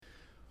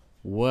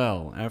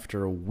Well,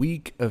 after a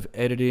week of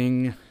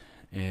editing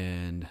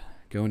and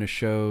going to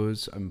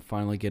shows, I'm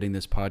finally getting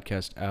this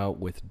podcast out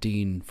with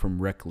Dean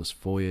from Reckless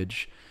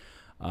Voyage.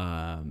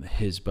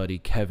 His buddy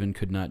Kevin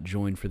could not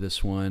join for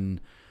this one.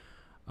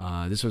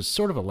 This was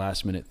sort of a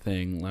last-minute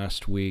thing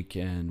last week,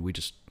 and we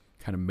just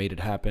kind of made it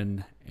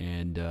happen.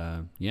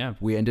 And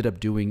we ended up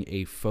doing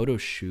a photo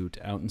shoot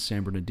out in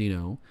San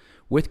Bernardino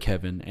with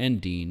Kevin and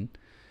Dean,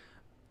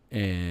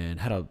 and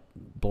had a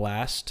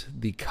blast.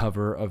 The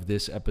cover of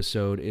this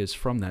episode is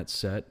from that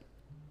set.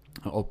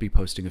 I'll be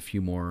posting a few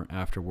more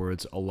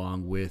afterwards,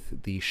 along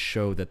with the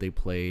show that they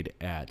played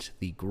at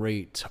the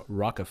great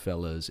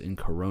Rockefellers in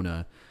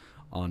Corona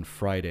on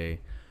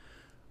Friday.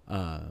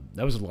 That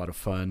was a lot of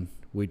fun.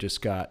 We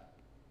just got,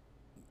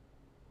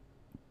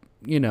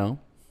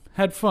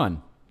 had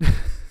fun.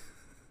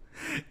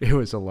 It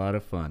was a lot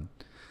of fun.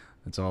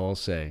 That's all I'll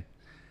say.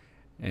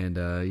 And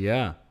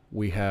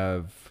we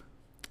have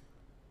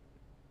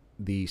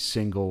the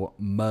single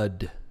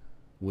Mud,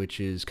 which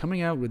is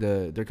coming out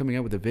they're coming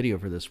out with a video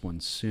for this one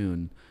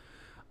soon.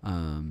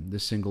 The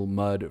single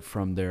Mud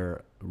from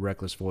their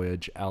Reckless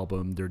Voyage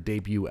album, their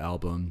debut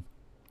album,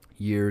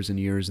 years and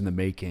years in the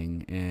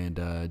making.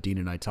 And Dean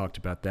and I talked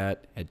about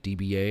that at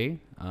DBA.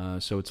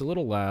 So it's a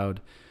little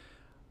loud.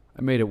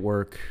 I made it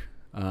work.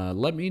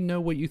 Let me know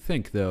what you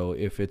think, though,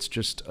 if it's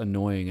just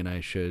annoying and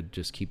I should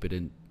just keep it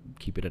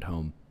at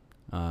home.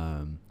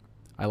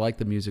 I like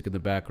the music in the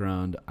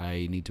background.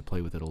 I need to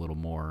play with it a little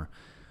more.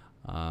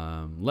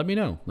 Let me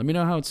know. Let me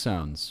know how it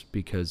sounds,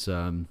 because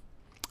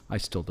I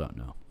still don't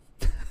know.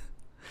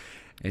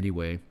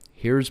 Anyway,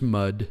 here's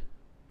Mud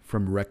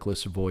from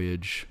Reckless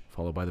Voyage,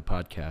 followed by the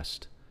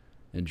podcast.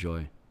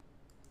 Enjoy.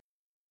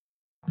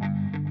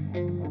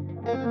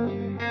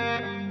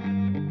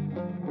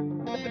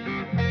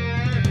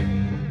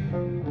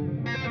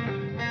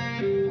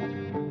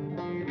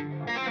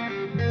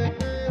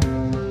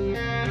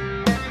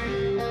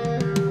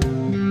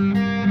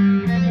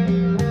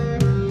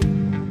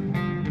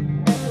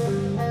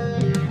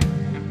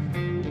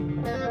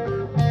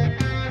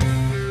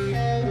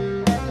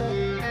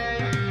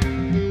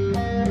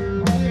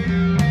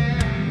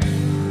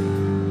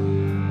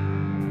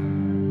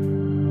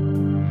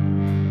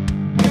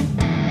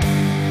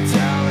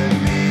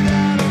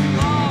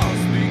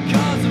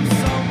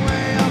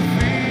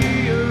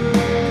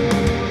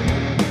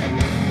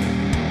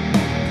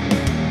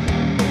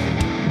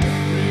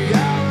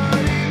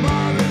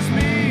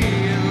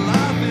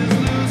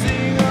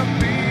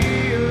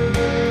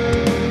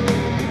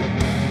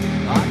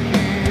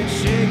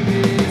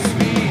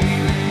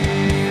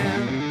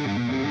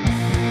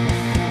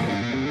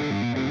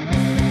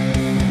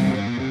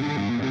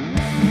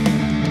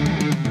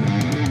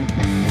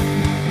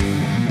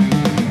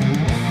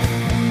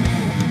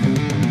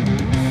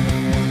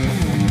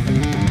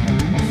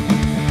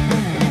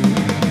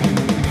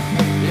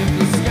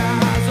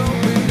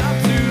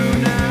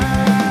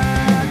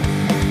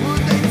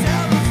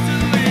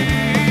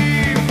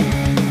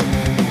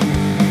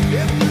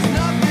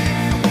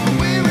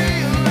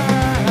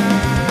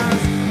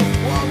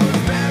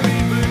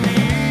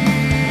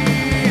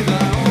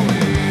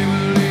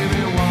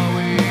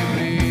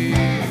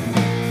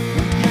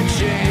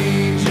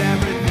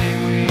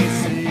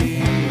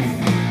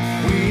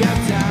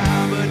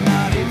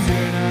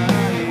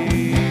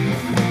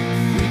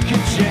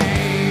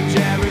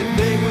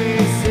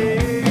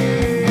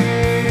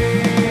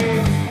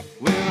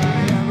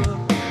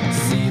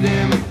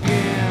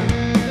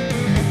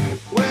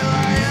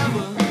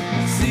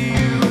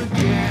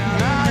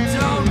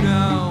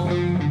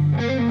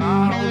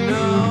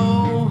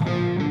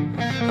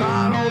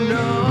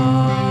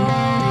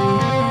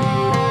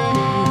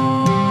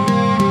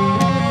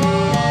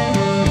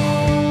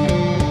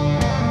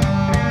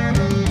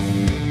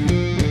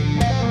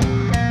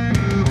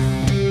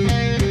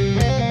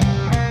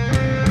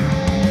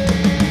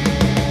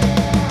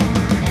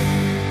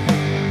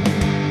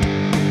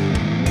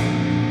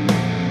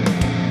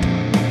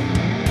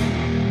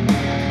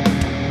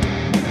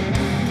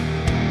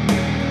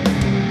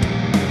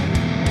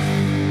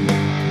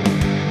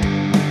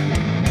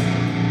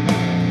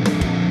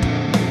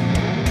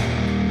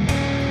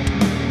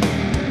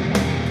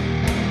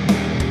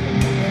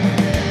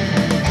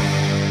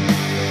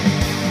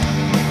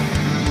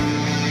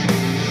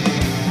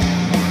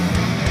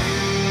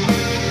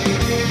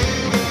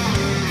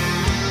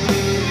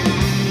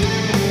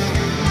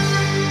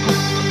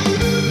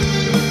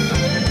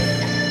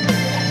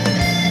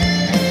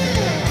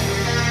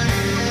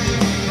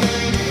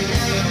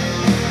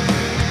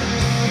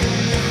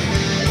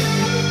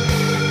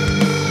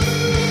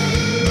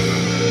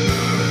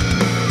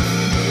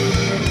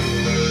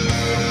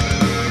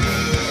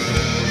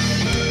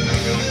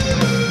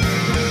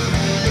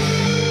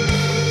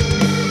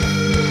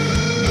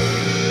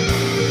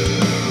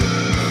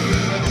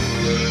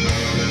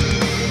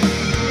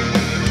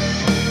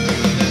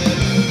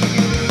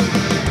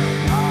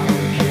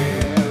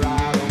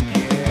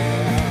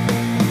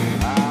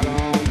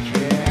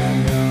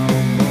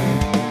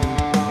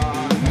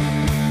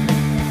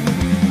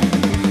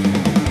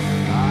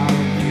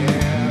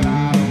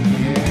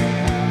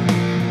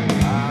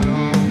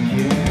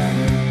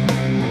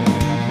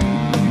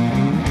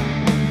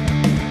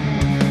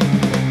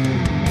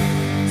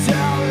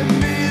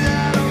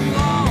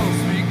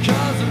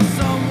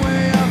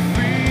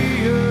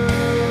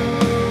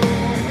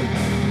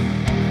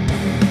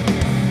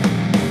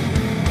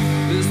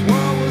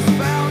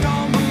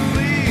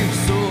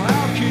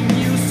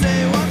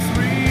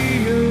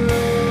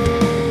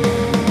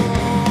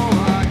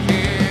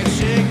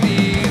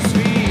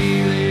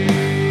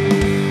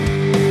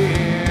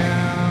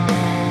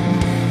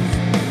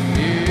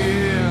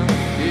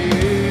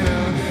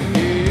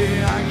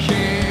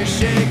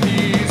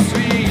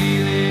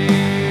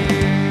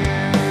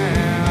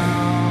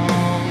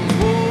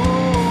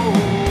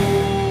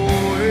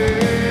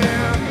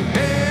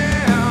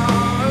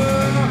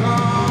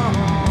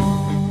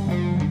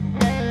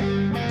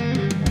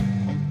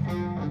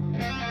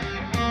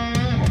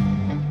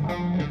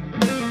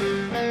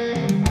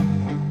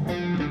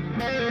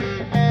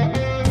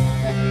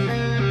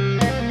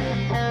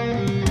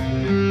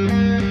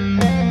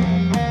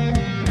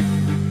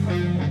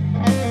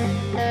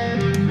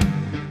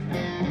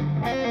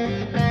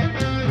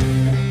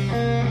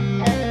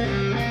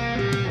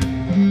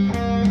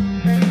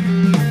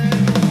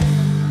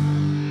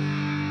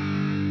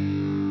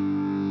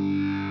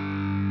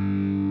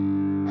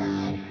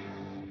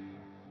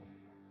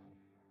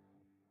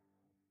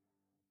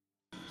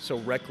 So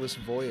Reckless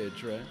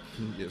Voyage, right?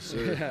 Yes,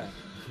 sir. Yeah.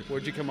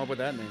 Where'd you come up with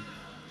that name?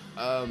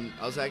 I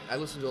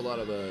listened to a lot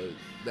of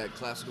that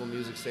classical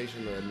music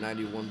station, the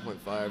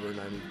 91.5 or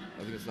 90.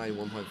 I think it's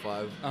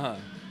 91.5.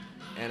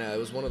 And it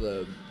was one of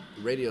the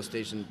radio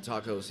station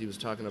tacos. He was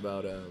talking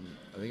about. I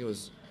think it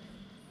was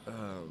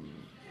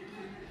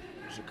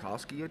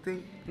Tchaikovsky, I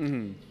think.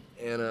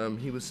 Mm-hmm. And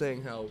he was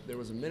saying how there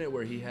was a minute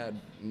where he had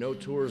no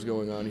tours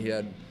going on.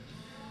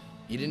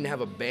 He didn't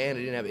have a band.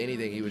 He didn't have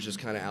anything. He was just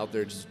kind of out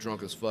there, just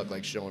drunk as fuck,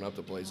 like showing up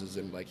to places,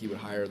 and like he would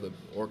hire the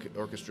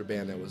orchestra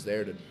band that was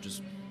there to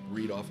just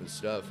read off his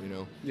stuff, you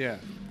know. Yeah.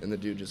 And the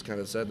dude just kind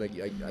of said, like,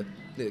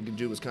 the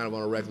dude was kind of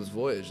on a reckless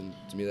voyage, and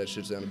to me that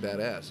shit sounded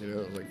badass, you know.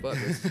 I was like, fuck,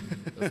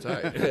 that's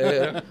tight.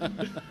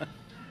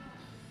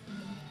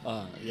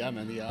 Yeah,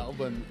 man, the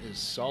album is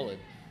solid.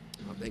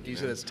 Oh, thank you. You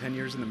said that's 10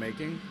 years in the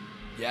making?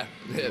 Yeah,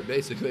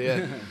 basically,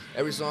 yeah.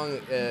 Every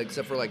song,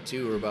 except for like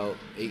 2, are about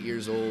 8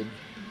 years old.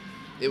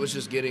 It was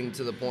just getting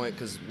to the point,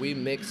 because we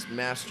mixed,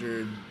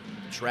 mastered,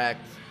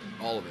 tracked,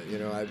 all of it, you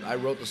know. I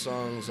wrote the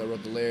songs, I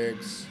wrote the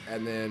lyrics,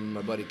 and then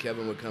my buddy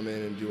Kevin would come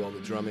in and do all the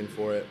drumming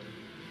for it.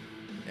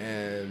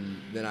 And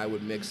then I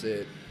would mix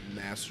it,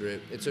 master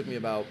it. It took me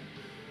about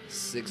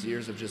 6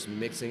 years of just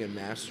mixing and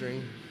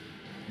mastering.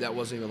 That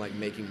wasn't even like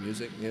making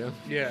music, you know?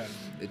 Yeah.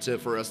 It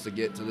took for us to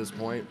get to this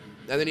point.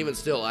 And then even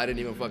still, I didn't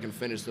even fucking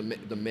finish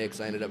the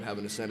mix. I ended up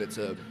having to send it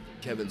to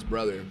Kevin's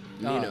brother,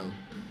 Nino,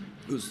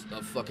 who's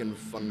a fucking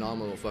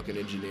phenomenal fucking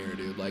engineer,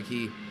 dude. Like,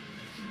 he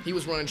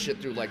was running shit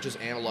through, like, just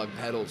analog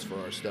pedals for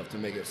our stuff to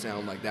make it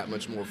sound, like, that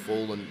much more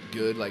full and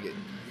good. Like,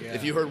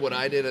 if you heard what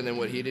I did and then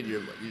what he did,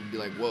 you'd be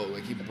like, whoa,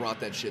 like, he brought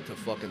that shit to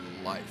fucking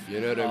life.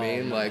 You know what I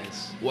mean?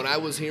 Nice. Like, what I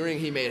was hearing,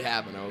 he made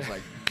happen. I was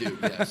like, dude,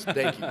 yes,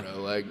 thank you,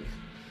 bro. Like,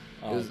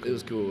 it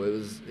was cool.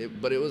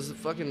 But it was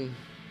fucking...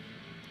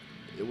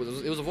 It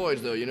was a voyage,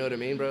 though, you know what I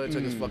mean, bro? It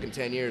took us fucking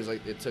 10 years.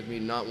 Like, it took me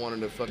not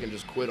wanting to fucking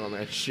just quit on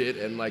that shit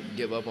and, like,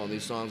 give up on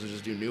these songs and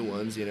just do new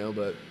ones, you know?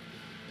 But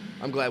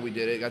I'm glad we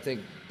did it. I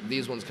think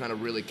these ones kind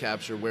of really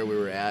capture where we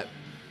were at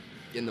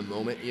in the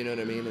moment, you know what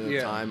I mean? In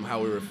the time,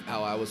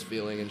 how I was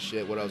feeling and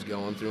shit, what I was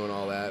going through and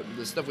all that.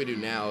 The stuff we do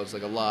now is,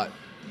 like, a lot.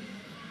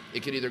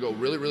 It could either go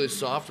really, really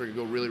soft or it could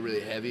go really,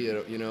 really heavy,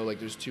 you know? Like,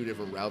 there's 2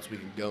 different routes we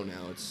can go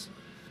now. It's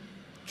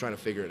trying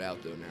to figure it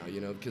out, though, now, you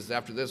know? Because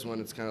after this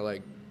one, it's kind of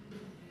like,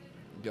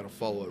 gotta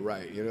follow it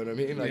right, you know what I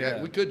mean? Like,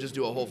 we could just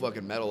do a whole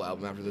fucking metal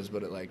album after this,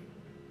 but I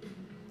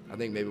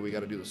think maybe we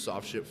gotta do the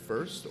soft shit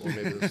first, or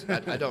maybe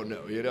I don't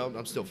know, you know?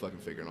 I'm still fucking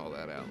figuring all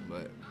that out,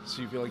 but...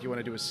 So you feel like you want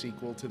to do a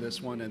sequel to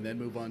this one and then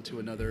move on to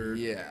another...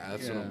 Yeah,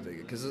 that's what I'm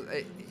thinking, because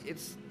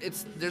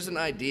it's there's an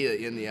idea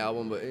in the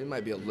album, but it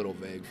might be a little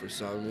vague for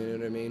some, you know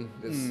what I mean?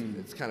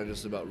 It's kind of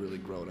just about really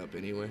growing up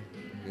anyway,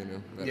 you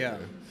know? Yeah,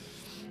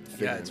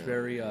 it's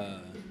very,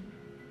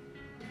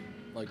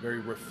 like,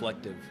 very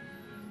reflective.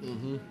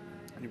 Mm-hmm.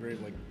 You're very,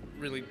 like,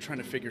 really trying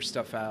to figure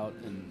stuff out,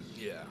 and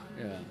yeah.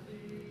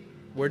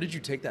 Where did you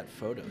take that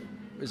photo?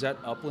 Is that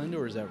Upland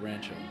or is that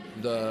Rancho?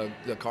 The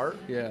cart?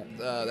 Yeah.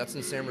 That's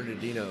in San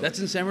Bernardino. That's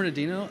in San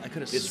Bernardino? I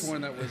could have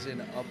sworn that was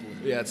in Upland.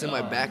 Yeah, it's in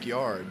my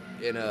backyard,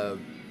 in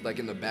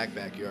the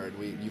backyard.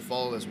 You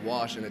follow this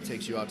wash and it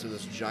takes you out to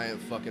this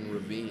giant fucking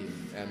ravine,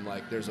 and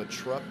like there's a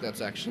truck that's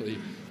actually,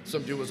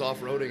 some dude was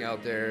off-roading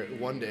out there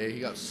one day, he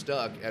got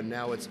stuck, and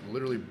now it's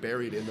literally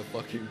buried in the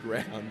fucking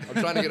ground.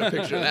 I'm trying to get a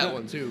picture of that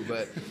one too,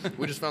 but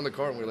we just found the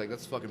car and we were like,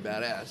 that's fucking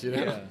badass, you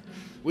know? Yeah.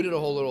 We did a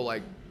whole little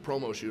like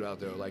promo shoot out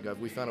there. Like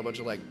we found a bunch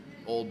of like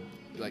old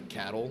like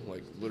cattle,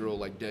 like literal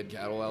like dead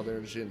cattle out there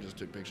and shit, and just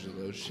took pictures of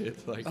those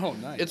shit. Like, oh,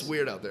 nice. It's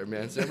weird out there,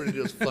 man. San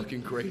Bernardino's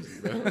fucking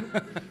crazy, bro.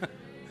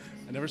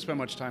 I never spent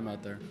much time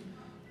out there.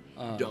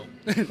 Don't.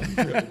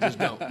 Just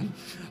don't.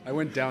 I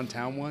went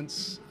downtown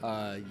once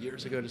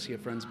years ago to see a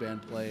friend's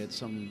band play at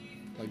some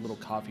like little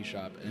coffee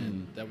shop,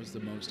 and that was the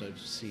most I've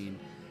seen.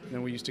 And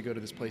then we used to go to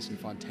this place in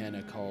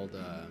Fontana called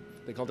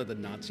they called it the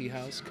Nazi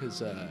House, because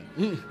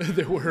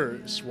there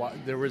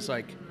was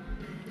like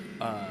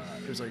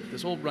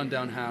this old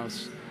rundown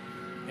house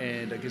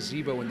and a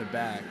gazebo in the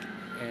back.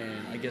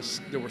 And I guess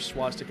there were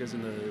swastikas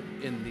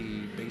in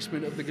the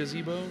basement of the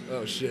gazebo.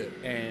 Oh shit!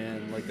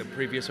 And like the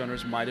previous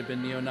owners might have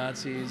been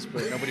neo-Nazis,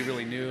 but nobody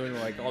really knew. And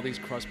like all these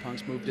crust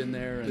punks moved in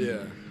there,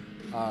 and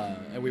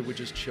and we would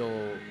just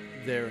chill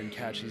there and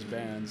catch these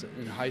bands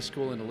in high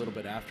school and a little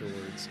bit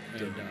afterwards.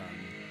 And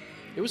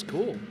it was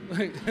cool.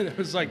 It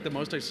was like the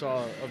most I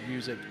saw of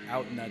music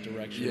out in that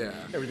direction. Yeah,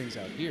 everything's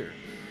out here,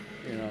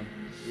 you know.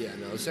 Yeah,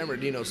 no, the San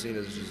Bernardino scene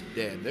is just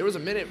dead. There was a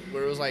minute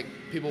where it was like,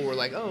 people were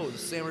like, oh, the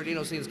San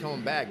Bernardino scene's coming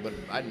back, but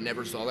I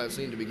never saw that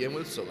scene to begin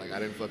with, so like I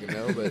didn't fucking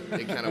know, but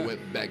it kind of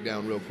went back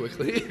down real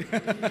quickly.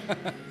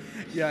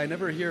 Yeah, I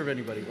never hear of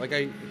anybody. Like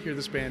I hear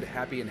this band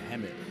Happy and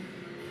Hemet.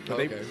 But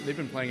they've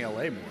been playing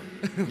LA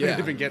more. Yeah.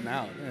 They've been getting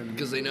out.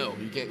 Because they know,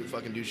 you can't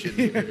fucking do shit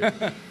here.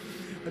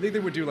 I think they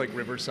would do like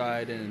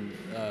Riverside and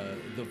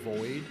The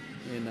Void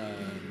in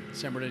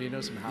San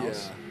Bernardino, some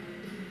house.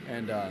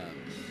 Yeah.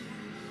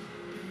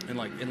 And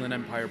like Inland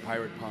Empire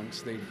Pirate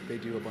Punks, they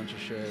do a bunch of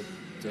shit.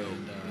 Dope.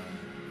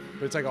 And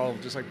But it's like all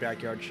just like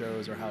backyard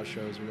shows or house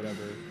shows or whatever.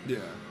 Yeah.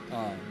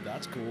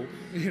 That's cool.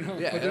 You know.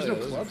 Yeah, But there's no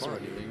those are clubs fun, or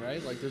anything, dude.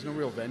 right? Like there's no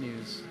real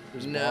venues.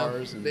 There's No,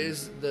 bars. And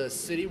there's the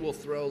city will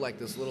throw like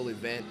this little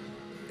event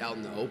out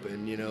in the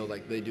open, you know,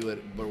 like they do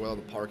it where well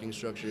the parking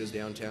structure is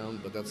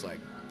downtown, but that's like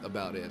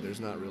about it. There's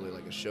not really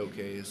like a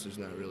showcase. There's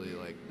not really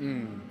like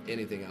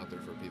anything out there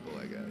for people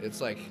like that.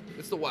 It's like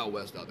it's the Wild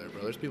West out there,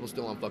 bro. There's people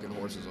still on fucking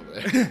horses over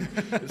there.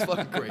 It's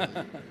fucking crazy.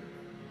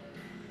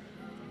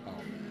 Oh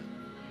man.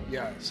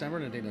 Yeah, San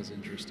Bernardino's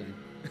interesting.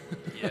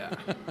 Yeah,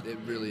 it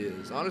really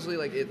is. Honestly,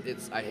 like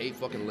it's I hate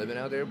fucking living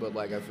out there, but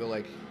like I feel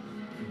like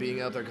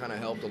being out there kind of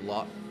helped a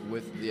lot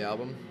with the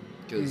album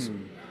because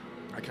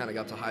I kind of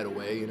got to hide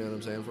away, you know what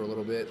I'm saying, for a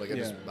little bit. Like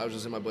I was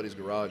just in my buddy's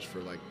garage for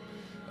like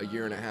a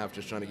year and a half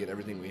just trying to get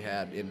everything we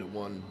had into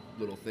one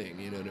little thing,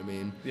 you know what I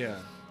mean? Yeah.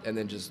 And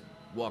then just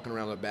walking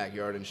around the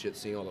backyard and shit,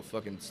 seeing all the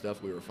fucking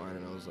stuff we were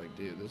finding. I was like,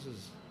 dude,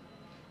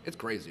 it's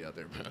crazy out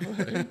there,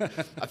 bro.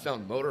 I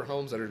found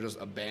motorhomes that are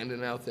just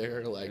abandoned out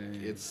there. Like,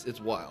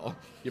 it's wild.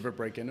 You ever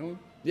break into them?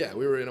 Yeah,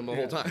 we were in them the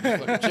whole time,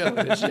 just fucking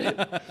chilling and shit.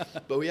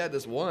 But we had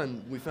this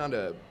one. We found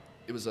it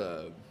was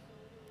a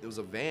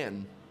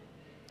van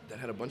that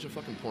had a bunch of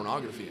fucking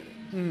pornography in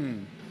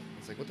it.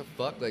 It's like, what the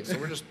fuck? Like, so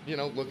we're just, you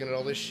know, looking at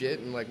all this shit,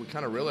 and like we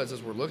kind of realized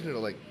as we're looking at it,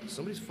 like,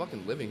 somebody's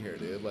fucking living here,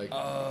 dude. Like,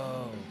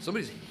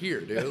 somebody's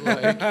here, dude.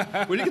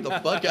 Like, we need to get the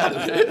fuck out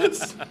of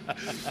this.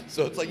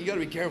 So it's like you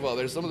gotta be careful.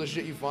 There's some of the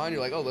shit you find,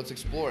 you're like, oh, let's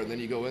explore, and then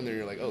you go in there, and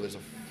you're like, oh, there's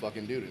a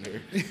fucking dude in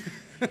here.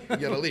 You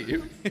gotta leave.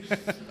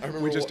 I remember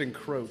We just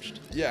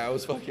encroached. Yeah,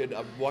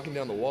 I'm walking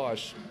down the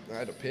wash. I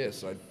had to piss.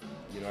 So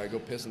I go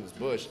piss in this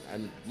bush.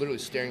 I'm literally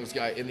staring this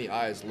guy in the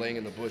eyes, laying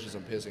in the bush as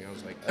I'm pissing. I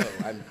was like,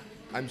 oh,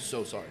 I'm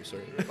so sorry, sir.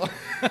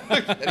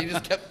 And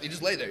he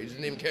just lay there. He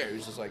didn't even care. He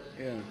was just like,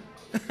 Yeah.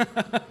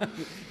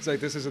 It's like,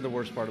 this isn't the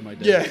worst part of my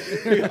day.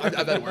 yeah,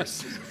 I've had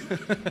worse.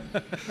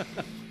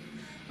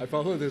 I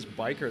follow this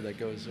biker that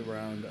goes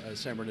around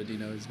San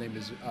Bernardino. His name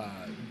is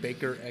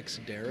Baker X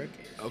Derek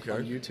on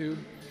YouTube.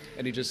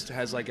 And he just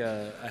has like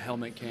a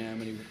helmet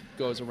cam, and he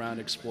goes around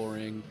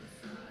exploring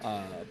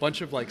a bunch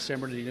of like San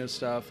Bernardino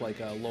stuff, like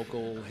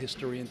local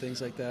history and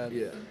things like that.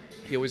 Yeah.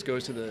 He always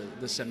goes to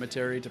the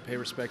cemetery to pay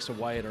respects to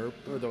Wyatt Earp,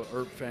 or the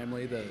Earp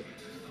family.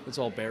 It's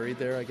all buried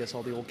there. I guess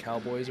all the old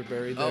cowboys are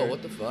buried there. Oh,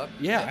 what the fuck?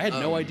 Yeah, I had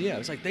no idea. I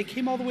was like, they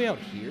came all the way out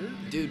here?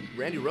 Dude,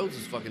 Randy Rhoads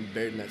is fucking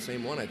buried in that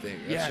same one, I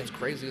think. That shit's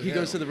crazy as he hell.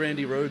 goes to the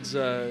Randy Rhoads,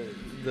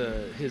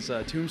 his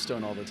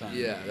tombstone all the time.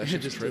 Yeah, that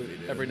shit's just trippy,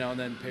 dude. Every now and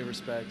then pay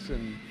respects,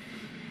 and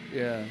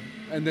yeah.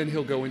 And then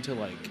he'll go into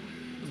like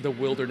the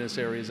wilderness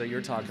areas that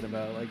you're talking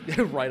about, like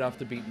right off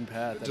the beaten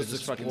path. That Just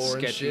is fucking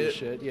exploring sketchy as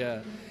shit. shit. Yeah.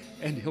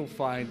 And he'll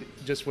find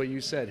just what you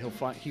said.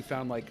 He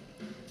found like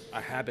a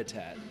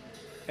habitat.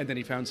 And then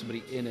he found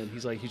somebody in it.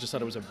 He's like, he just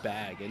thought it was a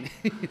bag. And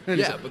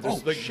he's like, but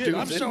there's like shit, dudes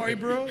I'm in sorry,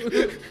 there. bro.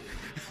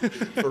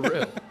 For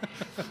real.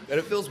 And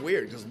it feels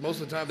weird because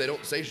most of the time they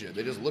don't say shit.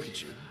 They just look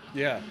at you.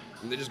 Yeah.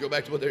 And they just go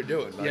back to what they're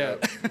doing. Like, Yeah.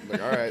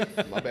 Like, all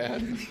right, my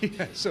bad.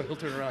 Yeah. So he'll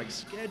turn around like,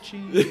 sketchy.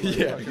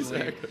 Yeah, Fucking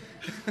exactly.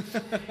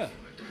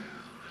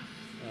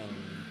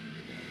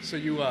 So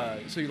you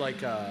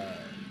like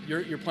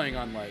you're playing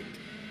on like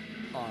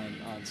on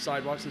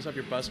sidewalks and stuff.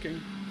 You're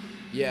busking.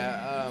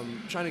 Yeah,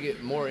 trying to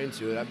get more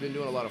into it. I've been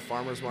doing a lot of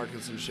farmers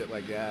markets and shit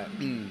like that.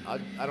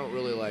 I don't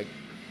really I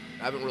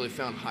haven't really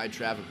found high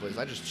traffic places.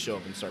 I just show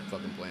up and start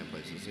fucking playing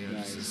places, you know,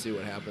 just to see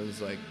what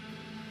happens. Like,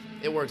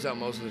 it works out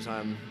most of the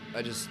time.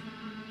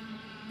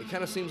 It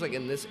kind of seems like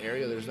in this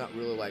area there's not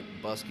really like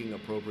busking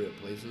appropriate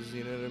places,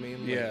 you know what I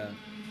mean? Yeah.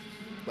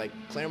 Like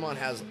Claremont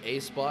has a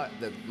spot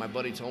that my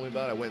buddy told me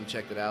about. I went and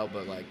checked it out,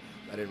 but like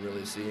I didn't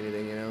really see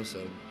anything, you know.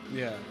 So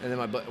Yeah. and then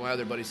my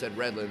other buddy said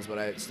Redlands, but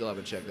I still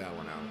haven't checked that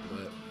one out.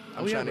 But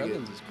I'm trying to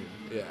Redlands is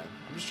cool. yeah,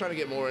 I'm just trying to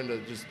get more into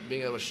just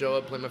being able to show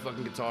up, play my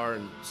fucking guitar,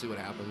 and see what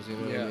happens. You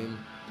know what I mean?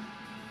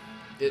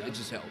 It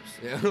just helps.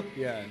 Yeah.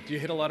 Yeah. Do you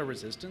hit a lot of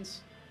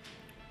resistance?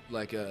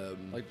 Like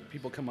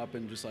People come up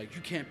and just like,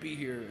 you can't be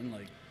here, and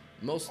like,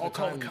 most of I'll the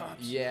call time, the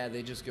cops. yeah,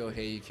 they just go,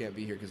 hey, you can't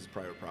be here because it's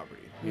private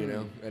property, you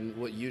know? And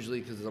what usually,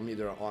 because I'm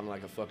either on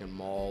like a fucking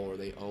mall or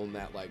they own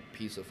that like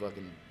piece of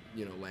fucking,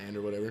 you know, land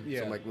or whatever. Yeah.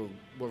 So I'm like, well,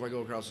 what if I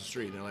go across the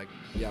street? And they're like,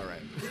 yeah, right.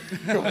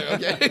 I'm like,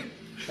 okay.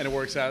 and it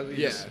works out.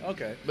 Yeah.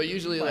 Okay. But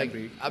usually, Plan like,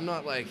 B. I'm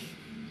not like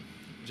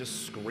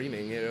just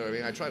screaming, you know what I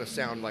mean? I try to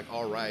sound like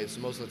all right. So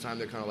most of the time,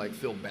 they're kind of like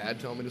feel bad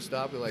telling me to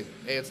stop. They're like,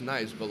 hey, it's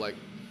nice, but like,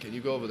 can you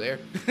go over there?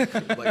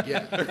 I'm like,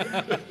 yeah.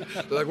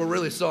 They're like, we're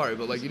really sorry,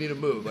 but like, you need to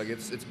move. Like,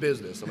 it's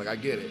business. I'm like, I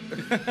get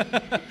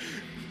it.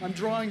 I'm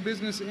drawing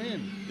business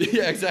in.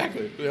 Yeah,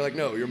 exactly. They're like,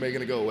 no, you're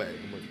making it go away.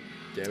 I'm like,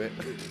 damn it.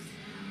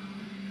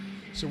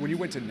 So when you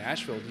went to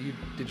Nashville,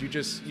 you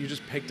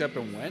just picked up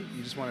and went?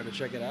 You just wanted to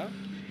check it out?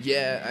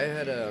 Yeah, I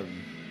had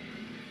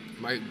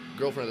my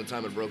girlfriend at the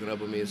time had broken up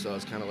with me, so I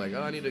was kind of like,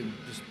 oh, I need to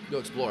just go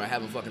explore. I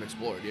haven't fucking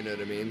explored, you know what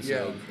I mean?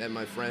 So, and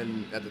my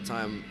friend at the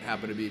time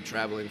happened to be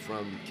traveling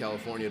from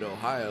California to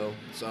Ohio,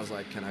 so I was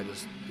like, can I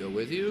just go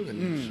with you?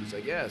 And she's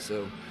like, yeah.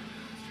 So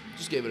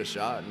just gave it a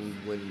shot and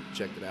went and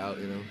checked it out,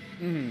 you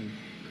know?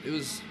 It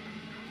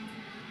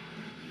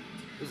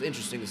was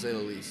interesting to say the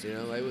least. You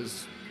know,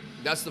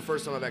 that's the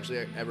first time I've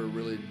actually ever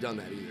really done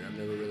that either. I've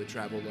never really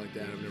traveled like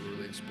that. I've never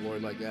really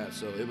explored like that.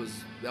 So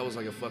that was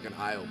like a fucking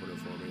eye opener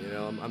for me. You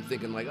know, I'm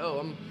thinking like,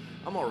 oh,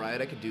 I'm all right.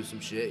 I could do some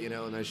shit. You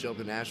know, and I show up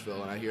in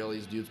Nashville and I hear all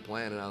these dudes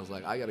playing, and I was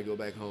like, I got to go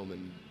back home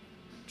and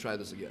try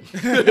this again.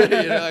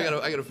 You know,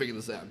 I gotta figure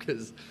this out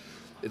because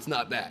it's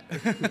not that.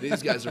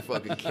 These guys are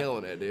fucking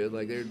killing it, dude.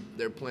 Like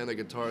they're playing their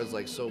guitars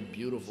like so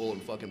beautiful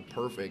and fucking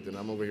perfect, and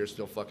I'm over here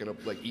still fucking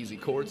up like easy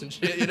chords and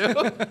shit, you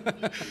know?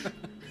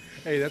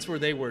 Hey, that's where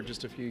they were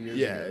just a few years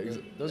ago.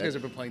 Yeah, Those guys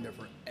have been playing there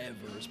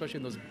forever, especially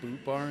in those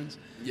boot barns.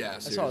 Yeah,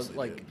 seriously,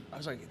 I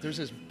was like, there's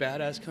this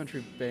badass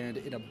country band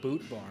in a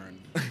boot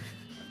barn.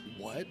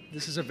 What?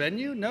 This is a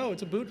venue? No,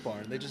 it's a boot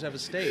barn. They just have a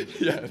stage.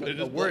 Yeah,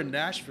 we're in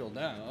Nashville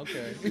now.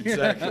 Okay.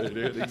 Exactly,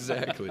 dude.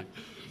 Exactly.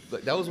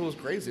 But that was what was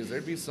crazy. Is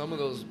there'd be some of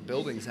those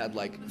buildings had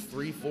like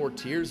 3-4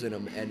 tiers in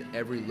them, and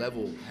every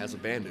level has a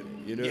band in it.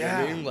 You know what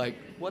I mean? Like,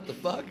 what the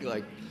fuck?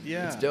 Like,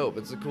 it's dope.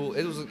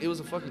 It was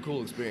a fucking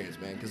cool experience,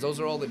 man. Because those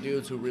are all the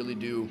dudes who really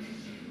do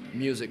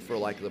music for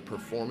like the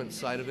performance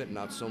side of it,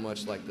 not so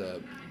much like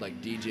the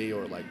DJ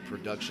or like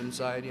production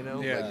side, you know?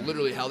 Like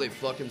literally how they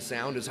fucking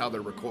sound is how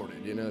they're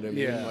recorded, you know what I mean?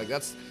 Yeah. Like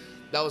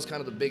that was kind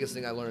of the biggest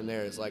thing I learned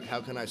there is like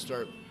how can I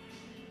start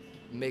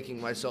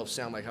making myself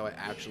sound like how I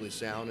actually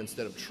sound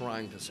instead of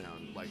trying to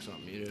sound like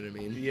something, you know what I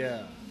mean?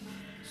 Yeah.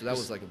 So that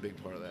was like a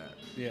big part of that.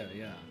 Yeah.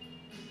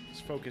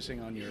 Just focusing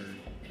on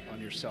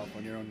yourself,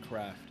 on your own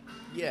craft.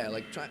 Yeah,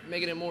 like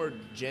making it more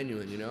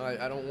genuine, you know?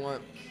 I don't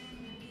want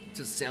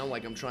to sound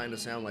like I'm trying to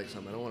sound like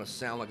something. I don't want to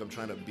sound like I'm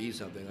trying to be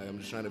something. Like I'm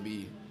just trying to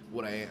be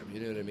what I am.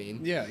 You know what I mean?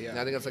 Yeah. And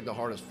I think that's like the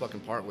hardest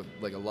fucking part with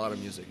like a lot of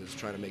music is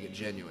trying to make it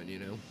genuine. You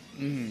know?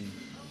 Mm-hmm.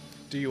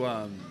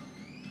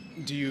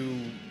 Do you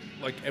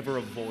like ever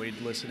avoid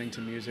listening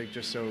to music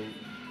just to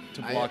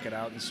block it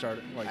out and start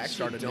anew? I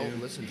actually don't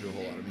listen to a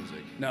whole lot of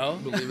music. No?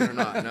 Believe it or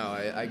not, no.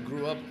 I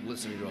grew up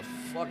listening to a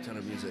fuck ton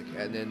of music,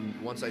 and then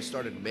once I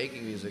started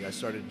making music, I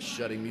started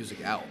shutting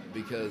music out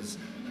because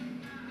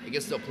it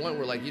gets to a point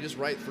where like you just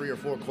write 3 or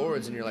 4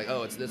 chords and you're like,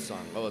 oh, it's this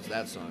song, oh, it's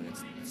that song,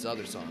 it's this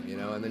other song, you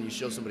know, and then you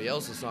show somebody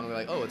else a song and they're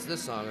like, oh, it's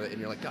this song, and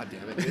you're like, god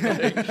damn it, you know?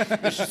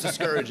 Like, it's just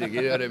discouraging,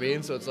 you know what I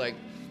mean? So it's like,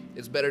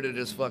 it's better to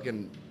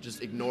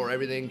just ignore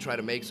everything, try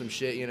to make some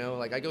shit, you know?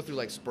 Like I go through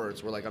like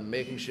spurts where like I'm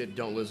making shit,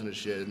 don't listen to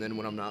shit, and then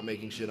when I'm not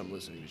making shit, I'm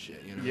listening to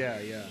shit, you know?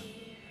 Yeah.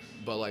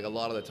 But like a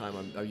lot of the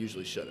time, I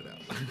usually shut it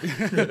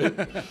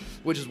out,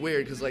 which is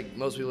weird because like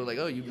most people are like,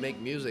 oh, you make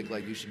music,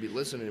 like you should be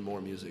listening to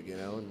more music, you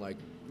know? And like,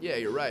 yeah,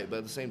 you're right, but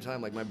at the same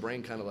time, like my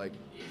brain kind of like,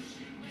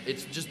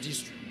 it's just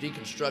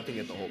deconstructing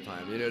it the whole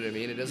time, you know what I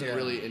mean? It doesn't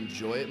really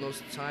enjoy it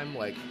most of the time,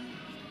 like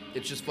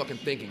it's just fucking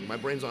thinking. My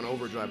brain's on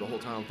overdrive the whole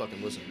time I'm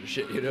fucking listening to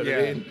shit, you know what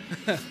I mean?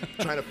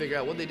 Trying to figure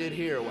out what they did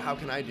here, or how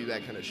can I do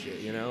that kind of shit,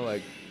 you know?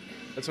 Like,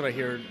 that's what I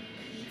hear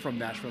from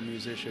Nashville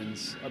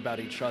musicians about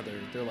each other.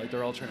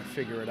 They're all trying to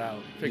figure it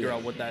out,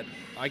 out what that,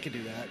 I could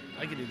do that.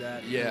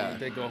 Yeah. And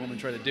they go home and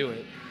try to do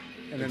it,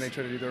 and then they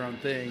try to do their own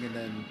thing, and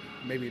then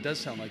maybe it does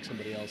sound like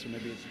somebody else, or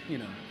maybe it's, you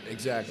know.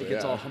 Exactly, it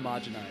gets all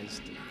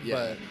homogenized.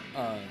 Yeah.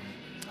 But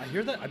I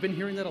hear that, I've been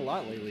hearing that a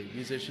lot lately,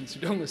 musicians who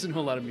don't listen to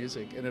a lot of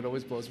music, and it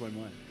always blows my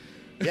mind.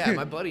 Yeah,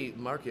 my buddy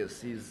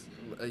Marcus, he's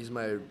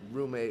my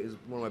roommate, he's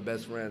one of my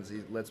best friends.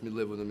 He lets me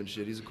live with him and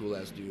shit. He's a cool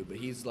ass dude, but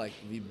he's like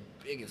the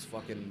biggest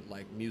fucking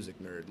like music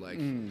nerd. Like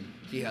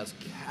he has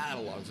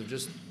catalogs of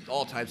just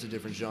all types of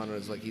different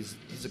genres. Like he's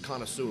a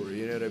connoisseur,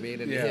 you know what I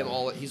mean? And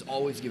he's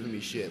always giving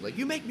me shit. Like,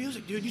 you make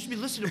music, dude. You should be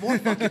listening to more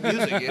fucking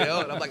music, you know?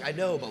 And I'm like, I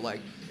know, but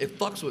like it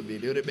fucks with me,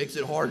 dude. It makes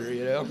it harder,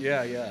 you know?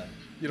 Yeah.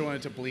 You don't want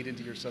it to bleed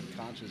into your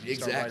subconscious.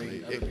 Exactly.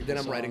 Then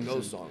I'm writing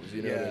those songs,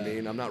 you know what I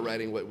mean? I'm not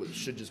writing what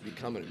should just be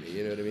coming to me,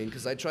 you know what I mean?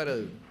 Because I try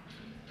to,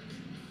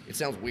 it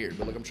sounds weird,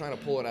 but like I'm trying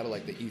to pull it out of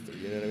like the ether,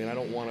 you know what I mean? I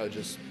don't want to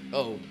just,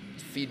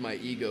 feed my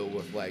ego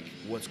with like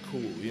what's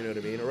cool, you know what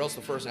I mean? Or else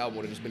the first album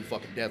would have just been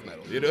fucking death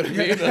metal, you know what I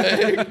mean?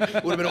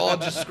 Like, would have been all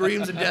just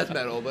screams and death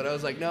metal, but I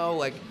was like, no,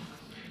 like,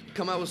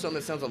 come out with something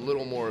that sounds a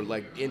little more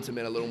like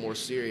intimate, a little more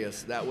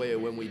serious. That way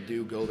when we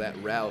do go that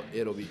route,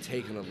 it'll be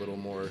taken a little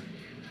more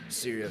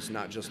serious,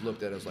 not just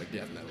looked at as like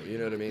death metal, you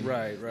know what I mean?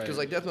 Right. Because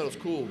like death metal's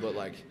cool, but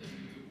like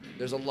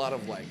there's a lot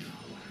of like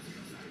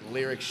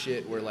lyric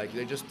shit where like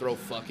they just throw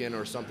fucking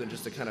or something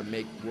just to kind of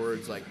make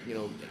words like, you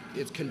know,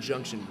 it's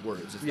conjunction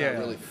words. It's not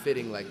really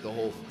fitting like the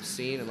whole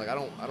scene, and like I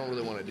don't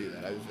really want to do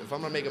that. If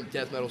I'm gonna make a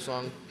death metal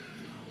song,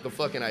 the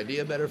fucking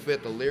idea better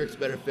fit, the lyrics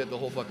better fit, the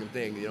whole fucking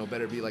thing, you know,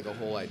 better be like a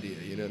whole idea,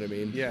 you know what I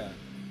mean? Yeah.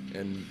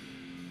 And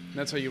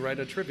that's how you write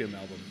a Trivium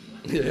album.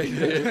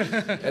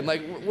 And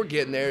like we're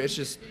getting there. It's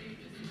just,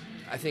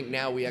 I think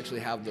now we actually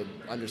have the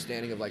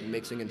understanding of like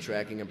mixing and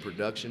tracking and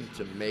production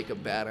to make a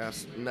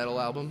badass metal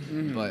album.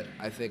 Mm-hmm. But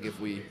I think if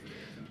we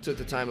took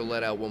the time to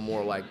let out one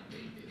more like,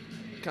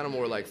 kind of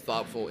more like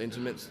thoughtful,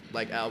 intimate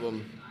like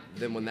album,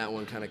 then when that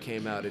one kind of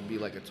came out, it'd be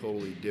like a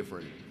totally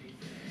different.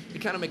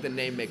 It kind of make the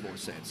name make more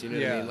sense. You know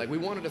what I mean? Like we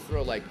wanted to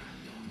throw like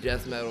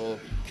death metal,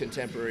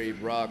 contemporary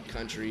rock,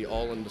 country,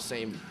 all in the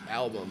same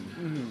album.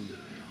 Mm-hmm.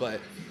 But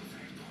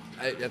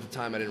at the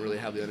time I didn't really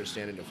have the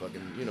understanding to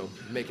fucking, you know,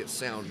 make it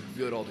sound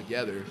good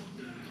altogether.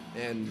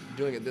 And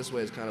doing it this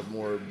way is kind of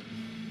more,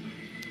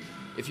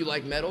 if you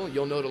like metal,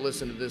 you'll know to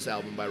listen to this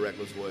album by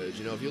Reckless Voyage.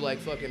 You know, if you like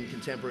fucking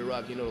contemporary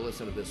rock, you know to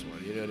listen to this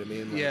one. You know what I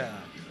mean? Like, yeah.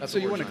 That's so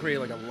you want to create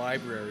like a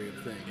library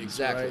of things.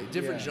 Exactly. Right?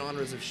 Different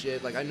genres of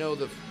shit. Like I know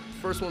the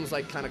first one's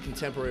like kind of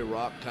contemporary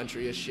rock,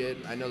 country-ish shit.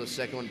 I know the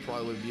second one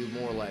probably would be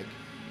more like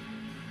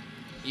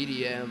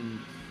EDM,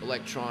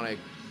 electronic,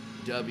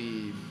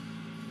 dubby,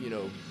 you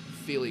know,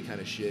 feely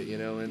kind of shit, you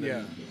know? And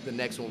then the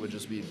next one would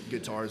just be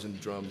guitars and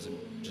drums and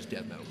just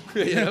death metal.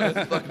 You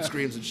know, fucking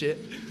screams and shit.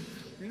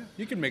 Yeah,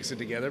 you can mix it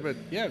together, but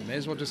yeah, may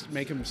as well just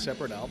make them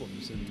separate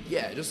albums. And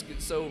yeah, just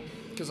so,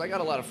 because I got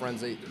a lot of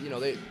friends, they, you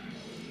know,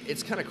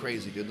 it's kind of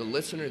crazy, dude. The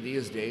listener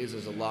these days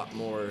is a lot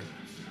more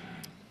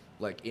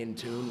like in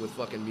tune with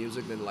fucking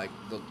music than like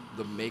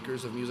the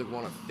makers of music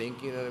want to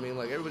think, you know what I mean?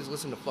 Like everybody's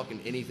listening to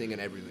fucking anything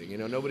and everything, you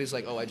know? Nobody's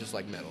like, oh, I just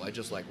like metal, I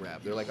just like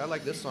rap. They're like, I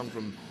like this song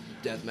from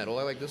death metal,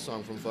 I like this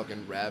song from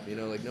fucking rap, you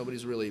know? Like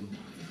nobody's really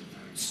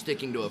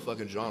sticking to a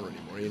fucking genre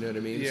anymore, you know what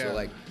I mean? Yeah. So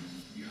like,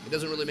 it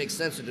doesn't really make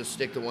sense to just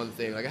stick to one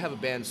thing. Like I have a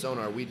band,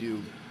 Sonar, we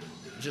do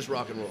just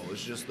rock and roll.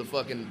 It's just the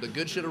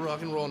good shit of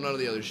rock and roll, none of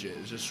the other shit.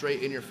 It's just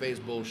straight in your face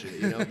bullshit,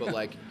 you know? But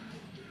like,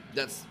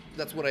 that's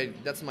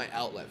my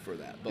outlet for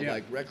that. But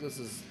like Reckless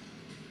is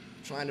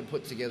trying to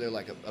put together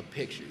like a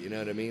picture, you know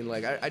what I mean?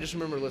 Like I just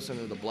remember listening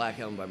to the Black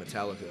Album by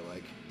Metallica.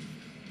 Like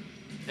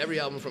every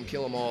album from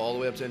Kill 'Em All the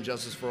way up to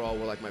Injustice for All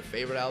were like my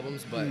favorite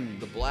albums, but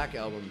the Black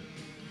Album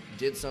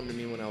did something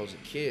to me when I was a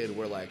kid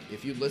where like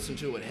if you listen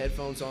to it with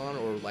headphones on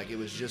or like it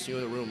was just you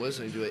in the room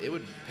listening to it, it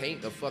would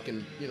paint a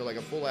fucking, you know, like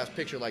a full ass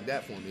picture like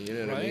that for me, you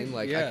know what I mean?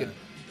 Like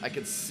I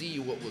could see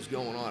what was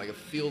going on. I could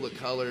feel the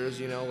colors,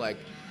 you know, like,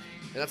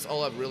 and that's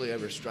all I've really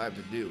ever strived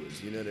to do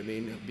is, you know what I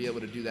mean? Be able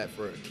to do that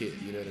for a kid,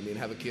 you know what I mean?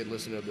 Have a kid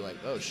listen to it and be like,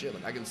 oh shit,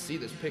 like I can see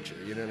this picture,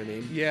 you know what I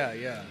mean? Yeah,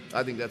 yeah.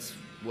 I think that's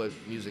what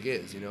music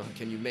is, you know?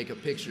 Can you make a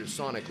picture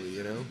sonically,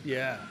 you know?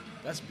 Yeah,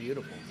 that's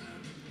beautiful.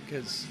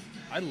 Because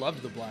I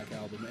loved the Black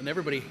Album, and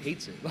everybody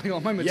hates it. Like,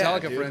 all my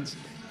Metallica friends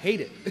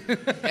hate it.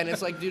 And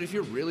it's like, dude, if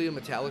you're really a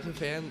Metallica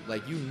fan,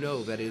 like, you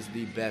know that is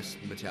the best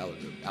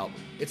Metallica album.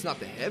 It's not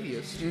the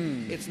heaviest.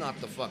 It's not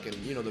the fucking,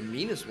 you know, the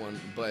meanest one,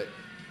 but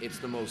it's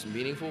the most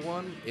meaningful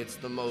one. It's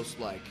the most,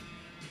 like,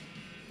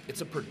 it's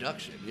a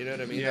production, you know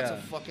what I mean? Yeah. That's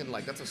a fucking,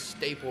 like, that's a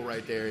staple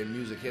right there in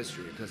music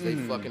history, because they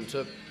fucking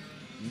took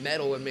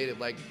metal and made it,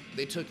 like,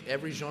 they took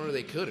every genre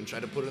they could and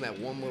tried to put in that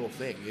one little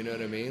thing, you know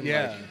what I mean?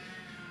 Yeah. Like,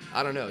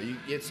 I don't know.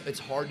 It's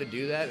hard to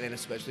do that, and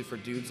especially for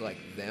dudes like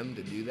them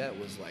to do that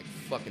was like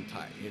fucking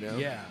tight, you know?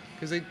 Yeah,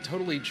 because they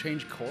totally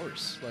changed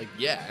course. Like,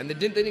 yeah, and they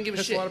didn't give a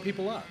pissed shit. a lot of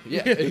people up.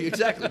 Yeah,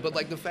 exactly. But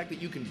like the fact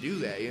that you can do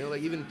that, you know,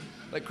 like even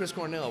like Chris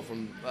Cornell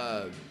from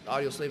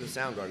Audio Slave and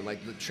Soundgarden,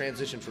 like the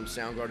transition from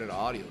Soundgarden to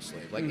Audio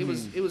Slave, like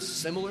it was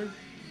similar,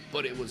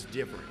 but it was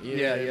different. You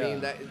know what I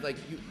mean? That like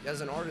you,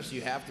 as an artist,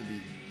 you have to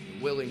be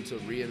willing to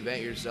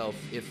reinvent yourself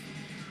if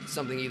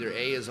something either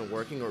A isn't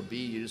working or B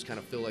you just kind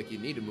of feel like you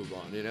need to move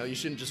on, you know? You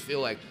shouldn't just feel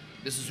like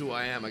this is who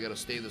I am, I got to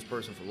stay this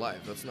person for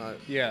life. That's not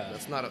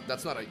that's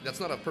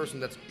not a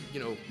person that's, you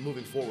know,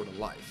 moving forward in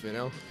life, you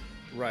know?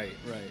 Right.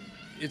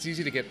 It's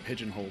easy to get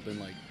pigeonholed and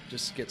like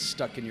just get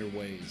stuck in your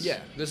ways. Yeah,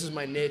 this is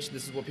my niche,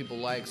 this is what people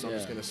like, so I'm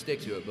just going to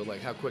stick to it. But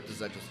like how quick does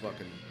that just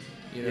fucking,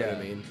 you know what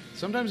I mean?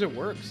 Sometimes it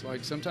works.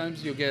 Like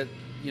sometimes you'll get,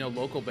 you know,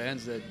 local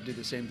bands that do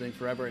the same thing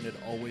forever and it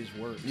always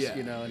works. Yeah,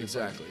 you know, and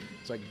exactly.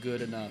 It's like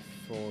good enough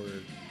for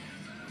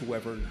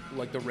whoever,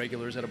 like the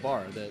regulars at a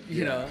bar that,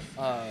 you know,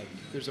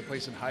 there's a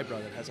place in Highbrow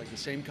that has like the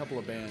same couple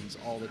of bands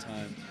all the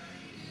time.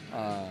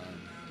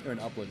 They're in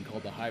Upland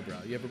called the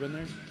Highbrow. You ever been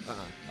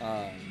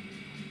there?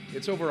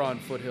 It's over on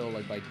Foothill,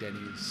 like by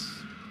Denny's,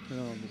 you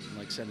know,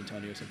 like San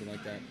Antonio or something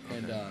like that. Okay.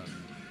 And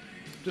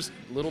just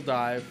little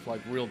dive, like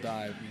real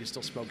dive. You can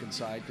still smoke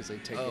inside because they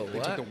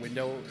took the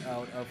window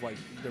out of like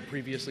their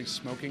previously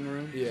smoking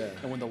room. Yeah.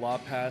 And when the law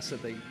passed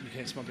that you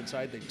can't smoke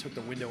inside, they took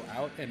the window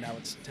out, and now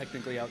it's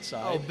technically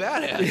outside. Oh,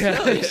 badass!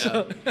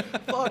 Yeah.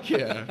 Fuck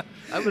yeah!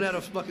 I haven't had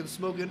a fucking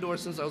smoke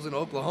indoors since I was in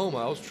Oklahoma.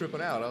 I was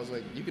tripping out. I was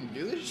like, you can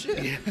do this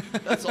shit? Yeah.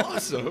 That's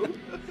awesome.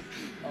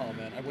 Oh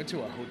man, I went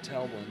to a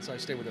hotel once. I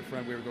stayed with a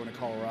friend. We were going to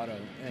Colorado,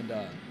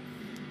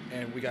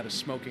 and we got a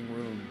smoking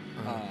room.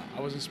 I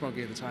wasn't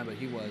smoking at the time, but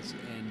he was,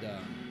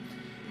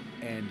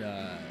 and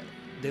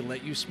they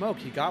let you smoke.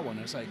 He got one.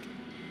 I was like,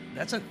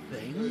 that's a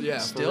thing? Yeah,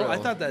 still? for real. I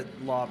thought that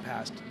law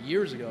passed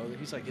years ago.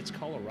 He's like, it's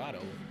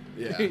Colorado.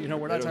 Yeah. You know,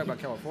 we're not talking about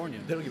California.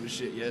 They don't give a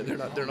shit yet. They're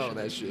not on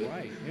that shit.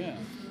 Right, yeah.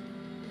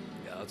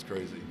 Yeah, that's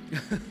crazy.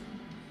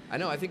 I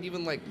know, I think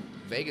even like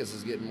Vegas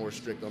is getting more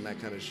strict on that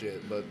kind of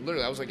shit. But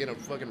literally, I was like in a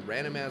fucking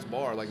random ass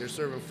bar, like they're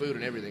serving food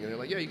and everything, and they're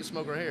like, yeah, you can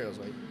smoke right here. I was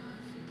like,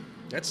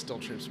 that still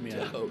trips me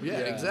out. Oh, yeah,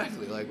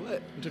 exactly. Like what?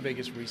 I went to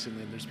Vegas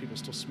recently, and there's people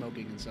still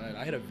smoking inside.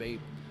 I had a vape.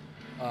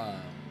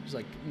 It was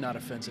like not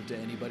offensive to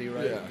anybody,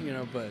 right? Yeah. You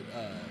know, but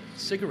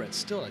cigarettes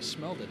still, I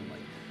smelled it. I'm like,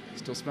 it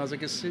still smells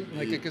like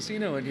a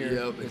casino in here.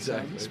 Yep,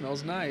 exactly. It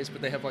smells nice,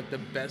 but they have like the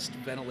best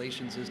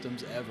ventilation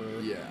systems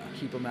ever. Yeah.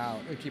 Keep them out,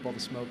 keep all the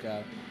smoke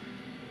out.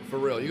 For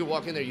real, you can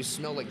walk in there, you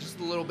smell like just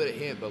a little bit of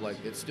hint, but like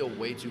it's still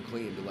way too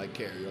clean to like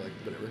care. You're like,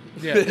 whatever.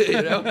 Yeah.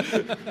 You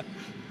know?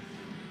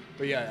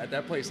 But yeah, at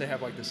that place they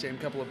have like the same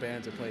couple of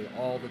bands that play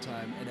all the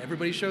time, and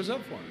everybody shows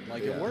up for them.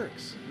 Like it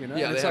works, you know.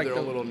 Yeah, and they it's have like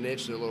their own little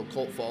niche, their little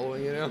cult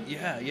following, you know.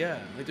 Yeah, yeah.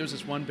 Like there's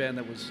this one band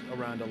that was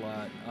around a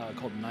lot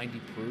called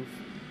 90 Proof,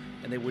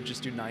 and they would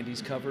just do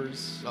 90s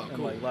covers, and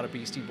cool. like a lot of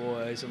Beastie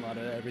Boys and a lot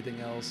of everything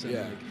else, and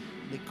like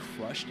they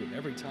crushed it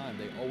every time.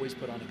 They always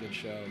put on a good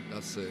show.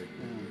 That's sick.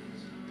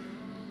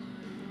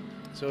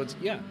 So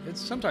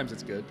it's sometimes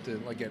it's good to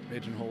like get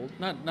pigeonholed,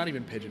 not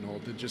even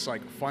pigeonholed, to just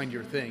like find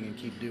your thing and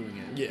keep doing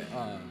it.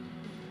 Yeah.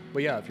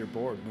 But yeah, if you're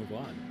bored, move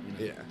on.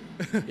 You know?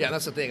 Yeah. Yeah,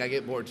 that's the thing. I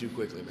get bored too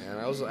quickly, man.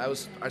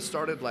 I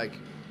started like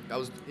I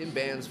was in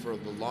bands for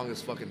the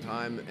longest fucking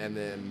time, and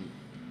then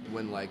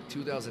when like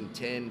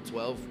 2010,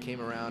 12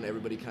 came around,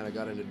 everybody kind of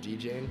got into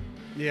DJing.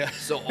 Yeah.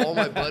 So all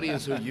my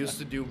buddies who used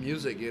to do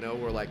music, you know,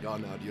 were like, "Oh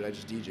no, dude, I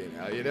just DJ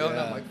now," you know. And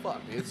I'm like,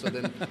 "Fuck, dude." So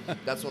then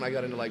that's when I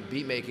got into like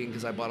beat making,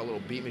 because I bought a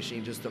little beat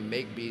machine just to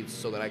make beats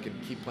so that I could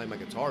keep playing my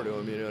guitar to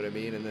them. You know what I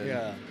mean? And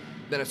then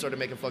then I started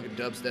making fucking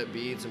dubstep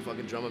beats and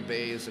fucking drum and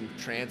bass and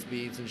trance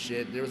beats and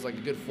shit. There was like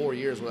a good 4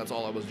 years where that's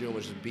all I was doing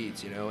was just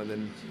beats, you know. And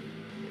then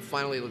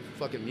finally the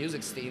fucking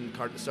music scene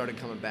started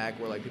coming back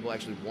where like people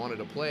actually wanted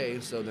to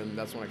play. So then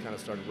that's when I kind of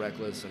started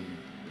Reckless and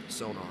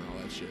Sonar and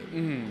all that shit.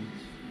 Mm-hmm.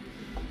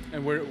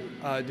 And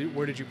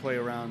where did you play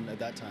around at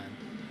that time?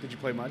 Did you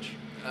play much?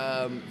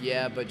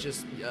 Yeah, but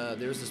just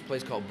there was this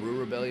place called Brew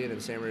Rebellion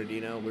in San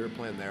Bernardino. We were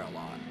playing there a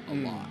lot,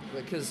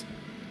 because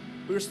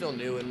we were still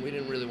new and we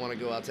didn't really want to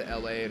go out to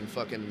LA and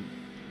fucking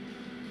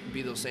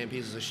be those same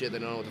pieces of shit that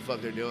don't know what the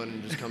fuck they're doing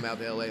and just come out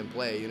to LA and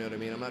play. You know what I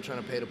mean? I'm not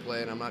trying to pay to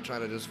play, and I'm not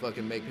trying to just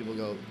fucking make people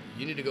go,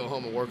 "You need to go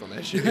home and work on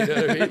that shit." You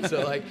know what I mean?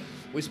 So like,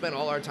 we spent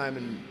all our time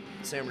in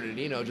San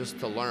Bernardino just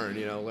to learn,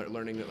 you know,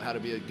 learning how to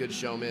be a good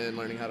showman,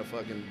 learning how to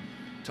fucking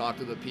talk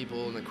to the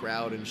people in the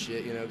crowd and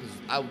shit, you know,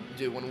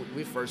 because when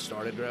we first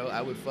started, bro,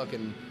 I would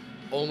fucking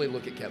only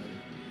look at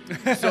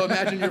Kevin. So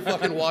imagine you're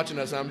fucking watching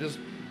us, and I'm just...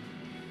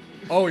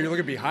 Oh, you're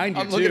looking behind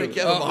you, I'm looking at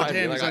Kevin behind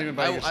me. Like,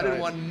 I didn't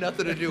want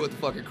nothing to do with the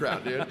fucking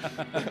crowd, dude.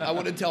 I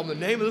wouldn't tell them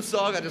the name of the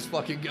song, I just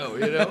fucking go,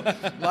 you know?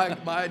 My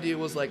idea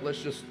was like,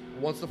 let's just,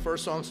 once the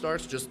first song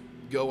starts, just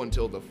go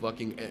until the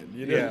fucking end,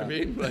 you know what I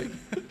mean? Like,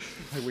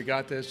 we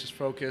got this, just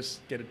focus,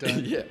 get it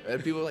done. Yeah,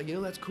 and people are like, you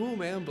know, that's cool,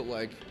 man, but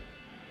like,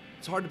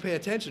 it's hard to pay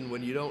attention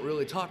when you don't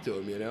really talk to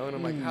them, you know? And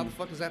I'm like, how the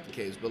fuck is that the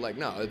case? But like,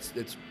 no,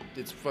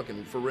 it's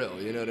fucking for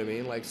real, you know what I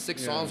mean? Like,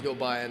 6 songs go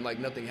by and like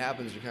nothing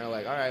happens, you're kind of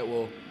like, all right,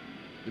 well,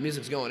 the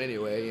music's going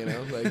anyway, you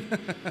know? Like,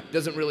 it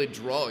doesn't really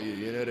draw you,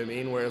 you know what I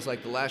mean? Whereas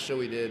like the last show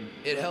we did,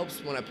 it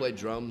helps when I play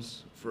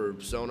drums for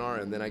Sonar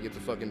and then I get to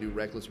fucking do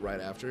Reckless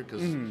right after,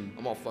 because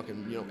I'm all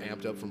fucking, you know,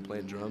 amped up from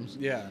playing drums.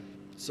 Yeah.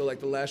 So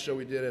like the last show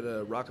we did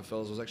at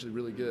Rockefeller's was actually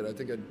really good. I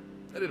think I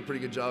did a pretty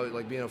good job,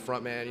 like being a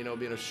front man, you know,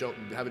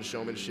 having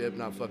showmanship,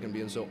 not fucking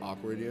being so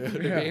awkward, you know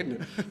what I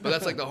mean? But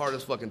that's like the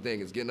hardest fucking thing,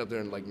 is getting up there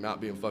and like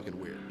not being fucking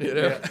weird, you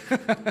know?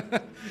 Yeah.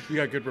 You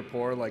got good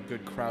rapport, like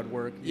good crowd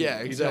work. You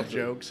exactly.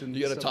 Tell jokes and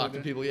you gotta talk like to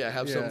that. people,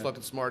 have something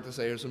fucking smart to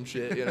say or some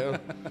shit, you know?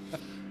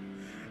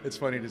 It's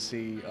funny to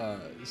see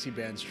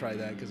bands try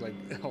that, because like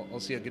I'll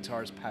see a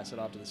guitarist pass it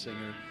off to the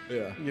singer.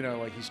 Yeah. You know,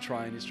 like he's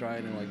trying,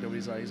 and like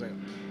nobody's like, he's like,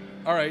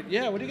 all right,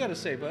 yeah, what do you got to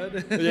say,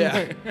 bud?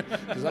 Yeah,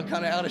 because I'm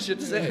kind of out of shit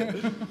to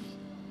say.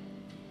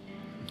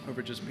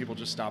 Or just people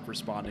just stop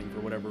responding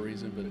for whatever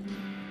reason. But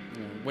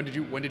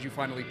you know, when did you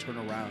finally turn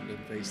around and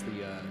face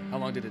the? How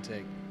long did it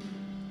take?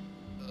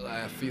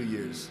 A few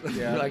years.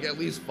 Yeah. Like at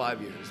least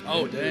 5 years.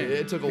 Oh, dang.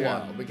 It took a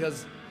while,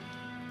 because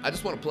I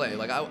just want to play.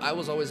 Like I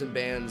was always in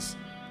bands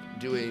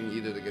doing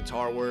either the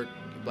guitar work,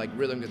 like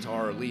rhythm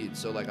guitar or lead.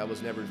 So like I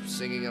was never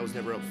singing, I was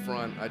never up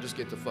front. I just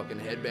get to fucking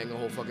headbang the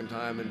whole fucking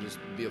time and just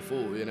be a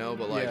fool, you know?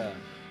 But like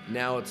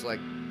now it's like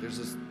there's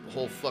this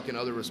whole fucking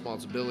other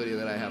responsibility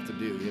that I have to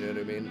do, you know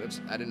what I mean?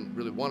 I didn't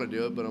really want to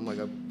do it, but I'm like,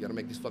 I've got to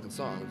make these fucking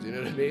songs, you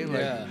know what I mean?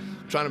 Like,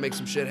 I'm trying to make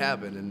some shit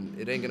happen, and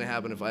it ain't gonna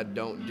happen if I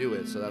don't do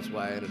it. So that's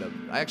why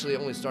I actually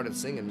only started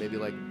singing maybe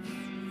like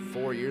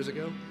 4 years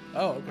ago.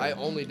 Oh, okay. I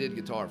only did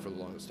guitar for the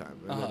longest time.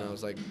 And then I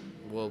was like,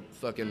 well,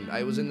 fucking,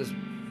 I was in this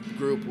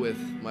group with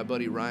my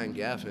buddy Ryan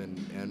Gaffin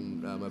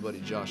and my buddy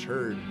Josh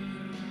Hurd.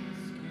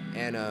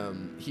 And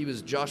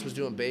Josh was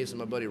doing bass, and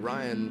my buddy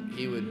Ryan,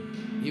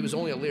 he was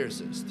only a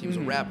lyricist. He was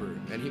a rapper,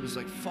 and he was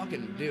like,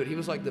 fucking, dude, he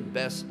was like the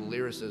best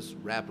lyricist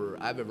rapper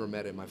I've ever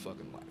met in my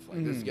fucking life.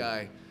 Like, this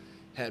guy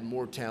had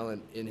more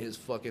talent in his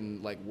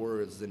fucking, like,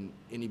 words than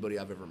anybody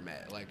I've ever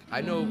met. Like,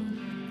 I'm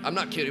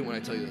not kidding when I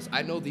tell you this.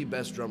 I know the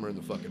best drummer in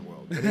the fucking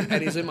world,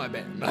 and he's in my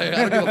band. I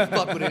don't give a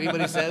fuck what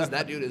anybody says.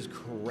 That dude is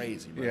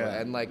crazy, bro. Yeah.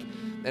 And like,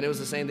 and it was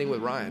the same thing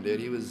with Ryan, dude.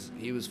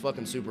 He was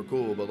fucking super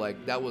cool, but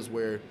like, that was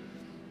where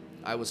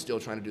I was still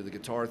trying to do the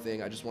guitar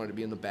thing. I just wanted to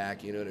be in the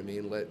back, you know what I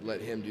mean?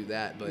 Let him do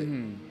that, but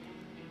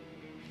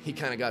he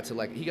kind of got to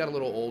like, he got a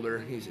little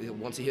older.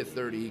 Once he hit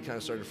 30, he kind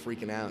of started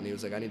freaking out, and he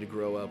was like, I need to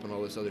grow up and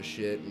all this other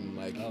shit, and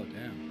like, oh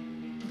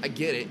damn, I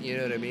get it, you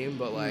know what I mean?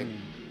 But like,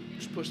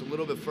 just push a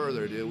little bit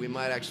further, dude. We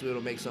might actually be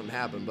able to make something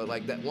happen. But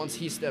like that, once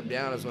he stepped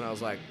down is when I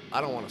was like, I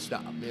don't want to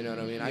stop. You know what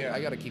I mean? Yeah.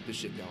 I got to keep this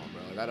shit going,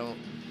 bro. Like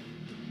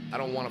I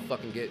don't want to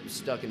fucking get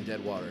stuck in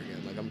dead water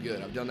again. Like I'm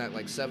good. I've done that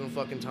like 7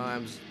 fucking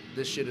times.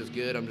 This shit is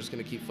good. I'm just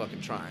gonna keep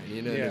fucking trying.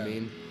 You know what I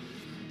mean?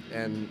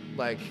 And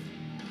like,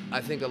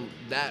 I think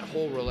that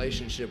whole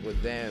relationship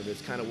with them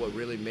is kind of what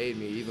really made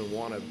me even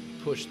want to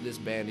push this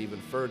band even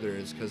further.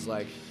 Is because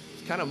like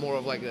it's kind of more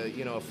of like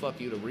a fuck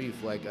you to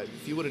Reef. Like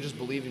if you would have just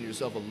believed in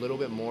yourself a little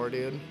bit more,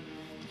 dude.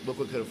 Look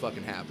what could have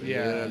fucking happened. Yeah.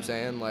 You know what I'm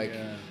saying? Like,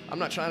 I'm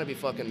not trying to be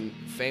fucking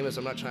famous.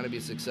 I'm not trying to be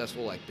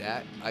successful like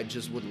that. I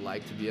just would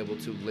like to be able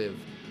to live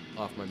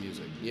off my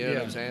music. You know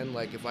what I'm saying?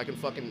 Like, if I can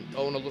fucking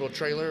own a little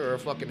trailer or a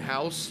fucking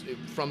house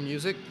from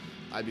music,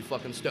 I'd be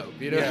fucking stoked.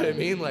 You know what I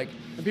mean? Like,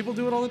 and people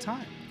do it all the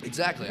time.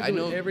 Exactly. I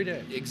know every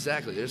day.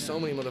 Exactly. There's so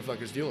many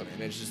motherfuckers doing it,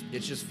 and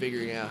it's just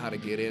figuring out how to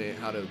get in it,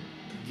 how to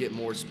get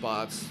more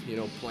spots,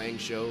 playing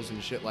shows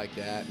and shit like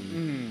that.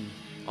 And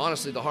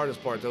honestly, the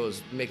hardest part though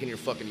is making your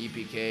fucking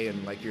EPK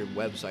and like your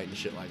website and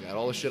shit like that.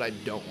 All the shit I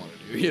don't want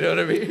to do. You know what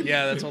I mean?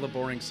 Yeah, that's all the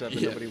boring stuff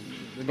that nobody.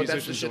 But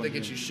that's the shit that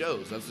gets you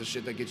shows. That's the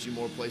shit that gets you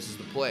more places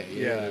to play.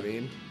 You know what I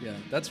mean? Yeah,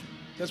 that's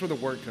where the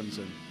work comes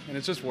in, and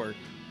it's just work.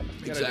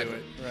 You gotta do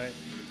it, right?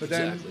 But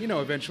then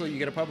eventually you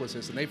get a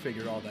publicist, and they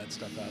figure all that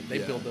stuff out. They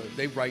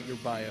they write your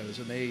bios,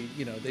 and they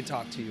they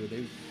talk to you.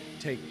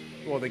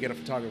 They get a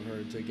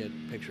photographer to get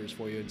pictures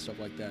for you and stuff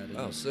like that.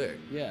 And sick.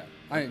 Yeah,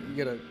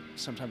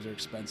 sometimes they're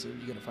expensive.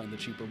 You gotta find the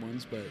cheaper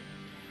ones, but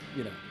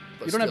you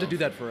But don't have to still. do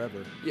that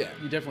forever. Yeah.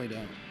 You definitely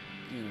don't.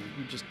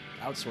 You just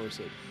outsource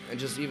it. And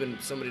just even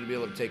somebody to be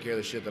able to take care of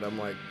the shit that I'm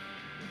like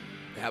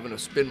having to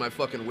spin my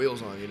fucking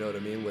wheels on, you know what I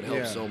mean, would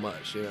help so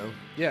much,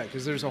 Yeah,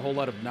 because there's a whole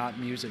lot of not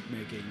music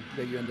making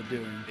that you end up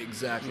doing.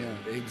 Exactly.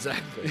 Yeah.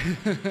 Exactly.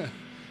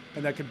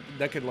 And that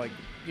could like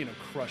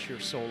crush your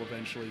soul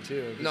eventually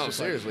too. No,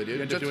 seriously, dude.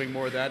 You end up doing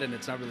more of that, and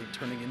it's not really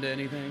turning into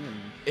anything. And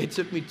it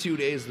took me 2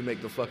 days to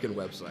make the fucking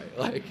website.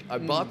 Like, I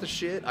bought the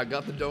shit, I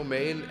got the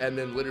domain, and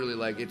then literally,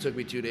 like, it took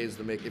me 2 days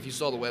to make. If you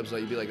saw the website,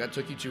 you'd be like, that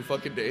took you 2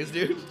 fucking days,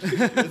 dude?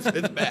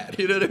 it's bad,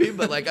 you know what I mean?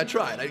 But, like, I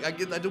tried. I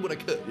did what I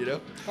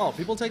could, Oh,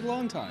 people take a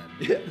long time.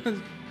 Yeah.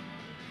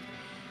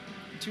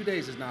 2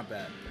 days is not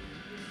bad.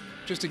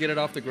 Just to get it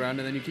off the ground,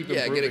 and then you keep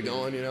improving. Yeah, get it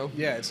going,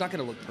 Yeah, it's not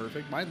going to look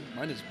perfect. Mine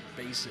is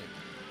basic.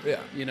 Yeah.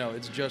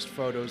 It's just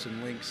photos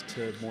and links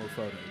to more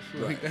photos.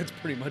 Right. Like, that's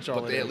pretty much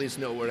all But they at least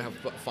know where to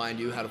find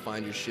you, how to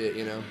find your shit,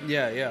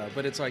 Yeah,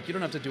 but it's like you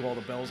don't have to do all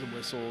the bells and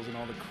whistles and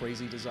all the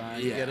crazy design.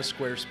 Yeah. You get a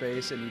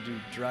Squarespace and you do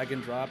drag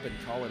and drop and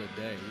call it a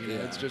day.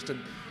 It's just you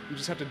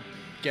just have to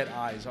get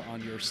eyes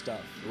on your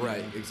stuff.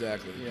 Right,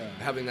 exactly. Yeah.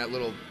 Having that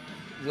little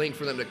link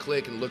for them to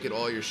click and look at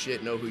all your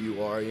shit, know who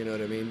you are, you know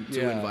what I mean,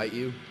 to invite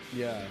you.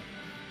 Yeah.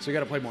 So you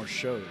got to play more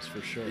shows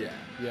for sure. Yeah.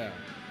 Yeah.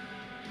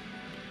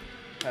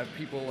 Have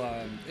people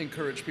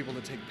encourage people to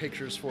take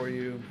pictures for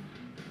you,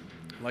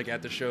 like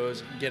at the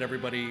shows. Get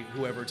everybody,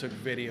 whoever took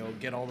video,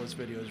 get all those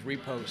videos,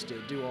 repost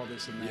it, do all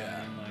this and that.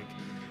 Yeah.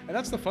 And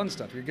that's the fun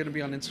stuff. You're going to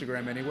be on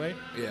Instagram anyway.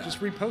 Yeah.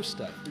 Just repost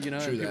stuff. True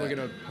and people that. are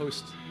going to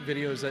post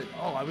videos that,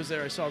 I was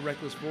there, I saw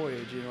Reckless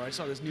Voyage, I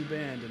saw this new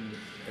band, and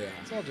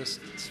it's all just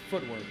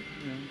footwork.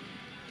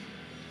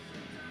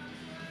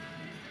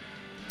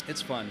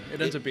 It's fun.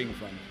 It ends up being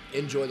fun.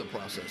 Enjoy the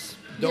process.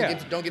 Don't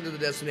get to the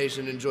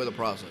destination. Enjoy the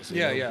process.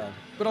 You know? Yeah.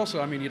 But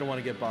also, you don't want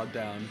to get bogged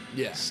down.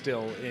 Yeah.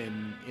 Still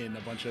in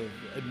a bunch of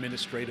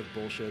administrative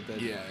bullshit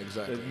that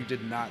exactly. that you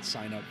did not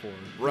sign up for.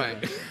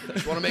 Right.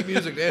 Just want to make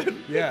music, dude.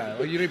 Yeah.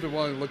 Well, you don't even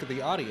want to look at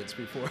the audience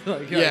before.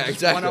 I just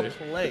exactly. Want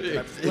to play. Can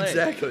I play?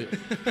 Exactly.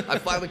 I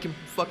finally can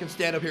fucking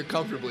stand up here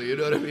comfortably. You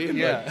know what I mean?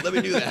 Yeah. Like, let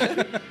me do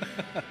that.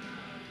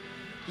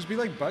 Just be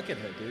like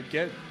Buckethead, dude.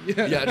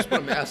 Just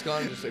put a mask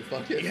on and just say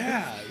fuck it.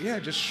 Yeah.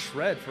 Just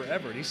shred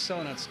forever. And he's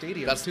selling out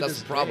stadiums. That's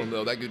the problem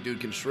though. That good dude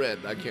can shred.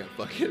 I can't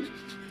fucking.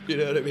 You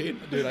know what I mean?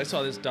 Dude, I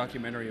saw this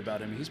documentary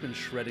about him. He's been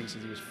shredding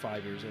since he was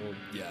 5 years old.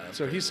 Yeah.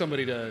 So he's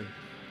somebody to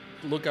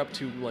look up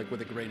to, like,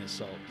 with a grain of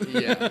salt.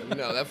 Yeah.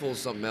 No, that fool's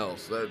something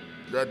else.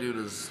 That dude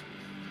is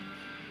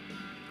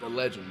a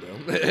legend, bro.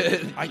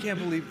 I can't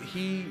believe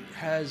he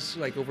has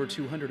like over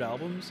 200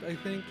 albums, I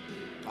think.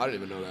 I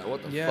didn't even know that.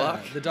 What the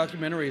fuck? The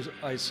documentaries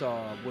I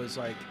saw was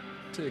like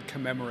to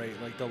commemorate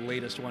like the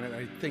latest one, and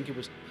I think it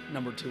was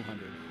number 200.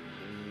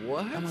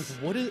 What? I'm like,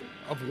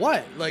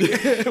 what? Like,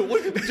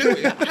 what are you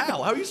doing?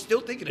 How are you still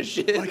thinking of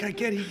shit? Like, I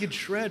get he can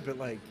shred, but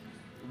like,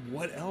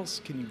 what else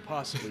can you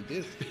possibly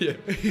do? Yeah.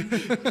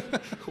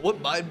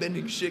 What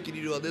mind-bending shit can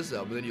you do on this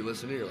album? And then you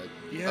listen and you're like,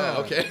 yeah,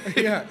 oh, okay.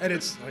 Yeah, and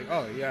it's like,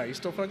 oh yeah, he's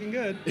still fucking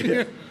good.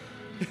 Yeah.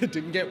 It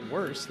didn't get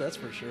worse, that's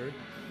for sure.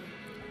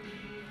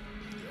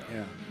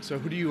 Yeah. So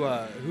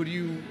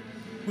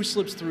who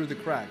slips through the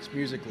cracks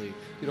musically?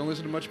 You don't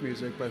listen to much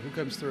music, but who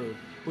comes through?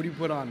 Who do you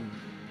put on?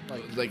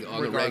 Like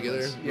on the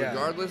regular? Yeah.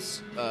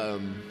 Regardless,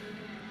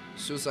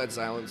 Suicide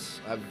Silence.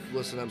 I've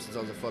listened to them since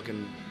I was a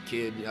fucking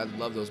kid. I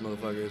love those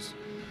motherfuckers.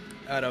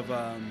 Out of,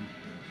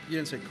 you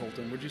didn't say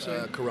Colton, would you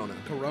say? Corona.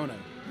 Corona,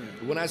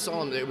 yeah. When I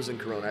saw them, it was in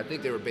Corona. I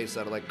think they were based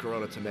out of like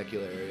Corona,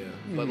 Temecula area.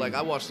 But like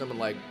I watched them in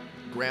like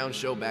ground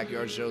show,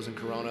 backyard shows in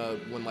Corona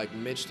when like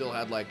Mitch still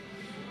had like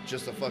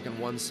just a fucking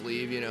one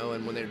sleeve, you know,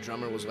 and when their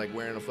drummer was like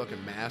wearing a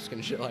fucking mask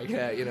and shit like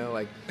that, you know,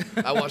 like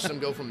I watched them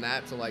go from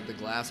that to like the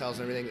Glass House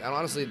and everything. And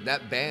honestly,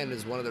 that band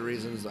is one of the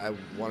reasons I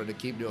wanted to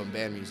keep doing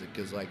band music,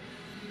 because like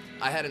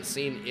I hadn't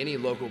seen any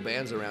local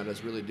bands around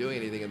us really doing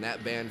anything, and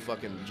that band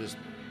fucking just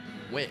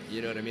went,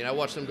 you know what I mean? I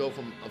watched them go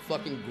from a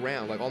fucking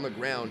ground, like on the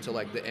ground, to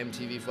like the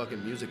MTV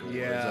fucking Music Awards.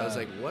 Yeah. I was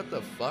like, what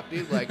the fuck,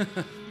 dude? Like,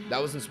 that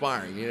was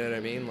inspiring, you know what I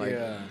mean? Like,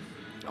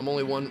 I'm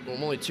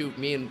only two,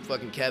 me and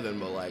fucking Kevin,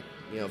 but like,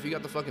 you know, if you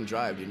got the fucking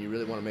drive, dude, and you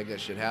really want to make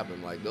that shit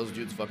happen, like, those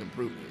dudes fucking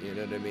prove it, you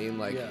know what I mean?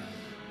 Like,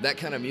 that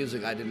kind of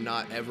music I did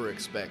not ever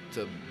expect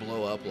to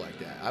blow up like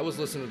that. I was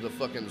listening to the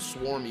fucking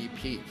Swarm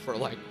EP for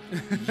like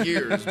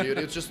years, dude.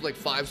 It's just like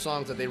 5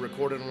 songs that they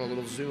recorded on a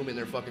little Zoom in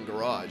their fucking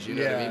garage, you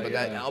know what I mean? But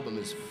that album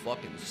is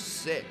fucking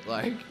sick,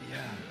 like.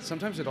 Yeah,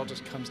 sometimes it all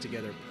just comes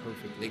together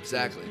perfectly.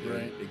 Exactly, dude.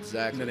 Right?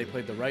 Exactly. And then they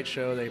played the right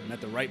show, they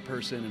met the right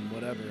person and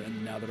whatever,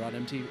 and now they're on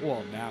MTV.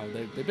 Well, now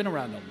they've been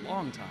around a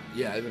long time.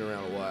 Yeah, they've been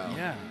around a while.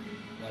 Yeah,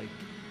 like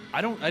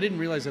I didn't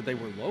realize that they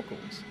were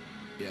locals.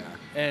 Yeah.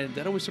 And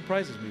that always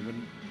surprises me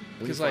when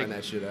you find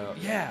that shit out.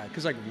 Yeah,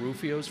 because like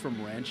Rufio's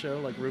from Rancho.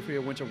 Like Rufio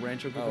went to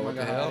Rancho what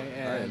the Cucamonga hell? High. I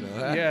And didn't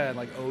know that. yeah, and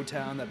like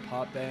O-Town, that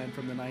pop band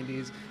from the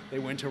 90s, they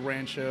went to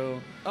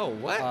Rancho. Oh,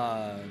 what?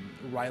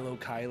 Rilo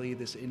Kiley,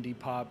 this indie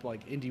pop,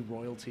 like indie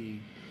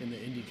royalty in the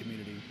indie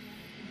community.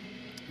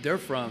 They're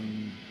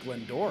from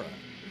Glendora.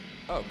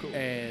 Oh, cool.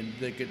 And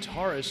the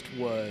guitarist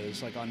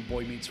was like on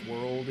Boy Meets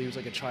World. He was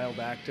like a child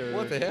actor.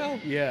 What the hell?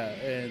 Yeah,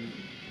 and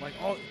like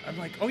I'm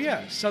like, oh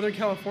yeah, Southern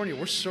California,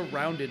 we're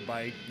surrounded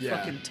by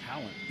fucking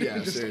talent. Yeah,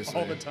 just seriously.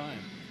 all the time.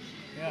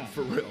 Yeah,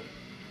 for real.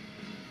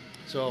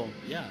 So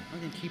yeah, I'm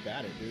gonna keep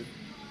at it, dude.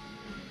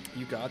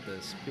 You got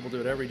this. People do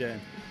it every day.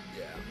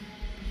 Yeah,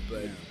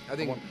 but I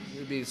think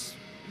it'd be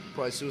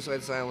probably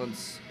Suicide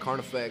Silence,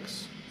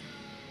 Carnifex,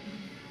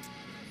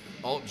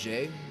 Alt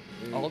J.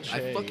 Dude, Alt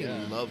J, I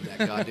fucking love that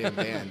goddamn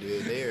band,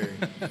 dude.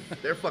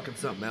 They're fucking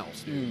something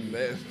else, dude.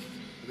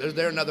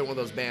 They're another one of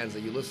those bands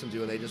that you listen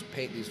to and they just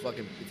paint these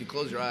fucking. If you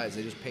close your eyes,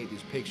 they just paint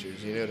these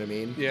pictures. You know what I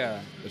mean?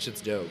 Yeah. That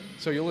shit's dope.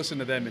 So you'll listen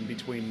to them in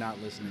between not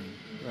listening,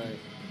 right?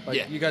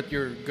 Like you got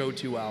your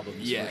go-to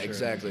albums. Yeah, for sure.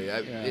 exactly.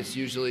 It's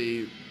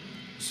usually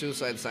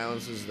Suicide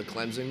Silence is The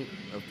Cleansing.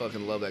 I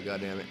fucking love that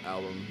goddamn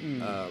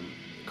album.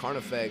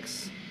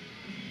 Carnifex,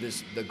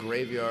 the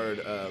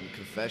Graveyard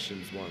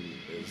Confessions one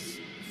is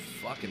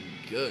fucking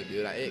good,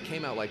 dude. It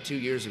came out like 2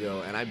 years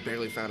ago, and I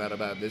barely found out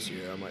about it this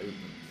year. I'm like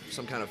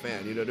some kind of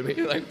fan, you know what I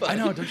mean? Like, fuck. I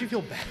know. Don't you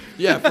feel bad?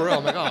 Yeah, for real.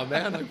 I'm like, oh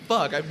man, like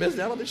fuck, I missed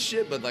out on this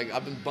shit, but like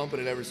I've been bumping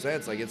it ever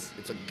since. Like it's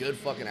a good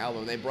fucking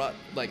album. They brought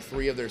like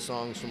 3 of their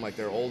songs from like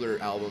their older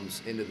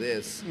albums into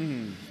this,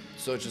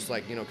 so it's just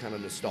like, you know, kind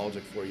of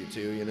nostalgic for you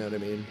too. You know what I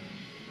mean?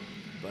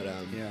 But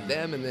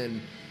them, and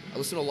then I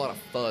listen to a lot of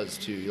Fuzz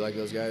too. You like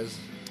those guys?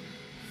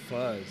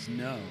 Fuzz,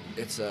 no.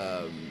 It's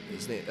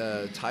his name,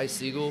 Ty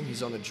Segall.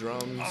 He's on the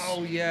drums.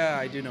 Oh yeah,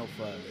 I do know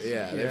Fuzz.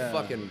 Yeah, they're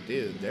fucking,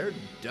 dude. They're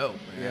dope,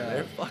 man. Yeah.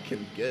 They're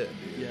fucking good,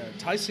 dude. Yeah,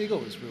 Ty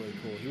Segall was really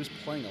cool. He was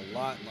playing a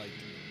lot, like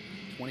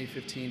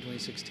 2015,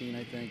 2016,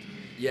 I think.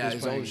 Yeah,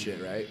 his own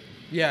shit, right?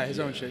 Yeah,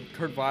 his own shit.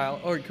 Kurt Vile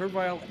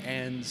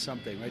and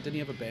something, right? Didn't he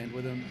have a band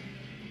with him?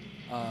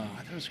 I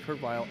thought it was Kurt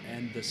Vile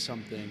and the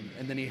something,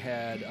 and then he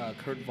had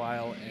Kurt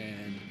Vile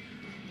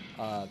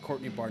and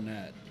Courtney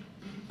Barnett.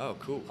 Oh,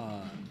 cool.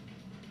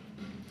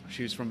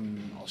 She was from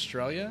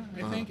Australia,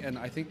 I think, and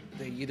I think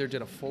they either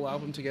did a full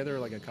album together or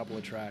like a couple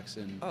of tracks,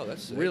 and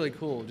that's sick. really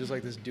cool. Just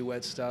like this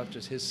duet stuff,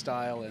 just his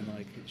style, and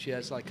like she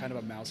has like kind of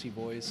a mousy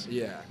voice,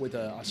 with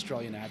an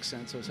Australian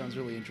accent, so it sounds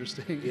really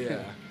interesting.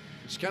 Yeah,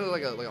 she's kind of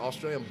like an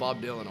Australian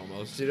Bob Dylan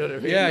almost. You know what I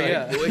mean? Yeah, like,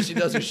 yeah. The way she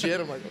does her shit,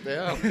 I'm like, what the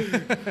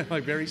hell?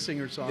 Like very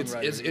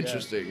singer-songwriter. It's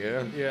interesting,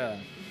 yeah.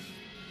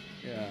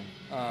 Yeah.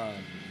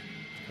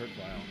 Kurt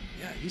Vile.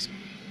 Yeah, he's.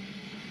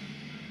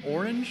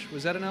 Orange,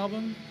 was that an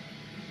album?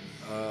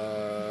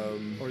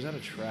 Or was that a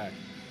track?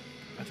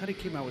 I thought he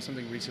came out with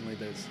something recently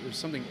there's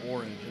something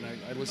orange, and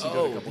I listened to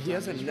it a couple times. He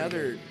has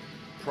another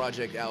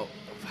project out.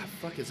 What the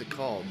fuck is it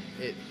called?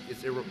 It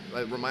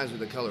reminds me of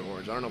the color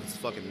orange. I don't know if it's the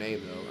fucking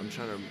name though. I'm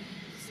trying to.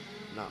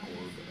 It's not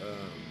orb.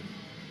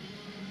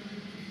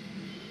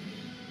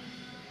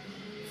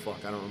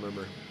 Fuck, I don't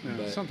remember. Yeah,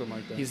 but something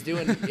like that. He's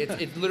doing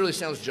it literally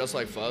sounds just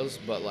like Fuzz,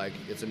 but like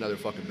it's another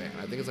fucking band.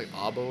 I think it's like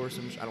Abo or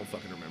some. I don't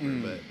fucking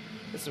remember, but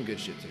it's some good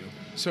shit too.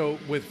 So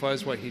with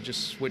Fuzz, he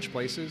just switched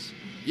places?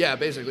 Yeah,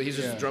 basically he's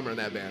just a drummer in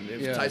that band.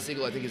 Ty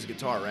Segall, I think he's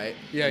guitar, right?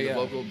 Yeah, and the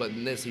vocal, but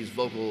in this he's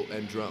vocal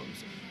and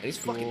drums. And he's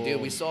fucking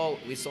dude. We saw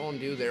him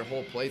do their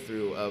whole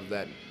playthrough of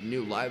that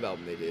new live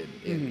album they did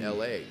in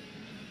LA.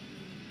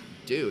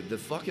 Dude, the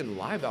fucking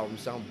live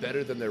albums sound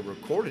better than their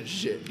recorded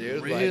shit,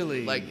 dude.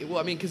 Really? Well,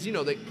 I mean, because, you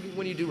know,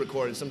 when you do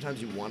record it,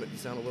 sometimes you want it to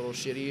sound a little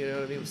shitty, you know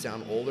what I mean?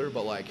 Sound older,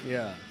 but, like,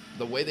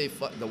 the way they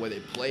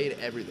played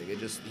everything,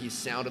 he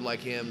sounded like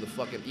him. The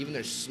fucking even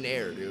their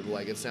snare, dude,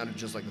 like it sounded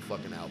just like the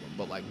fucking album,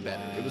 but like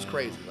better. Wow. It was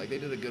crazy. Like they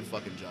did a good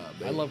fucking job.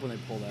 I love when they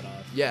pull that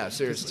off. Yeah,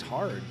 seriously, it's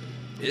hard.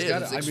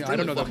 I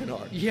don't know fucking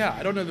hard. Yeah,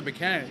 I don't know the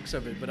mechanics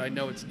of it, but I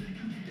know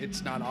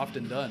it's not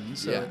often done.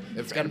 So yeah.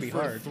 It's got to be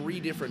hard. 3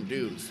 different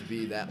dudes to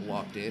be that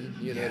locked in,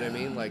 you know what I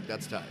mean? Like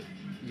that's tight.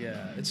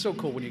 Yeah, it's so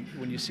cool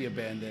when you see a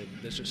band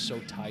that's just so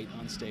tight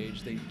on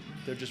stage.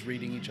 They're just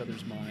reading each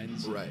other's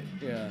minds. Right.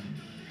 Yeah.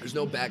 There's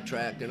no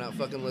backtrack. They're not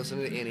fucking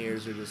listening to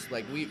in-ears. They're just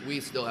like we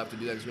still have to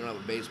do that because we don't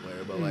have a bass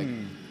player. But like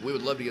we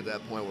would love to get to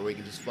that point where we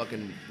can just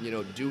fucking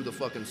do the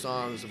fucking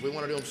songs. If we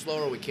want to do them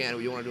slower, we can.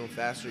 If you want to do them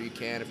faster, you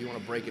can. If you want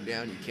to break it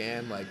down, you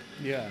can. Like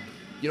yeah.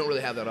 You don't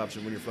really have that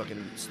option when you're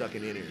fucking stuck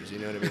in in-ears. You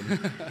know what I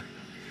mean?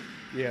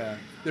 Yeah.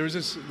 There's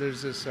this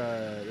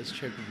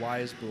chick,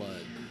 Wise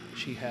Blood.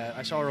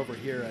 I saw her over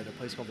here at a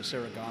place called the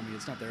Saragami.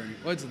 It's not there anymore.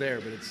 Well, it's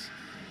there, but it's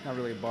not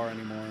really a bar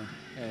anymore.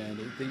 And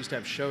they used to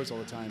have shows all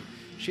the time.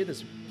 She had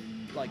this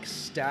like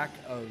stack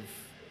of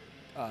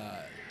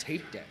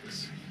tape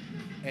decks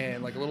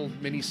and like a little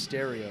mini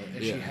stereo,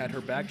 and she had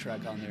her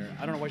backtrack on there.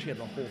 I don't know why she had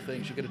the whole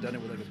thing. She could have done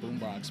it with like a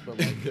boombox, but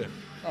like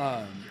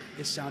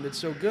it sounded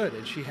so good.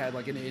 And she had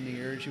like an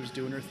in-ear, and she was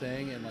doing her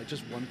thing, and like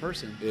just one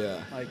person.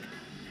 Yeah. Like,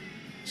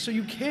 so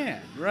you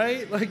can,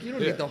 right? Like you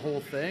don't need the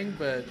whole thing,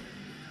 but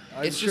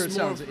I'm sure it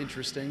sounds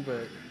interesting.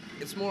 But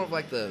it's more of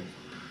like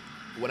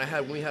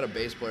when we had a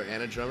bass player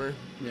and a drummer.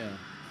 Yeah.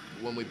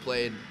 When we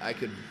played, I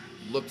could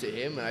look to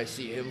him and I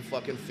see him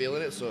fucking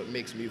feeling it, so it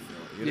makes me feel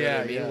it. You know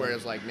what I mean? Yeah.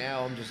 Whereas like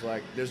now I'm just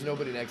like, there's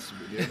nobody next to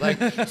me, dude. Like,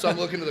 so I'm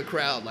looking to the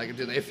crowd, like,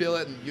 do they feel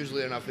it? And usually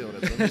they're not feeling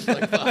it. So I'm just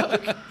like,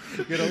 fuck.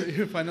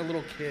 You find a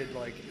little kid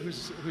like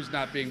who's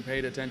not being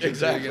paid attention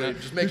exactly. to.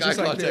 Just make eye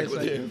contact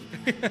with him.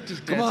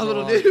 Just come on,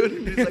 little dude.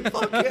 And he's like,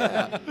 fuck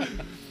yeah.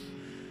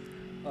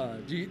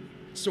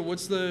 So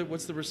what's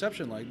the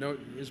reception like? No,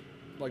 is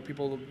like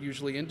people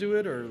usually into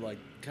it or like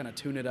kind of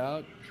tune it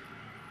out?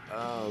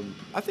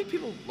 I think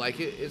people like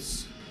it.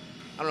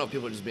 I don't know if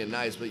people are just being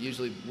nice, but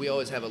usually we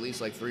always have at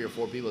least like 3 or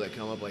 4 people that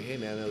come up like, hey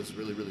man, that was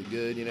really, really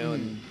good,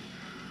 And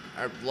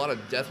a lot of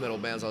death metal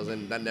bands I was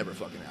in, that never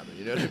fucking happened,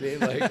 you know what I mean?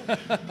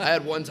 Like, I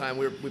had one time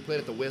we played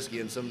at the Whiskey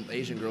and some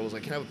Asian girl was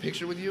like, can I have a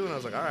picture with you? And I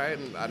was like, all right.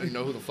 And I didn't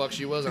know who the fuck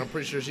she was. And I'm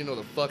pretty sure she knew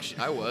who the fuck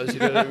I was, you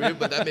know what I mean?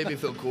 But that made me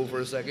feel cool for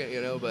a second,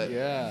 But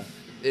yeah,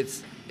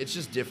 it's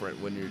just different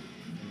when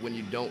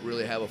you don't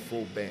really have a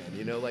full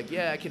band, Like,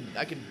 yeah, I could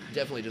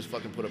definitely just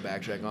fucking put a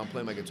backtrack on,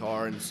 play my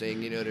guitar and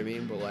sing, you know what I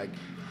mean? But like,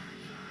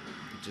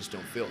 just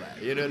don't feel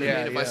that, you know what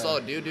I mean? If I saw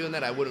a dude doing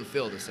that, I wouldn't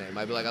feel the same.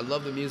 I'd be like, I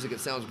love the music,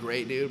 it sounds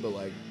great, dude, but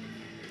like,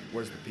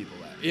 where's the people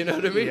at? You know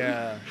what I mean?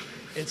 Yeah,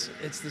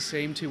 it's the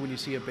same too when you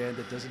see a band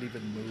that doesn't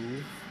even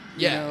move.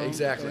 Yeah,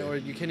 exactly. Or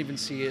you can't even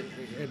see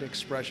an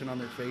expression on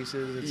their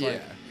faces. It's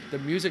like the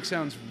music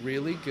sounds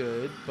really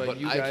good, but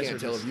you guys I can't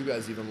tell if you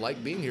guys even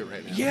like being here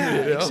right now. Yeah,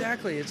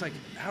 exactly. It's like,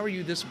 how are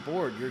you this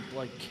bored? You're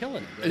like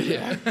killing it. Right?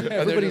 Yeah,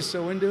 everybody's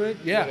so into it.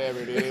 Yeah,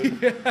 whatever,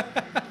 dude.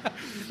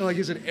 I'm like,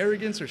 is it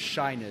arrogance or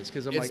shyness?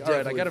 Because I'm like, all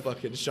right, I gotta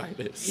fucking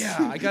shyness.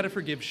 Yeah, I gotta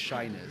forgive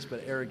shyness,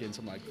 but arrogance,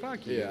 I'm like,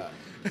 fuck you. Yeah,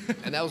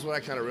 and that was what I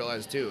kind of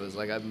realized too. Is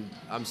like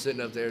I'm sitting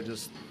up there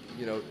just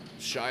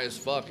shy as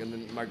fuck, and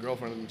then my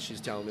girlfriend, she's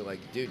telling me like,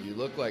 dude, you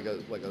look like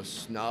a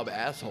snob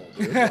asshole,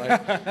 dude.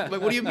 I'm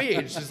like, what do you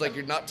mean? She's like,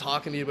 you're not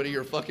talking to anybody,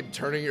 you're fucking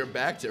turning your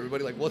back to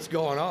everybody. Like, what's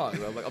going on?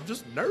 And I'm like, I'm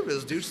just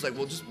nervous, dude. She's like,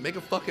 well, just make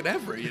a fucking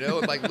effort,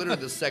 And like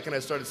literally the second I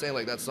started saying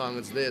like that song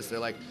is this, they're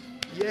like,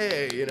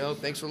 yay,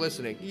 thanks for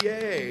listening,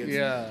 yay.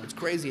 It's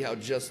crazy how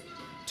just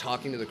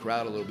talking to the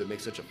crowd a little bit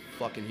makes such a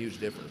fucking huge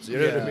difference. You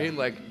know what I mean?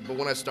 Like, but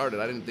when I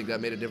started, I didn't think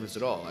that made a difference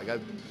at all. Like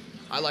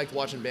I liked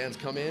watching bands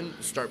come in,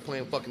 start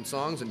playing fucking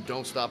songs, and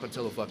don't stop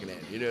until the fucking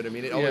end. You know what I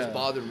mean? It always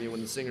bothered me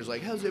when the singer's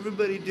like, how's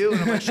everybody doing?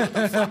 I'm like, shut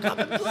the fuck up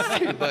and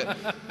play. But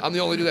I'm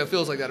the only dude that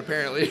feels like that,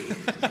 apparently.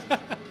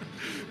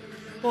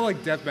 Well,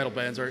 like death metal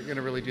bands aren't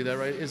gonna really do that,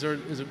 right?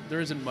 There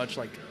isn't much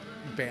like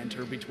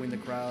banter between the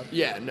crowd.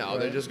 Yeah, no,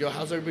 they just go,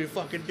 how's everybody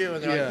fucking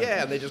doing? They're like,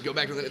 yeah, and they just go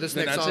back to this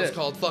next song's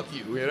called Fuck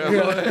You,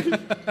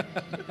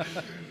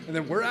 And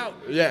then we're out.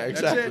 Yeah,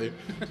 exactly.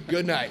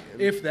 Good night.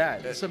 If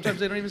that. Sometimes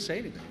they don't even say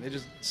anything. They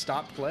just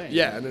stop playing.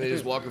 Yeah, and then they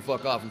just walk the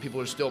fuck off, and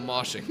people are still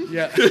moshing.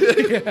 Yeah.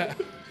 Yeah.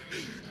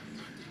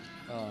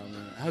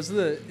 Is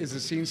the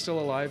scene still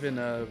alive in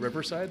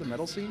Riverside, the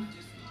metal scene?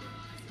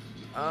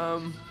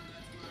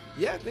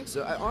 Yeah, I think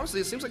so.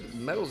 Honestly, it seems like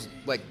metal's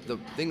like the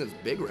thing that's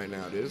big right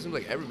now, dude. It seems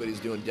like everybody's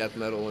doing death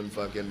metal and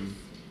fucking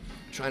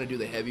trying to do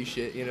the heavy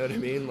shit, you know what I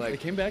mean? Like, it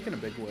came back in a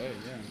big way,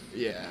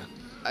 yeah.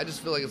 I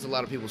just feel like it's a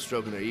lot of people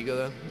stroking their ego,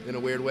 though, in a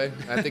weird way.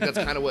 I think that's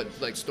kind of what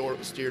like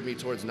steered me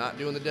towards not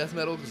doing the death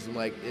metal, because I'm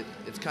like,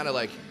 it's kind of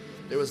like,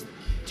 there was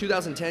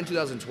 2010,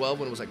 2012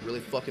 when it was like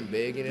really fucking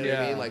big, you know what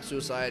I mean? Like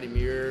Suicide,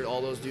 Emir,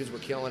 all those dudes were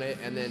killing it,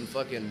 and then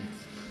fucking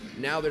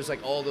now there's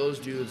like all those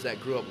dudes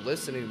that grew up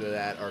listening to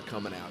that are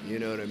coming out, you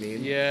know what I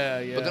mean?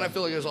 Yeah. But then I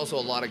feel like there's also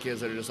a lot of kids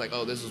that are just like,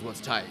 oh, this is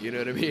what's tight, you know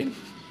what I mean?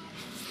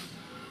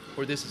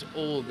 or this is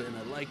old and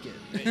I like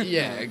it.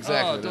 Yeah,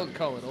 exactly. Oh, don't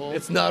call it old.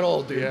 It's not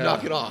old, dude. Yeah.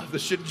 Knock it off. The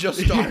shit just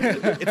started.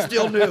 It's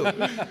still new.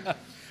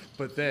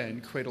 But then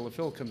Cradle of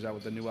Filth comes out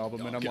with a new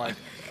album, and I'm God. like,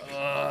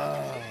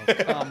 oh,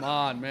 come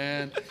on,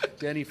 man.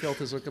 Danny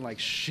Filth is looking like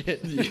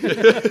shit.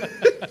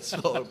 It's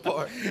falling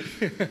apart.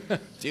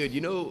 Dude, you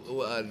know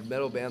a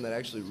metal band that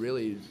actually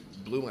really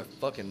blew my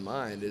fucking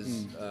mind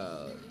is,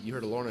 you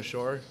heard of Lorna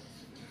Shore?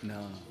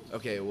 No.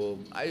 Okay, well,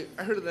 I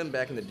heard of them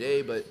back in the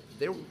day, but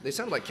they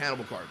sounded like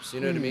Cannibal Corpse,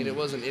 you know what I mean? It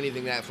wasn't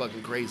anything that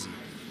fucking crazy.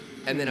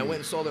 And then I went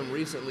and saw them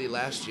recently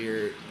last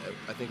year,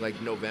 I think like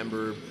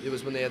November. It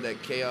was when they had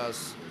that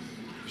Chaos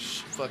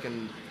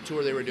fucking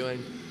tour they were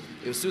doing.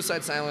 It was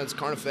Suicide Silence,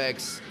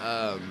 Carnifex,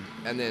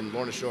 and then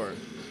Lorna Shore.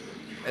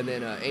 And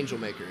then Angel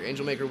Maker.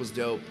 Angel Maker was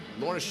dope.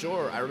 Lorna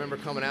Shore, I remember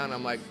coming out and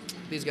I'm like,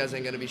 these guys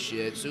ain't gonna be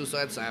shit.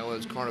 Suicide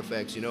Silence,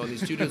 Carnifex, you know, and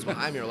these two dudes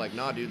behind me are like,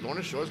 nah, dude,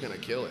 Lorna Shore's gonna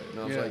kill it. And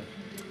I was like,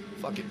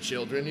 fucking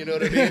children, you know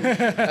what I mean?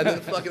 And then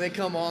fucking they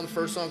come on, the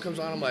first song comes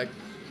on, I'm like,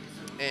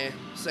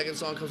 second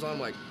song comes on, I'm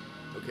like,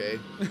 okay.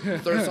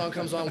 Third song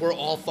comes on, we're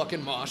all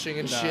fucking moshing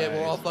and shit.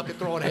 We're all fucking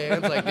throwing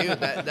hands. Like, dude,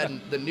 that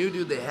the new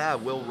dude they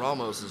have, Will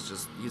Ramos, is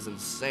just, he's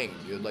insane,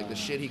 dude. Like, the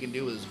shit he can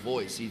do with his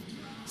voice. He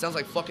sounds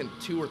like fucking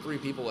 2 or 3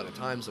 people at a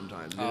time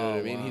sometimes. You know what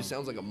I mean? Wow. He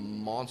sounds like a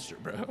monster,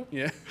 bro.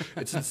 Yeah.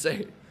 It's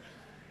insane.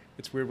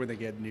 It's weird when they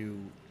get new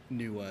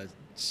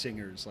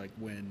singers, like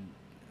when,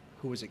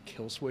 who was it,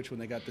 Killswitch, when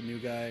they got the new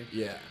guy?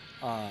 Yeah.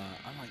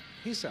 I'm like,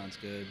 he sounds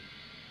good.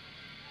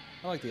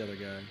 I like the other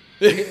guy.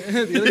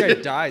 The other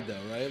guy died, though,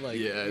 right? Like,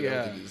 yeah, I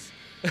don't think he's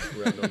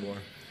around no more.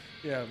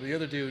 Yeah, the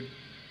other dude,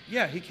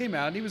 yeah, he came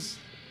out, and he was,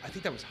 I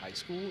think that was high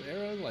school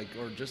era, like,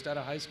 or just out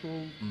of high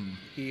school.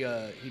 He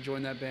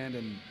joined that band,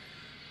 and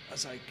I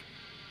was like,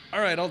 all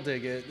right, I'll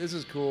dig it. This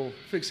is cool.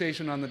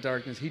 Fixation on the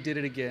Darkness. He did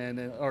it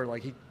again, or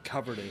like he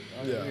covered it.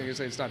 Yeah. I'm gonna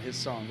say it's not his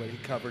song, but he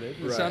covered it.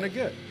 It Right. sounded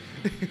good.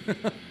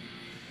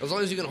 As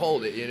long as you can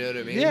hold it, you know what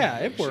I mean? Yeah,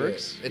 it Shit.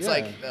 works. It's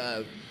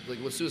Yeah.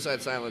 like with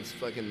Suicide Silence,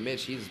 fucking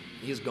Mitch,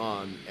 he's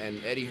gone,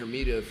 and Eddie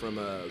Hermida from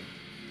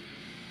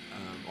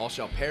All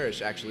Shall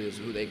Perish actually is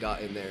who they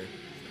got in there.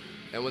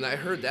 And when I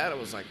heard that, I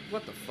was like,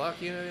 what the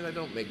fuck? You know what I mean? That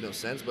don't make no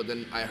sense. But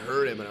then I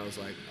heard him, and I was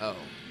like, oh,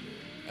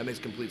 that makes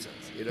complete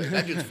sense. You know,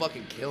 that dude's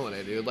fucking killing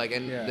it, dude. Like,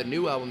 and the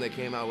new album they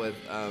came out with,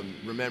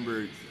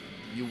 Remember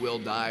You Will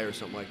Die or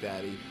something like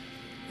that.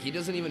 He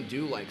doesn't even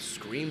do like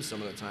screams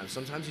some of the time.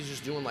 Sometimes he's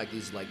just doing like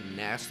these like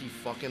nasty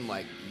fucking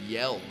like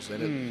yells,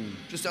 and it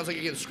just sounds like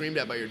you're getting screamed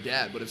at by your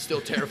dad, but it's still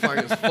terrifying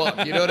as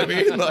fuck. You know what I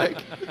mean?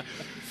 Like,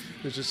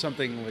 there's just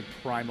something like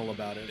primal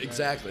about it. Right?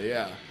 Exactly,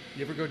 yeah.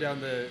 You ever go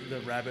down the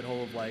rabbit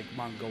hole of like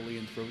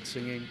Mongolian throat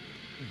singing?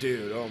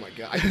 Dude, oh my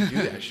god, I can do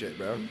that shit,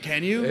 bro.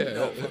 Can you? Yeah.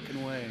 No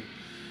fucking way.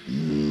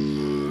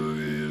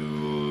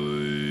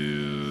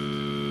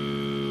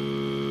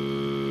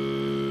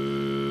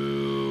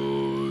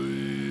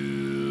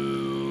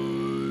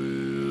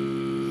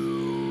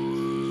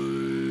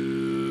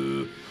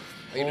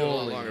 You do it a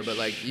lot longer, but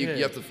like you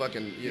have to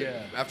fucking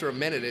after a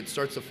minute it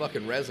starts to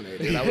fucking resonate.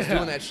 Dude, I was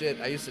doing that shit.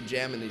 I used to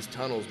jam in these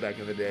tunnels back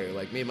in the day.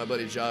 Like me and my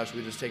buddy Josh,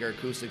 we just take our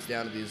acoustics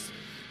down to these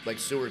like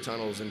sewer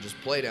tunnels and just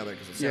play down there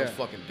because it sounds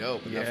fucking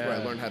dope. And that's where I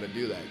learned how to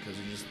do that because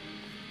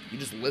you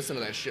just listen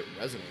to that shit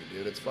resonate,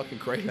 dude. It's fucking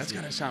crazy. That's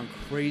gotta sound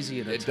crazy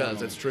in a tunnel. It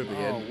does. It's trippy.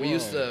 Oh, and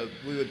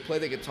we would play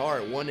the guitar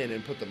at one end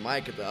and put the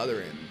mic at the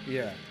other end.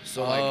 Yeah.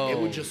 So like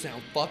it would just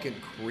sound fucking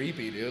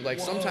creepy, dude. Like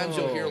sometimes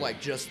you'll hear like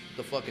just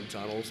the fucking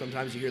tunnel.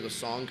 Sometimes you hear the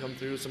song come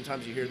through.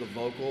 Sometimes you hear the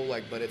vocal.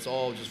 Like, but it's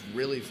all just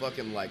really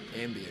fucking like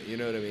ambient. You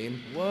know what I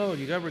mean? Whoa,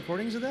 you got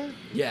recordings of that?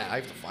 Yeah, I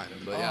have to find them.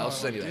 But yeah, I'll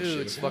send you that shit.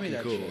 It's fucking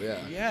cool. Shit.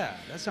 Yeah. Yeah,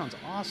 that sounds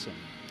awesome.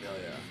 Hell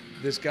yeah.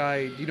 This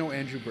guy, do you know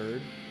Andrew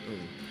Bird?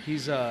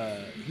 He's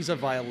a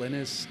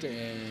violinist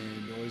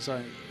and was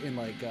in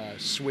like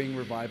swing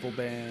revival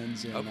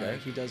bands,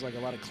 and he does like a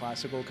lot of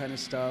classical kind of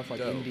stuff, like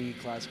indie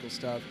classical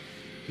stuff.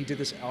 He did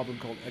this album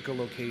called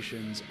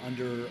Echolocations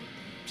under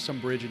some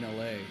bridge in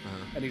LA,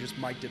 and he just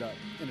mic'd it up,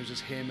 and it was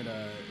just him and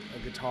a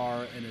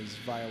guitar and his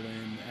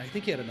violin. And I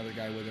think he had another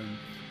guy with him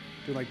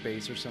doing like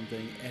bass or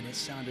something, and it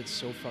sounded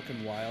so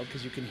fucking wild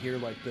because you can hear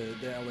like the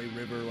LA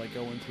River like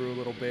going through a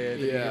little bit,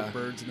 and you hear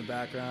birds in the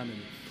background, and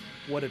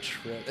what a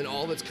trip. And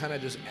all of it's kind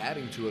of just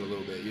adding to it a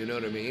little bit, you know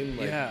what I mean?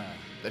 Like,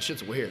 that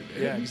shit's weird,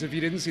 dude. Yeah, because if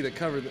you didn't see the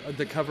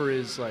cover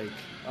is like,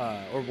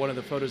 or one of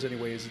the photos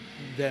anyway, is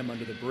them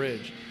under the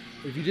bridge.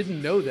 If you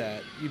didn't know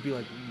that, you'd be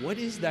like, what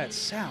is that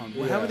sound?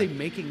 Well, how are they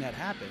making that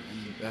happen?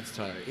 And that's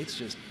tight. It's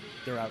just,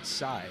 they're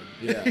outside.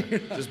 Yeah,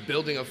 just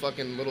building a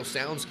fucking little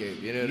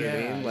soundscape, you know what I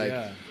mean? Like,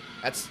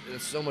 that's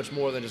so much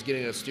more than just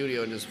getting in a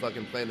studio and just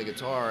fucking playing the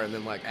guitar and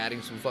then like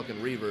adding some fucking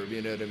reverb,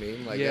 you know what I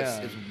mean? Like,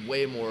 it's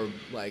way more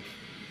like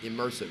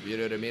immersive, you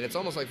know what I mean? It's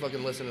almost like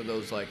fucking listening to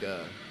those like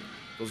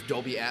those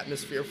Dolby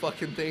Atmosphere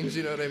fucking things,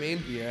 you know what I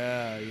mean?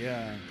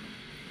 Yeah.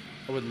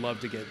 I would love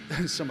to get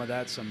some of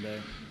that someday.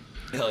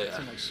 Hell yeah.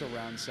 Some like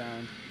surround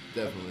sound.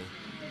 Definitely.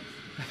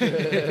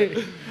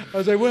 I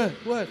was like, what?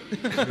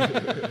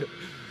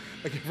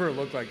 Like, Ever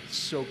look like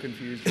so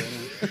confused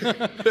right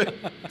now.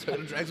 Trying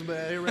to drag somebody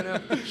out here right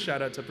now.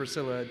 Shout out to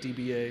Priscilla at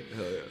DBA.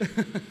 Hell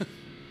yeah.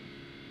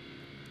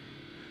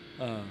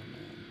 Oh, man.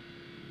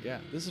 Yeah,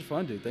 this is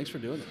fun, dude. Thanks for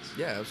doing this.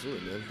 Yeah,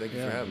 absolutely, man. Thank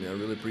you for having me. I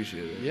really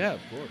appreciate it. Yeah,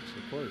 of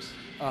course.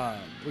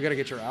 We got to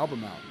get your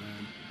album out,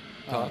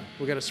 man.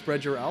 We got to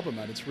spread your album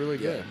out. It's really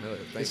good.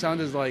 Yeah, it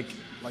sounded like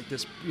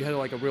this. You had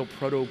like a real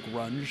proto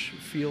grunge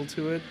feel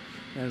to it,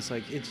 and it's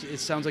like it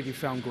sounds like you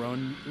found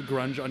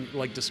grunge on,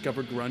 like,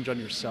 discovered grunge on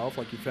yourself.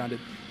 Like you found it,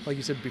 like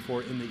you said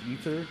before, in the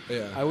ether.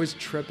 Yeah. I always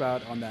trip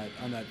out on that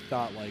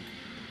thought, like,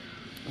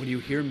 when you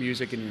hear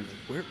music and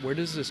you're like, where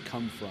does this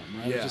come from?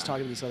 Right? Yeah. I was just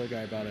talking to this other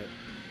guy about it.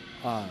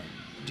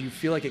 Do you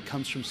feel like it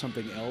comes from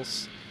something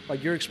else?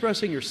 Like, you're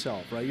expressing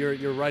yourself, right?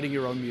 You're writing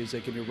your own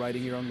music and you're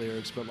writing your own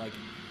lyrics, but like,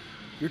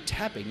 you're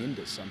tapping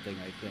into something,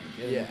 I think.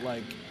 And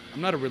like,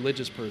 I'm not a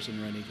religious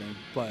person or anything,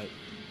 but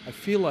I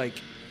feel like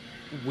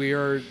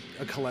we're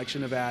a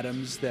collection of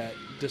atoms that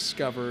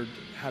discovered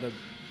how to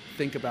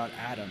think about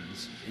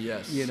atoms.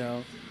 Yes. You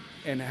know,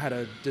 and how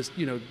to just,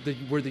 you know,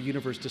 we're the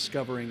universe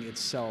discovering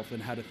itself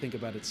and how to think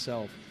about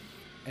itself.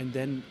 And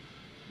then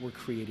we're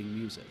creating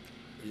music.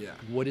 Yeah.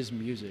 What is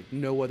music?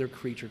 No other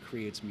creature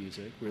creates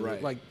music, really.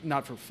 Right. Like,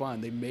 not for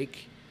fun. They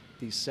make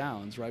these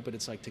sounds, right? But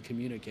it's like to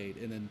communicate,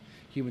 and then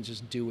humans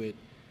just do it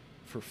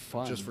for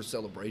fun. Just for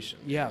celebration.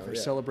 Yeah, for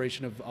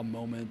celebration of a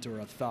moment or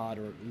a thought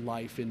or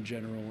life in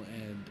general.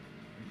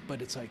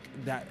 But it's like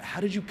that.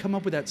 How did you come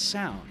up with that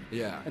sound?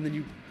 Yeah. And then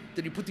you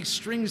put these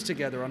strings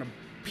together on a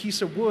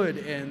piece of wood,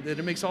 and then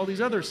it makes all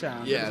these other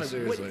sounds. Yeah, like,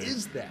 seriously. What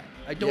is that?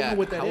 I don't know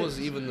what that is. How was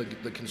even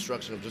the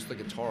construction of just the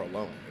guitar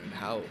alone? Dude?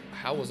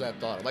 How was that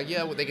thought? Like,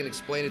 yeah, they can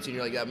explain it to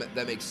you, and you're like,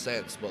 that makes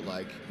sense, but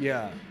like,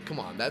 yeah, come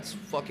on, that's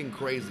fucking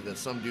crazy that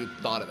some dude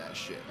thought of that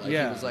shit. Like,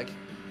 yeah. He was like,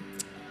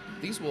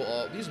 these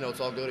notes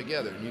all go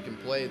together, and you can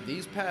play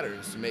these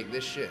patterns to make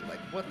this shit. Like,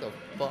 what the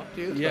fuck,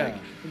 dude? Yeah,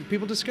 Like,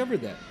 people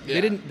discovered that.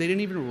 Yeah. They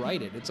didn't even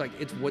write it. It's like,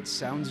 it's what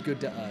sounds good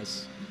to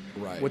us.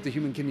 Right. What the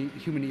human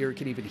ear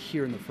can even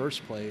hear in the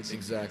first place.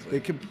 Exactly.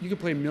 You could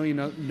play a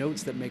million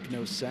notes that make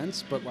no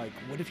sense, but like,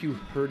 what if you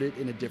heard it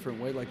in a different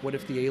way? Like, what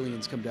if the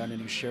aliens come down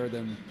and you share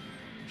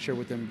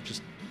with them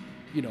just,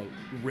 you know,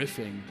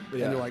 riffing,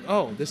 and they're like,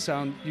 oh, this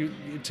sound,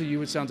 to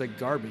you it sounds like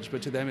garbage,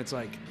 but to them it's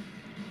like,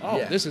 oh,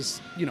 this is,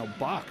 you know,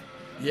 Bach.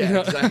 Yeah, you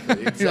know?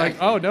 exactly. You're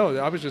like, oh no,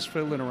 I was just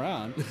fiddling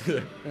around.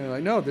 And you're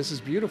like, no, this is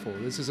beautiful.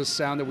 This is a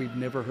sound that we've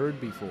never heard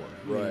before.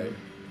 Right. You know?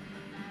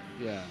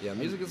 Yeah. Yeah,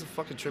 music is a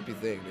fucking trippy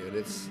thing,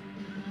 dude.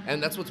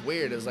 And that's what's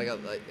weird is like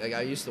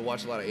I used to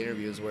watch a lot of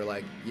interviews where,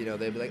 like, you know,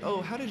 they'd be like,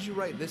 oh, how did you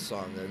write this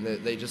song? And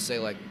they just say,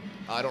 like,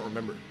 I don't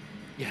remember.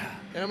 Yeah.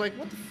 And I'm like,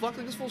 what the fuck?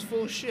 Like, this fool's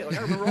full of shit. Like,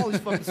 I remember all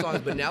these fucking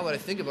songs, but now that I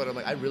think about it, I'm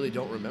like, I really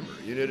don't remember.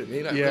 You know what I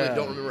mean? I really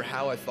don't remember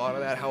how I thought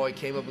of that, how I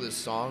came up with this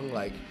song.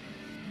 Like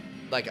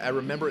I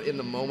remember it in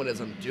the moment as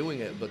I'm doing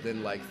it, but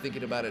then, like,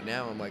 thinking about it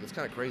now, I'm like, it's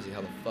kind of crazy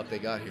how the fuck they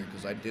got here,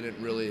 because I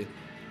didn't really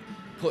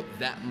put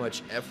that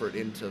much effort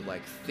into,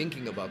 like,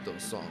 thinking about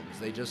those songs.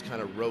 They just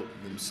kind of wrote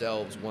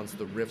themselves once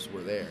the riffs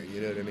were there.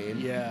 You know what I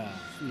mean? Yeah.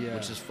 Yeah.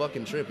 Which is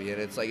fucking trippy,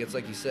 and it's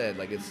like you said,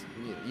 like, it's,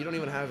 you don't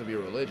even have to be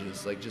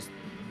religious. Like, just,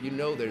 you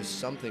know, there's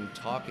something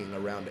talking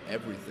around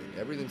everything.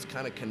 Everything's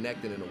kind of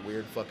connected in a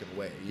weird fucking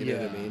way. You know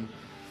what I mean?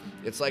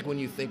 It's like when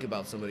you think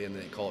about somebody and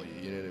they call you.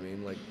 You know what I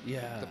mean? Like,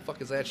 the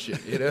fuck is that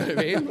shit? You know what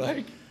I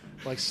mean?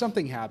 Like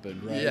something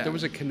happened, right? Yeah. There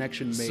was a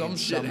connection made Some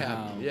shit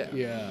somehow. happened. Yeah.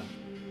 Yeah.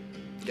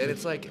 And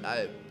it's like,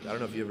 I don't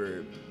know if you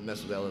ever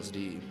messed with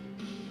LSD,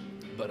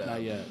 but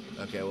not yet.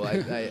 Okay, well,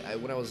 I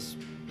when I was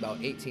about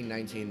 18,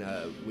 19,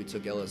 we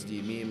took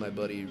LSD, me and my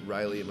buddy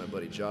Riley and my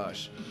buddy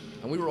Josh,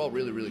 and we were all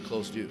really, really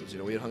close dudes. You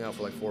know, we had hung out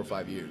for like 4 or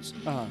 5 years.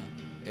 Uh-huh.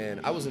 And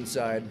I was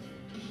inside.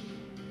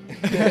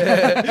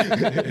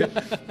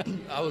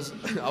 I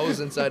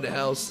was inside the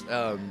house,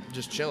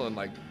 just chilling,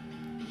 like,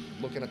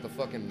 looking at the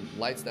fucking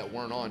lights that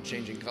weren't on,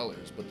 changing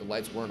colors, but the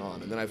lights weren't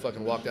on. And then I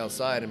fucking walked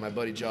outside, and my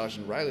buddy Josh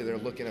and Riley, they're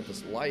looking at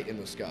this light in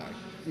the sky.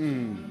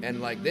 And,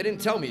 like, they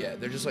didn't tell me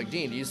yet. They're just like,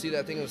 Dean, do you see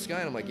that thing in the sky?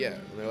 And I'm like, yeah.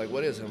 And they're like,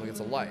 what is it? I'm like, it's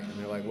a light. And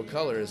they're like, what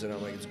color is it? And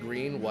I'm like, it's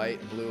green,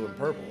 white, blue, and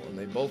purple. And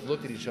they both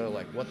looked at each other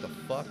like, what the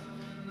fuck?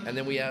 And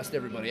then we asked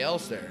everybody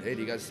else there, hey,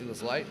 do you guys see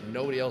this light?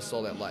 Nobody else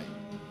saw that light.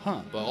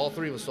 Huh. But all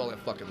three of us saw that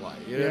fucking light.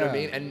 You know what I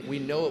mean? And we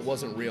know it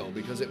wasn't real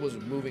because it was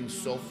moving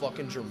so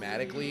fucking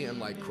dramatically and,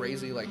 like,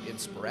 crazy, like,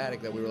 it's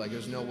sporadic, that we were like,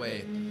 there's no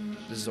way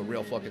this is a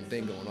real fucking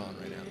thing going on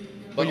right now.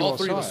 But all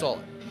three of us saw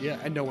it. Yeah,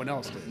 and no one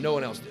else did. No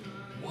one else did.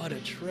 What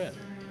a trip.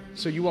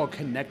 So you all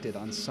connected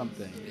on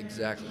something.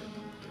 Exactly.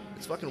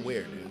 It's fucking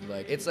weird, dude.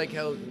 Like, it's like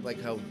how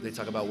they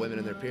talk about women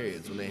in their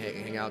periods. When they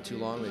hang out too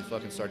long, they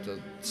fucking start to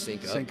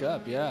sync up. Sync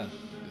up, yeah.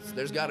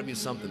 There's got to be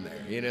something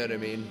there. You know what I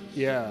mean?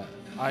 Yeah.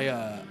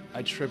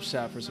 I trip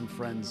sat for some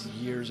friends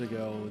years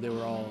ago. They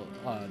were all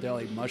they all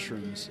ate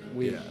mushrooms.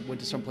 We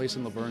went to some place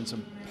in Laverne,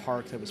 some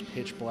park that was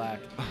pitch black,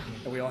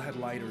 and we all had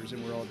lighters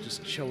and we're all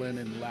just chilling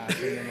and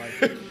laughing. And,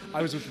 like,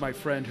 I was with my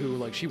friend who,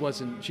 like, she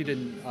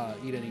didn't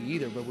eat any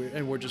either, but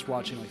we're just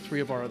watching, like, 3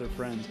 of our other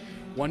friends.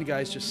 One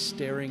guy's just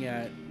staring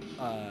at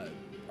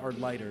our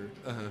lighter,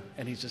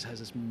 and he just has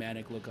this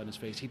manic look on his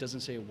face. He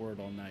doesn't say a word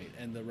all night,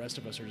 and the rest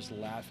of us are just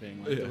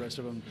laughing. Like the rest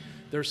of them,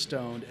 they're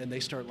stoned, and they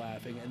start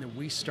laughing, and then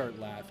we start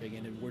laughing,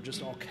 and we're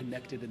just all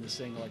connected in this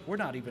thing. Like we're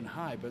not even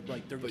high, but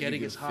like they're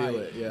getting us high,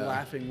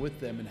 laughing with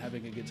them and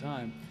having a good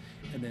time.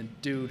 And then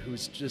dude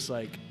who's just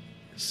like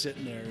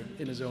sitting there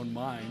in his own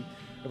mind.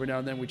 Every now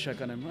and then we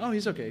check on him. Oh,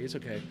 he's okay. He's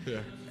okay. Yeah.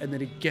 And then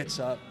he gets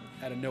up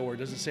out of nowhere,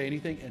 doesn't say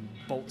anything, and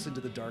bolts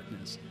into the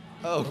darkness.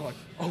 Oh. We're like,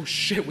 oh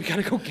shit, we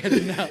gotta go get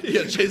him now. You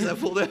gotta chase that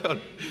fool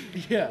down.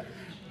 Yeah.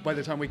 By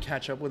the time we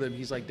catch up with him,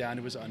 he's like down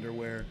to his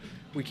underwear.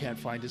 We can't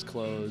find his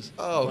clothes.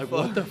 Oh, like,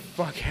 what the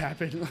fuck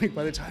happened? Like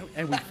by the time,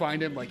 and we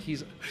find him, like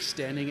he's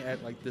standing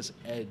at like this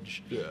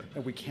edge. Yeah.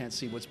 And we can't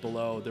see what's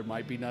below. There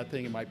might be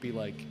nothing. It might be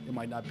like, it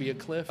might not be a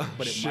cliff,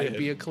 but it might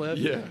be a cliff.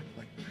 Yeah.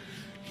 Like,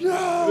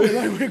 no! And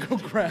I'm gonna go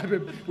grab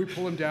him. We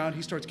pull him down.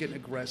 He starts getting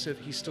aggressive.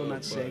 He's still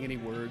not saying any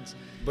words.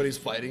 But he's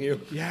fighting you?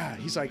 Yeah.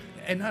 He's like,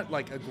 and not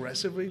like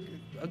aggressively,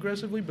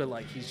 but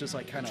like he's just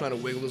like kind of trying to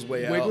wiggle his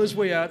way out. Wiggle his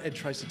way out and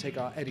tries to take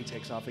off, and he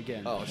takes off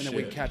again. Oh, and shit. then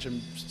we catch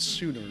him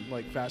sooner,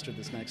 like faster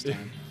this next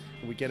time.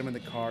 And we get him in the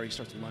car. He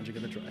starts lunging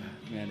in the drive.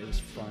 Man, it was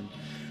fun.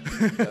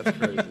 That's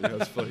crazy.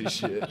 That's funny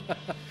shit.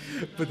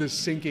 But the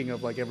sinking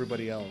of like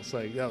everybody else,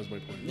 like that was my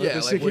point. Yeah,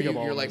 the like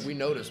you're like, we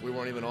noticed we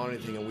weren't even on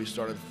anything, and we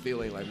started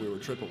feeling like we were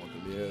tripping with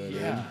them. You know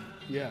what I mean?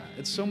 Yeah.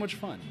 It's so much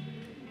fun.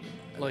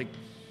 Like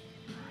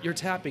you're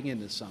tapping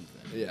into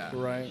something. Yeah.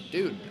 Right.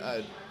 Dude,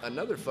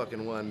 another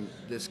fucking one.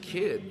 This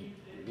kid,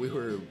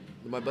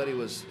 my buddy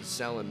was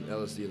selling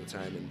LSD at the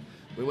time, and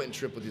we went and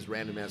tripped with these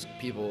random ass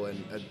people,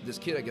 and this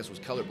kid, I guess, was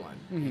colorblind.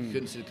 He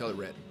couldn't see the color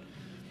red.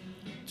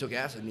 Took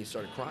acid and he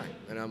started crying,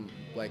 and I'm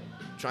like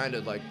trying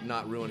to like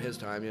not ruin his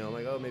time, you know. I'm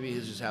like, oh, maybe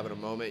he's just having a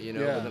moment, you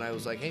know. But then I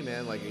was like, hey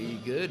man, like, are you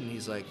good? And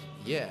he's like,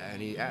 yeah.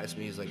 And he asked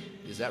me, he's like,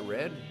 is that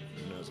red?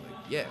 And I was like,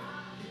 yeah.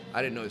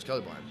 I didn't know he was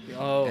colorblind.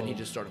 Oh. And he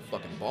just started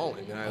fucking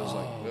bawling, and I was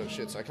like, oh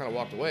shit. So I kind of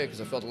walked away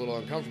because I felt a little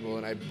uncomfortable,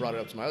 and I brought it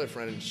up to my other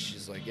friend, and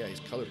she's like, yeah, he's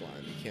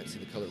colorblind. He can't see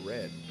the color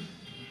red.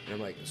 And I'm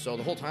like, so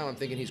the whole time I'm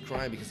thinking he's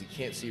crying because he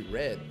can't see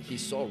red. He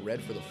saw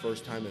red for the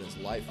first time in his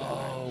life.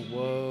 Oh,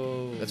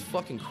 whoa. That's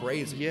fucking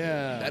crazy.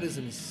 Yeah. That is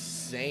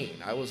insane.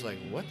 I was like,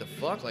 what the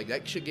fuck? Like,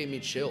 that shit gave me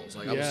chills.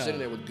 Like, I was sitting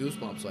there with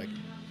goosebumps. Like,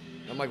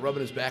 I'm like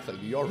rubbing his back.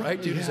 Like, you all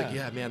right, dude? He's like,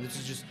 yeah, man,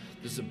 this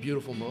is a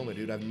beautiful moment,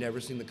 dude. I've never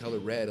seen the color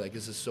red. Like,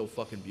 this is so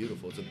fucking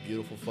beautiful. It's a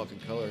beautiful fucking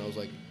color. And I was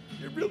like,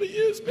 it really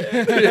is,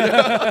 man.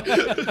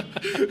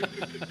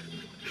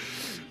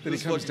 Then he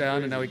comes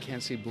down crazy. And now he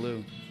can't see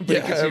blue.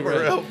 Yeah,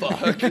 for real,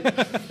 fuck.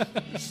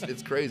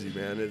 It's crazy,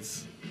 man.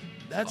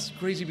 That's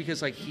crazy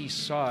because like he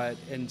saw it,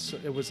 and so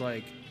it was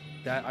like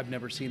that. I've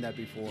never seen that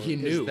before. He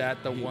knew. Is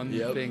that the one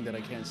thing that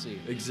I can't see?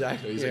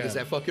 Exactly. He's like, is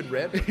that fucking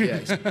red? Yeah.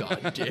 He's like,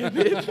 God damn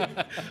it!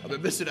 I've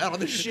been missing out on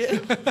this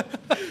shit.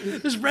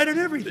 There's red in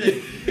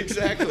everything.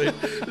 Exactly.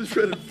 There's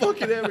red in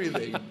fucking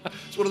everything.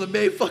 It's one of the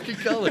main fucking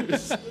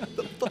colors. What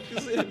the fuck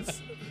is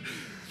this?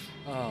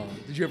 Oh,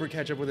 did you ever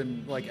catch up with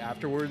him like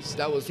afterwards?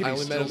 I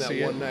only met him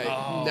that one night.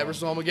 Oh. Never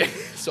saw him again.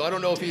 So I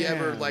don't know if he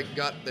ever like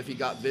got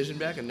vision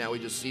back and now he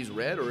just sees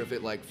red, or if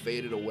it like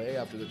faded away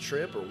after the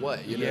trip, or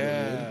what. You know what I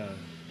mean?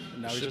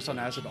 And now he's just on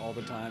acid all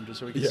the time, just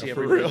so he can see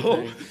for everything.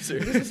 Real.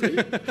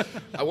 Seriously.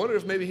 I wonder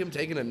if maybe him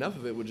taking enough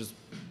of it would just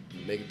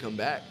make it come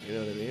back. You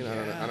know what I mean?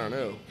 I don't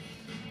know.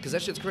 Because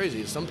that shit's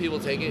crazy. Some people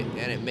take it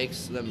and it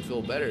makes them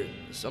feel better.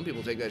 Some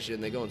people take that shit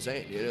and they go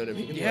insane. You know what I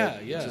mean? Yeah,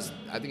 like,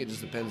 I think it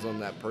just depends on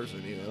that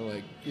person, you know?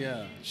 Like,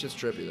 shit's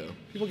trippy, though.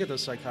 People get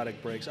those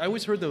psychotic breaks. I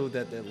always heard, though,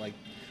 that like,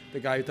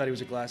 the guy who thought he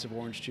was a glass of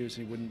orange juice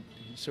and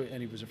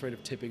he was afraid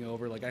of tipping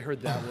over. Like, I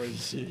heard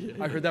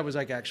that was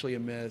like actually a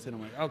myth. And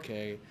I'm like,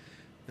 okay.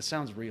 It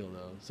sounds real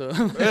though. So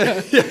like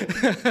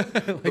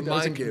the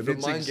mind game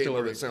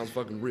of it sounds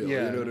fucking real.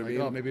 Yeah, you know what I mean?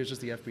 Oh, maybe it's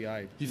just the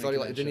FBI. He thought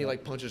didn't he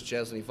like punch his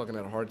chest and he fucking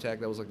had a heart attack?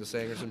 That was like the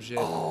saying or some shit.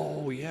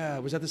 Oh yeah,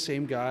 was that the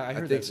same guy? I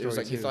heard think that story it was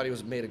like too. He thought he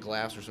was made of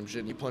glass or some shit,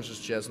 and he punched his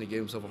chest and he gave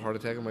himself a heart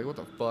attack. I'm like, what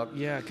the fuck?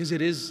 Yeah, because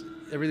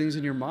everything's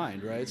in your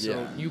mind, right?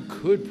 So you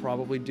could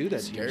probably do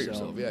that to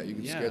yourself. Yeah, you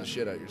can scare the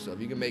shit out of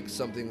yourself. You can make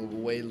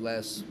something way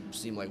less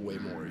seem like way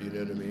more. You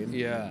know what I mean?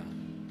 Yeah.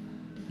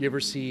 You ever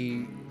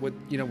see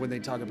when they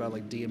talk about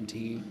like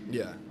DMT?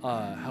 Yeah.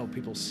 How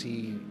people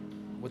see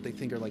what they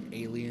think are like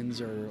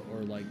aliens or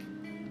like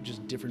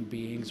just different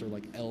beings or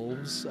like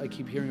elves. I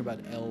keep hearing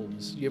about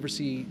elves. You ever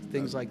see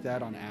things like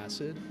that on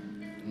acid?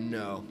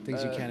 No.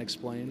 Things you can't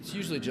explain? It's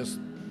usually just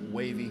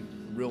wavy,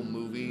 real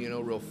movie,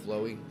 real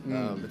flowy.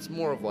 It's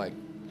more of like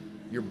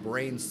your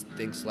brain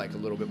thinks like a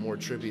little bit more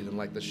trippy than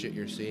like the shit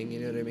you're seeing,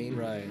 you know what I mean?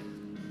 Right.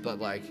 But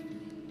like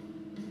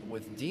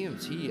with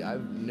DMT,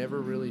 I've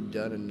never really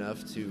done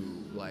enough to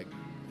like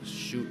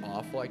shoot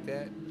off like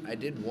that. I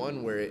did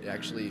one where it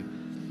actually,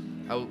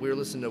 we were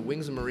listening to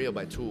Wings of Maria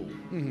by Tool,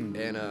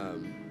 and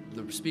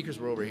the speakers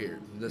were over here.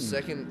 The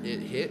second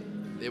it hit,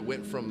 it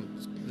went from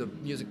the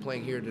music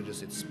playing here to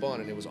just, it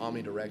spun and it was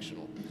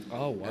omnidirectional.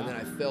 Oh, wow. And then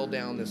I fell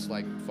down this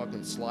like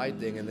fucking slide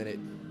thing, and then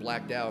it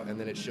blacked out, and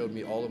then it showed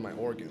me all of my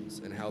organs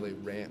and how they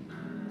ran.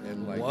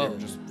 And like they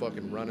were just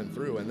fucking running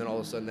through, and then all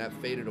of a sudden that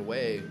faded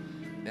away.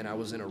 and I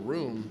was in a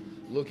room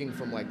looking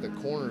from like the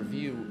corner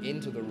view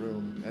into the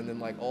room, and then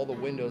like all the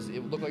windows,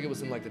 it looked like it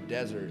was in like the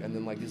desert, and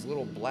then like these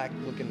little black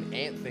looking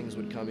ant things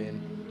would come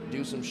in,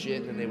 do some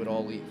shit, and then they would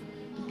all leave.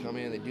 Come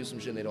in, they do some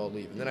shit, and they'd all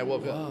leave. And then I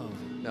woke up.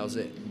 And that was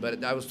it.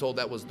 But I was told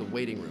that was the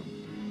waiting room.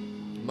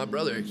 My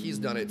brother, he's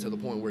done it to the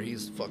point where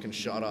he's fucking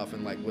shot off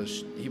and like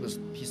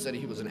he said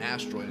he was an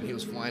asteroid and he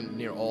was flying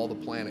near all the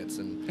planets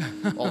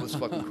and all this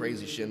fucking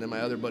crazy shit. And then my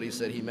other buddy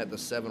said he met the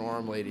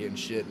 7-arm lady and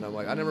shit. And I'm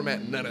like, I never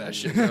met none of that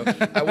shit, bro.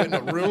 I went in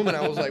a room and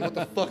I was like, what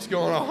the fuck's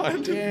going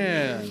on?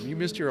 Damn, you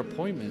missed your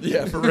appointment.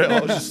 Yeah, for real. I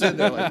was just sitting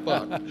there like,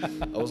 fuck.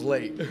 I was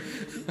late.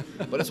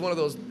 But it's one of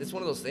those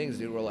things,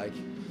 dude, where like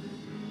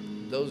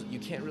you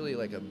can't really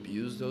like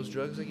abuse those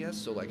drugs, I guess.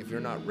 So like if you're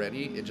not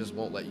ready, it just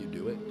won't let you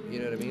do it. You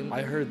know what I mean?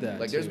 I heard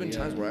that. Like there's been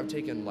times where I've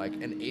taken like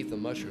an eighth of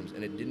mushrooms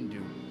and it didn't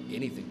do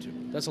anything to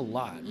me. That's a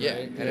lot. Yeah,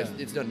 right? and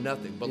it's done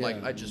nothing. But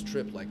like I just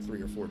tripped like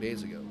 3 or 4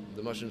 days ago.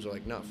 The mushrooms are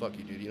like, nah, fuck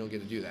you, dude. You don't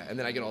get to do that. And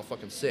then I get all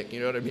fucking sick. You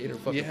know what I mean? Or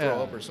fucking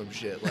throw up or some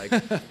shit. Like,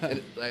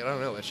 and like I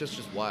don't know. It's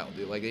just wild,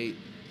 dude. Like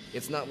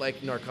it's not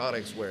like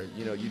narcotics where,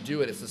 you know, you do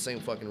it, it's the same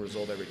fucking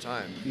result every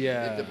time.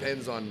 Yeah. It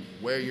depends on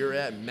where you're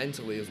at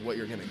mentally is what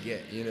you're gonna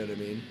get. You know what I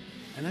mean?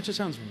 And that just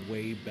sounds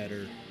way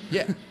better.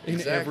 Yeah, in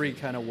exactly. every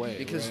kind of way.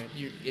 Because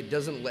right? it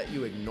doesn't let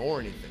you ignore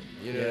anything.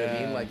 You know what I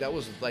mean? Like that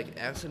was like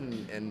acid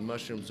and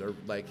mushrooms are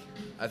like,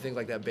 I think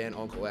like that band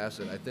Uncle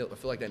Acid. I feel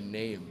like that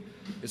name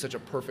is such a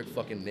perfect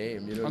fucking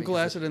name. You know, Uncle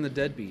Acid and the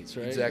Deadbeats,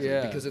 right? Exactly.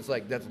 Yeah. Because it's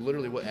like that's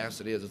literally what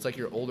acid is. It's like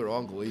your older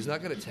uncle. He's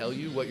not gonna tell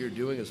you what you're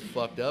doing is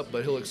fucked up,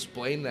 but he'll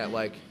explain that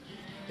like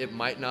it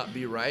might not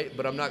be right,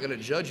 but I'm not going to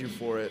judge you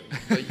for it.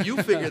 But you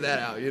figure that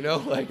out, you know?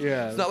 Like,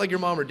 it's not like your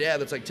mom or dad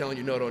that's like telling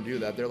you, no, don't do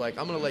that. They're like,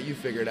 I'm going to let you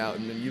figure it out,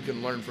 and then you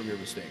can learn from your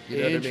mistake. You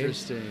know what I mean?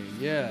 Interesting.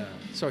 Yeah.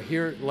 So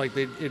here, like,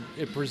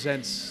 it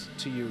presents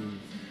to you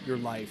your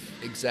life.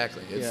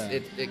 Exactly.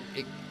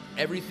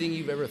 Everything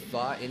you've ever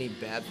thought, any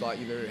bad thought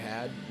you've ever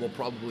had, will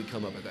probably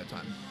come up at that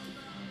time.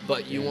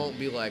 But you won't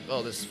be like,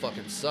 oh, this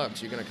fucking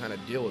sucks. You're going to kind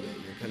of deal with it.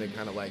 You're going to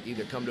kind of like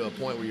either come to a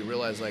point where you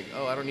realize like,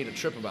 oh, I don't need to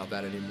trip about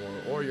that anymore.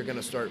 Or you're going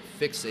to start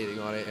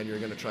fixating on it and you're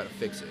going to try to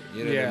fix it.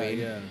 You know what I mean?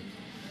 Yeah.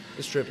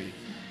 It's trippy.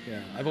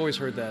 Yeah. I've always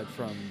heard that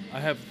from, I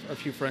have a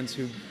few friends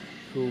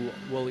who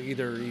will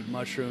either eat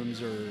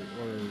mushrooms or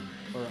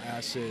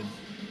acid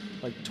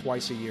like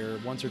once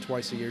or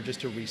twice a year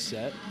just to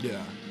reset.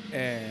 Yeah.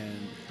 And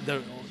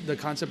the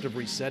concept of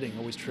resetting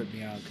always tripped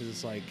me out because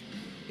it's like,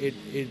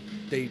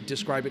 they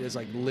describe it as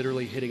like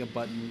literally hitting a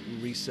button,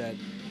 reset,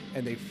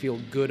 and they feel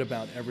good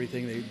about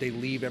everything. They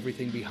leave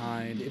everything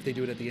behind. If they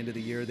do it at the end of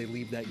the year, they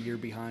leave that year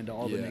behind,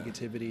 all the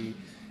negativity.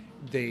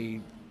 They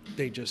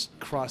just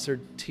cross their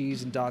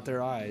T's and dot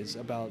their I's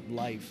about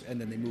life, and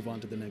then they move on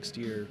to the next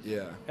year.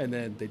 Yeah. And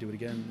then they do it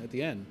again at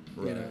the end.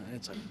 Right. You know? And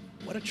it's like,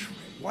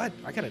 what?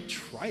 I gotta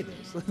try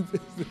this.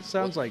 This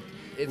sounds like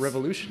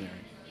revolutionary.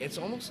 It's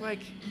almost like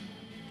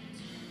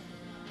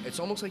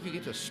you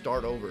get to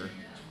start over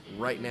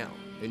right now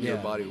in your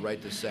body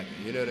right this second.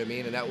 You know what I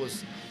mean? And that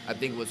was, I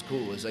think what's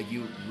cool is like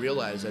you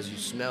realize as you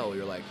smell,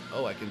 you're like,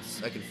 oh, I can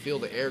feel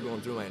the air going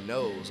through my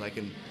nose. I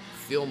can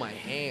feel my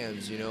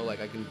hands, you know, like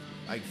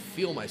I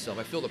feel myself.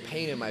 I feel the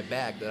pain in my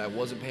back that I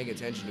wasn't paying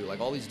attention to.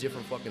 Like all these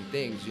different fucking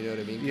things, you know what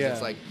I mean? 'Cause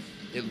it's like,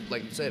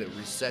 like you said, it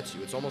resets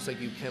you. It's almost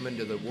like you come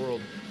into the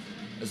world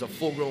as a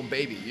full-grown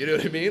baby, you know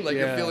what I mean? Like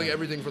you're feeling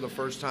everything for the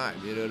first time,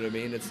 you know what I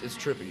mean? It's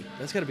trippy.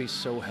 That's gotta be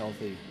so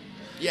healthy.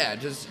 Yeah,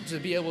 just to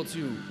be able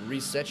to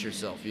reset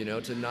yourself, you know,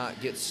 to not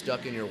get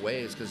stuck in your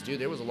ways. Because, dude,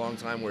 there was a long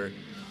time where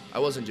I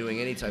wasn't doing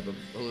any type of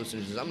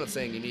hallucinogens. I'm not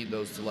saying you need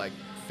those to, like,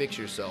 fix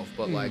yourself.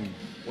 But, like,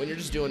 when you're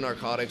just doing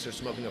narcotics or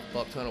smoking a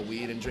fuck ton of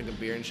weed and drinking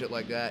beer and shit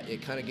like that,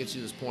 it kind of gets you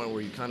to this point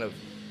where you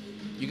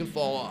can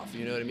fall off,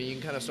 you know what I mean? You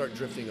can kind of start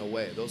drifting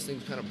away. Those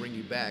things kind of bring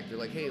you back. They're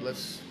like, hey,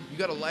 you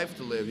got a life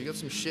to live. You got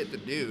some shit to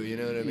do, you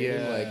know what I mean?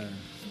 Yeah. Like,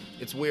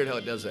 it's weird how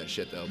it does that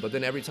shit, though. But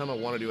then every time I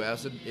want to do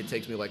acid, it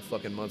takes me, like,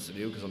 fucking months to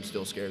do because I'm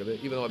still scared of it.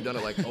 Even though I've done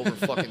it, like, over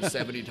fucking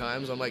 70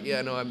 times, I'm like,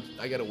 yeah, no,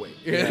 I got to wait.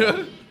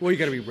 Yeah. Well, you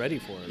got to be ready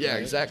for it. Yeah,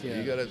 right? exactly.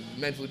 Yeah. You got to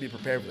mentally be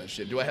prepared for that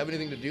shit. Do I have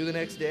anything to do the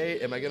next day?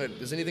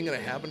 Is anything going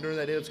to happen during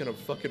that day that's going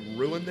to fucking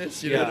ruin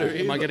this? You know what I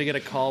mean? Am I going to get a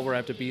call where I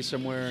have to be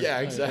somewhere? Yeah,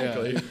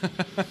 exactly.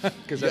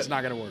 Because that's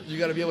not going to work. You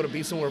got to be able to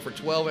be somewhere for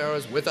 12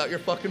 hours without your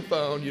fucking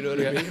phone. You know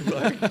what I mean?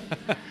 Like,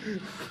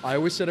 I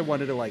always said I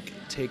wanted to, like,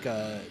 take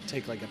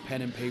like a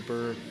pen and paper,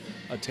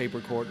 not tape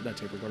recorder,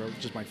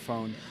 just my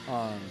phone,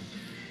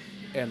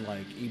 and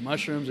like eat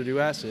mushrooms or do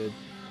acid,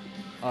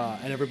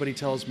 and everybody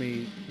tells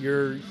me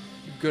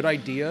good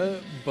idea,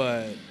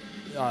 but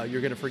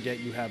you're gonna forget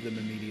you have them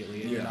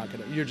immediately,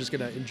 and you're just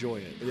gonna enjoy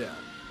it. Yeah.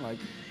 Like,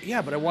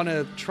 yeah, but I want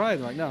to try.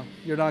 And like, no,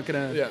 you're not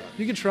gonna. Yeah.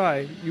 You can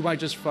try. You might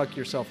just fuck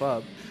yourself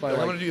up. I'm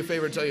gonna do you a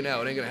favor and tell you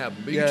now, it ain't gonna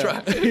happen. But you can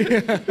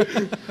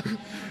try.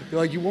 You're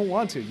like, you won't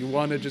want to. You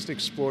want to just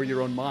explore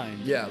your own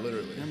mind. Yeah,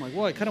 literally. And I'm like,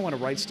 well, I kind of want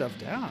to write stuff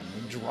down,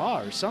 or draw,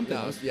 or something.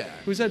 No, yeah.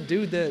 Who's that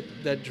dude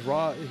that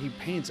draw? He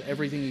paints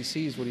everything he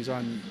sees when he's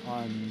on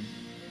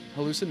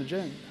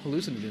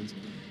hallucinogens,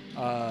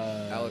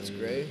 Alex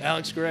Gray.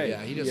 Alex Gray.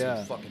 Yeah, he does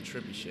some fucking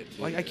trippy shit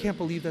too. Like, I can't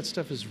believe that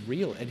stuff is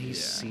real, and he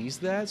sees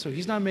that, so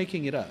he's not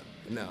making it up.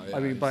 No, I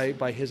mean,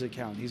 by his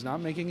account, he's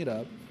not making it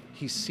up.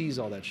 He sees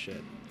all that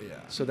shit. Yeah.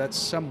 So that's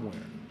somewhere.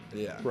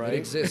 Yeah. Right? It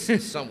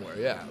exists somewhere.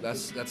 Yeah.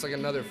 That's like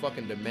another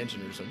fucking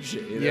dimension or some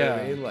shit. You know what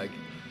I mean? Like.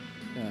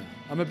 Yeah.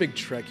 I'm a big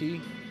Trekkie,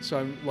 so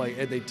I'm like,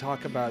 and they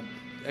talk about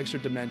extra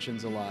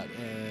dimensions a lot,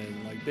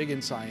 and like big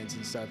in science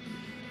and stuff.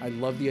 I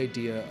love the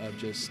idea of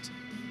just,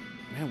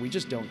 man, we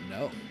just don't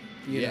know.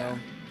 You know,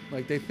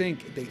 like they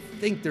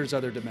think there's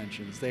other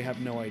dimensions. They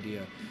have no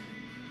idea.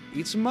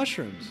 Eat some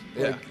mushrooms.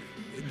 Yeah. Like,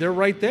 they're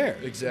right there.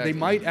 Exactly. They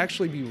might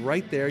actually be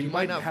right there. You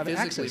might not have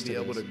physically access to be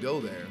able this. to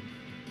go there,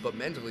 but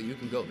mentally you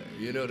can go there.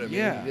 You know what I mean?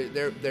 Yeah.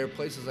 There are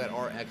places that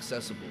are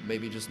accessible,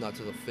 maybe just not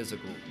to the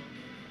physical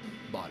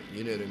body.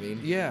 You know what I mean?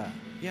 Yeah,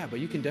 yeah,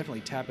 but you can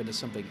definitely tap into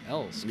something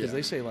else because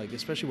they say, like,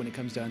 especially when it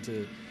comes down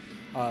to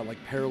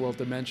like parallel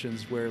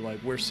dimensions where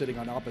like we're sitting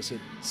on opposite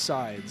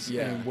sides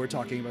and we're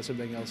talking about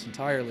something else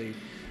entirely.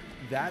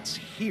 That's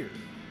here,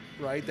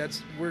 right?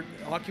 We're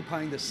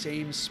occupying the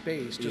same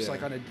space, just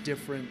like at a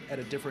different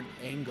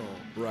angle,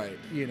 right?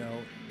 You know,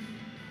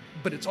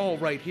 but it's all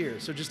right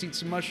here. So just eat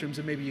some mushrooms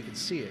and maybe you can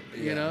see it.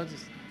 You know,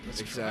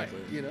 let's try it,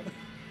 you know.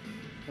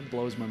 That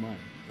blows my mind.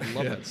 I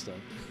love that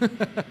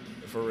stuff.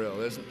 For real,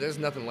 there's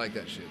nothing like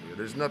that shit, dude.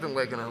 There's nothing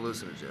like an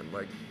hallucinogen.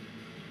 Like,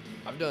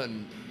 I've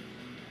done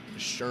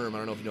Sherm. I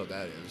don't know if you know what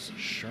that is.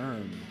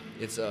 Sherm.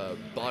 It's a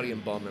body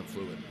embalmment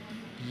fluid.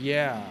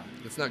 Yeah.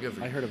 It's not good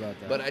for you. I heard about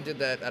that. But I did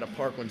that at a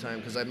park one time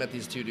because I met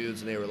these two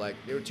dudes and they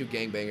were two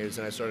gangbangers,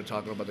 and I started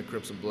talking about the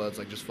Crips and Bloods,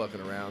 like just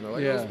fucking around. They're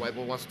like, oh, this white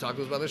boy wants to talk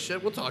to us about this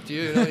shit. We'll talk to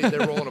you. You know,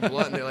 they're rolling a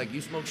blunt and they're like,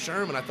 you smoke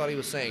Sherm? And I thought he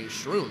was saying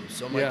shrooms.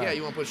 So I'm like, yeah,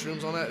 you want to put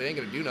shrooms on that? It ain't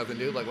gonna do nothing,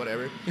 dude. Like,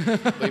 whatever.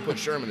 But he put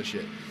Sherm in the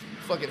shit.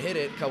 Fucking hit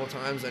it a couple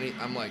times, and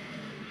I'm like,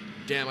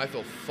 damn, I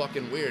feel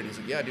fucking weird. He's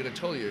like, yeah, dude, I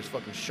told you there's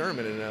fucking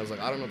Sherman. And I was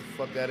like, I don't know what the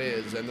fuck that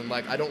is. And then,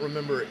 like, I don't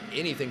remember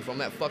anything from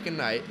that fucking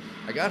night.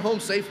 I got home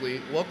safely,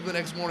 woke up the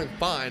next morning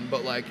fine,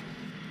 but, like,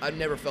 I've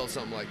never felt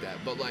something like that.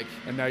 But, like...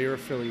 And now you're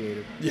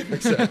affiliated. Yeah,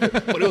 exactly.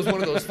 But it was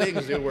one of those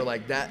things, dude, where,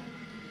 like, that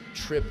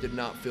trip did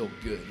not feel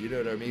good. You know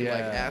what I mean? Yeah.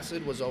 Like,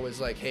 acid was always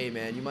like, hey,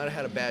 man, you might have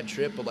had a bad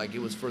trip, but, like, it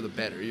was for the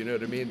better. You know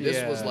what I mean?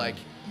 This was, like...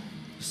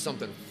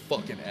 something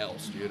fucking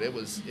else, dude. It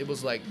was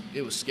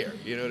scary.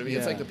 You know what I mean?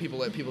 It's like the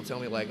people tell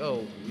me, like,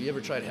 oh, you ever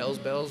tried Hell's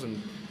Bells?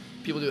 And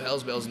people do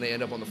Hell's Bells and they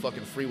end up on the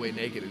fucking freeway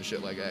naked and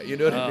shit like that. You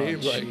know what I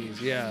mean?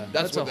 Like, yeah.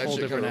 That's what that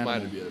shit kind of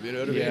reminded me of. You know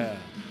what I mean? Yeah.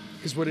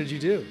 Because what did you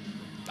do?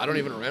 I don't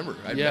even remember.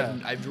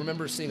 I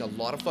remember seeing a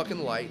lot of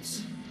fucking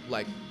lights,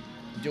 like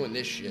doing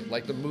this shit,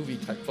 like the movie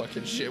type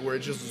fucking shit where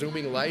it's just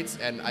zooming lights.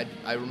 And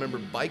I remember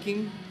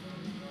biking.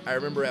 I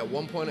remember at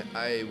one point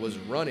I was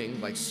running,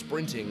 like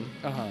sprinting,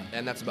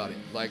 and that's about it.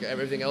 Like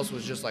everything else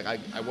was just like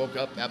I woke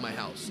up at my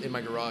house, in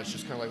my garage,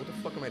 just kind of like, what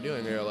the fuck am I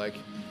doing here? Like,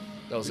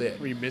 that was it.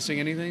 Were you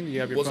missing anything? Do you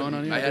have your phone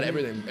on you? I had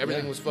everything.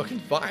 Everything was fucking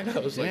fine. I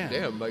was like,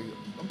 damn, like,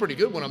 I'm pretty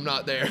good when I'm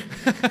not there.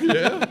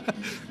 Yeah.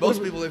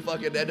 Most people, they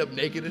fucking end up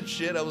naked and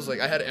shit. I was like,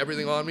 I had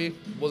everything on me,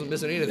 wasn't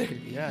missing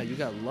anything. Yeah, you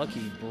got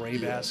lucky,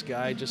 brave ass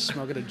guy, just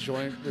smoking a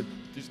joint with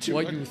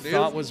what you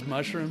thought was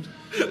mushrooms.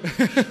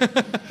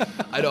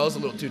 I know I was a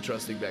little too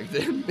trusting back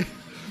then.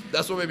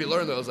 That's what made me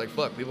learn, though. I was like,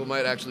 fuck, people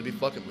might actually be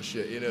fucking with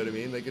shit. You know what I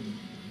mean? They could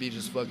be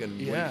just fucking, what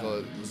do you call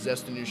it,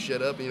 zesting your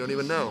shit up and you don't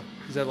even know.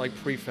 Is that like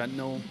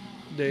pre-fentanyl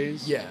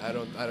days? Yeah, I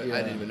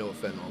didn't even know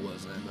what fentanyl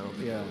was then. I don't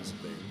think that was a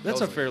thing.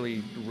 That's a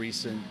fairly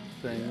recent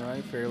thing,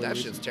 right? Fairly that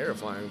recent. shit's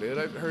terrifying, dude.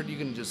 I've heard you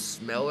can just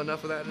smell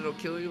enough of that and it'll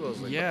kill you. I was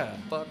like, what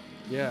the fuck?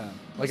 Yeah,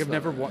 like I've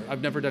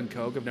never done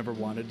coke. I've never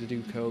wanted to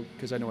do coke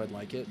because I know I'd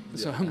like it.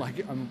 So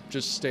I'm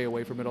just stay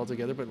away from it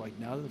altogether. But like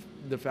now,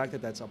 the fact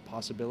that that's a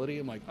possibility,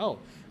 I'm like, oh,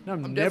 no,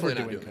 I'm never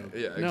doing coke. Yeah,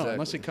 exactly. No,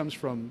 unless it comes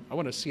from, I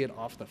want to see it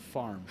off the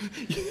farm.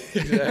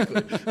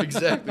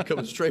 Exactly.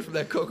 Coming straight from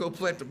that cocoa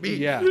plant to me.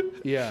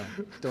 Yeah.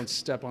 Don't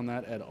step on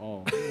that at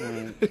all.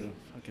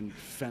 Fucking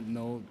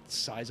fentanyl,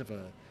 size of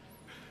a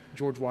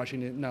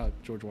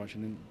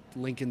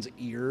Lincoln's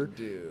ear.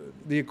 Dude.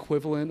 The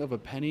equivalent of a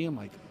penny. I'm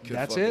like,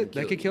 that's it?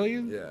 That could kill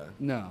you? Yeah.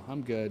 No,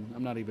 I'm good.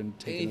 I'm not even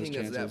taking those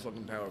chances. Anything that's that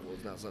fucking powerful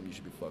is not something you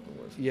should be fucking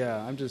with.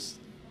 Yeah, I'm just,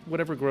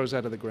 whatever grows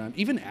out of the ground.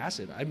 Even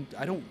acid.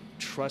 I don't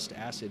trust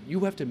acid. You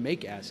have to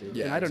make acid.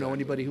 Yeah, and I don't know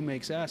anybody who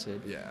makes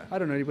acid. Yeah. I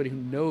don't know anybody who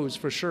knows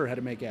for sure how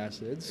to make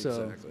acid.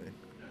 So exactly.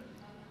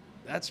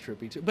 That's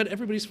trippy too. But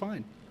everybody's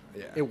fine.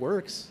 Yeah. It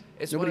works.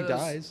 Nobody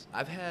dies.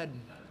 I've had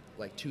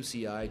like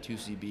 2CI,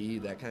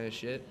 2CB, that kind of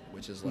shit,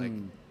 which is like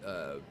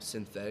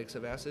synthetics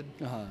of acid.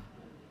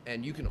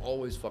 And you can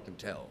always fucking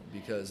tell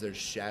because there's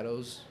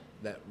shadows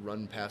that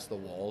run past the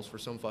walls for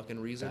some fucking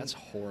reason. That's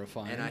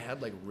horrifying. And I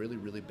had like really,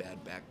 really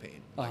bad back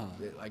pain. Like,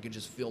 I could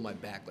just feel my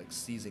back like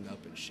seizing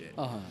up and shit.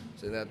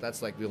 So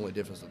that's like the only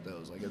difference with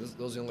those. Like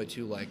those are the only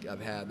two like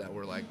I've had that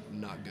were like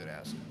not good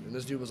acid. And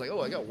this dude was like,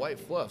 oh, I got white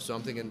fluff. So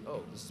I'm thinking,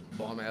 oh, this is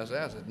bomb ass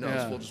acid. No,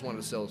 this fool just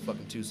wanted to sell his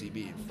fucking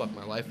 2CB and fuck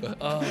my life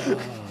up.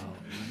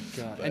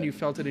 God. But- And you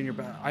felt it in your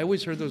back. I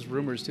always heard those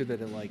rumors too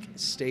that it like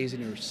stays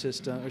in your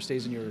system or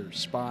stays in your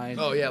spine.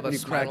 Oh yeah, when but you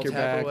crack your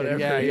back. or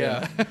whatever.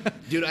 Yeah.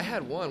 Dude, I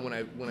had one when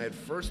I had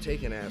first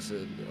taken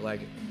acid.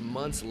 Like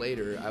months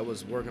later, I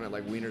was working at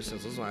like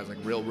Wienersen's. This was when I was like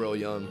real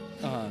young.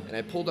 And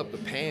I pulled up the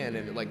pan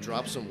and it like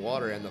dropped some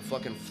water, and the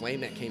fucking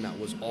flame that came out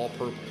was all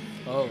purple.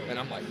 Oh. And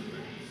I'm like,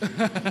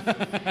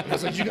 I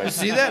was like, "Did you guys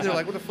see that?" They're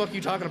like, "What the fuck are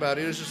you talking about?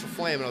 It was just a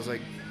flame." And I was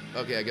like,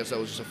 "Okay, I guess that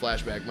was just a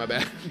flashback. My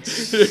bad."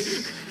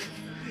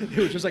 It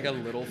was just like a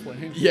little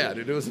flame. Yeah,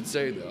 dude, it was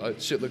insane though.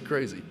 It shit looked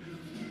crazy.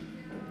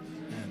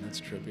 Man,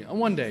 that's trippy.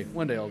 One day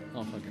I'll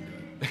fucking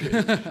do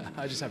it.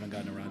 I just haven't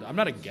gotten around to it. I'm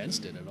not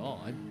against it at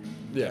all. I'm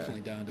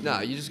definitely down to Nah,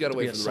 you just gotta to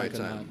wait be for the right a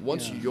sucker time. nut.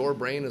 Once Yeah. your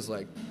brain is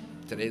like,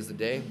 today's the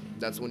day,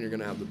 that's when you're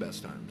gonna have the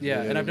best time. You Yeah, know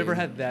and what I've I never mean?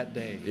 had that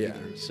day Yeah.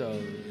 either.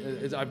 So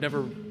I've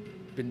never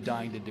been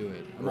dying to do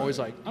it. I'm always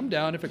Right. like, I'm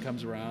down if it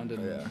comes around.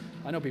 And Yeah.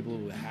 I know people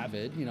who have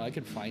it. You know, I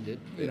can find it.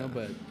 You know,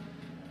 but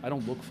I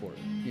don't look for it.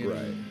 You know?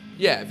 Right.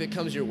 Yeah, if it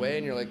comes your way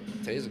and you're like,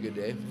 today's a good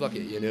day, fuck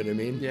it, you know what I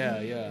mean? Yeah.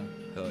 Hell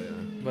yeah.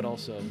 But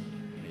also,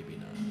 maybe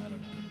not. I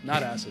don't know.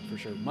 Not acid for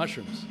sure.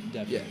 Mushrooms,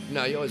 definitely. Yeah.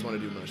 No, you always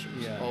want to do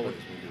mushrooms. Yeah, Always but want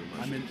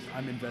to do mushrooms.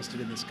 I'm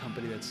invested in this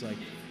company that's like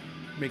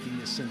making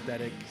this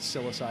synthetic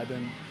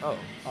psilocybin. Oh.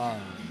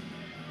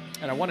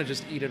 And I want to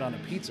just eat it on a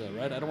pizza,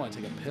 right? I don't want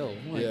to take a pill.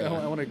 Like, Yeah.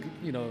 I want to,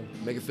 you know,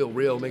 Make it feel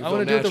real, make it I feel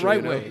want to do it the natural,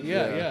 right you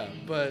know? way. Yeah.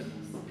 But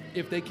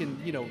if they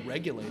can, you know,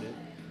 regulate it,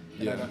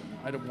 and Yeah.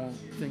 I won't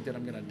think that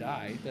I'm gonna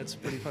die. That's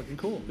pretty fucking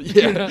cool.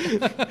 Yeah.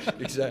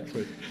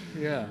 Exactly.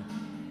 Yeah.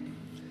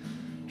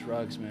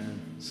 Drugs,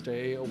 man.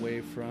 Stay away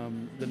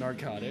from the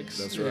narcotics.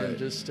 That's And right.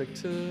 just stick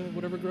to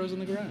whatever grows on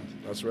the ground.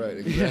 That's right,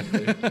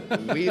 exactly.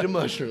 Weed and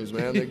mushrooms,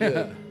 man, they're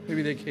good.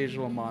 Maybe the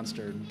occasional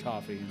monster and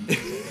coffee. And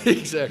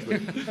things like that. Exactly.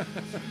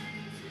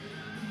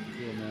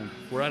 Cool, man.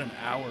 We're at an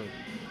hour.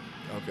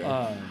 Okay.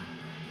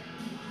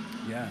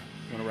 Yeah.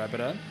 Want to wrap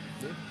it up?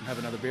 Yeah. Have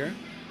another beer?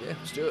 Yeah,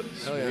 let's do it.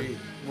 Hell yeah. Sweet.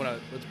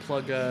 Let's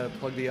plug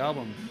the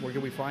album. Where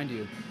can we find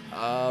you?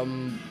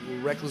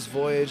 Reckless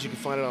Voyage, you can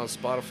find it on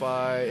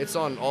Spotify. It's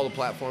on all the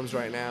platforms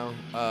right now.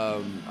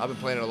 I've been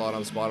playing it a lot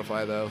on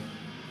Spotify though.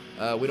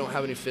 We don't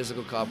have any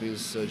physical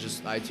copies, so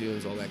just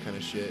iTunes, all that kind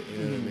of shit. You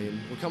know what I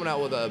mean? We're coming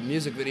out with a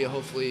music video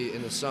hopefully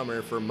in the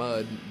summer for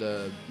Mud.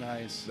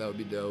 Nice. That would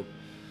be dope.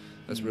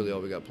 That's really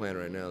all we got planned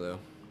right now though.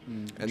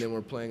 And then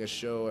we're playing a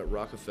show at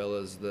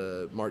Rockefeller's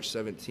the March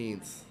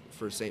 17th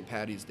for St.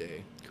 Patty's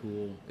Day.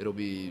 Cool. It'll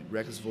be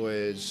Reckless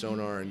Voyage,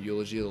 Sonar, and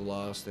Eulogy of the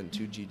Lost, and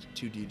two DJs.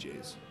 2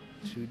 DJs.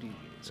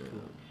 Yeah.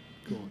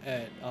 Cool.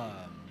 At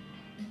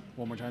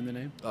one more time the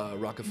name?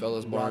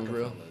 Rockefeller's Bar and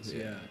Grill. Rockefeller's,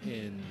 yeah.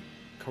 In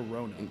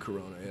Corona. In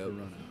Corona, yeah.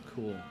 Corona.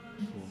 Cool.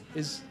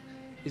 Is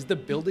the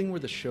building where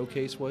the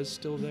showcase was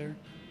still there?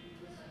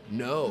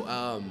 No,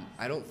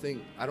 I don't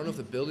know if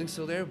the building's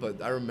still there,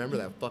 but I remember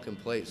that fucking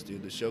place,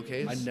 dude. The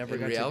showcase. I never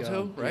in got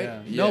Rialto, to go. right?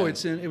 Yeah. No, it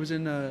was in was it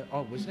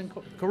in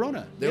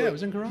Corona? It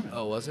was in Corona.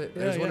 Oh, was it?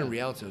 Yeah, There's one yeah. in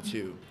Rialto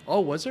too. Oh,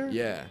 was there?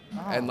 Yeah.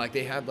 Oh. And like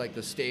they had like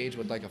the stage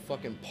with like a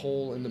fucking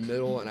pole in the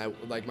middle, and I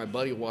like my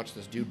buddy watched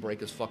this dude break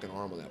his fucking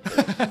arm on that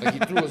pole. Like he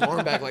threw his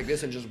arm back like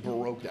this and just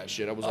broke that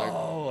shit. I was like,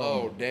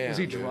 oh damn. Was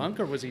he dude. drunk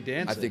or was he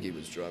dancing? I think he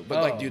was drunk.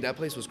 But like, dude, that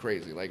place was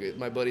crazy. Like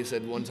my buddy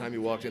said one time he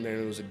walked in there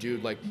and there was a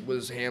dude like with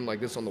his hand like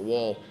this on the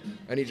wall,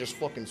 and he just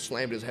fucking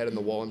slammed his head in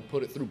the wall and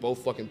put it through both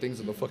fucking things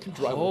in the fucking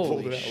drywall.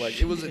 Holy Pulled it out.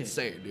 Like it was shit.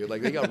 insane, dude.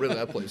 Like they got rid of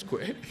that place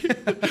quick.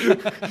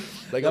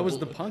 Like that was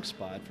the punk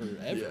spot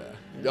forever.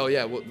 yeah. Oh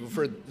yeah. Well,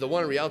 for the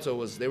one in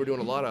Rialto they were doing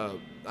a lot of,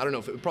 I don't know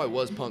if it probably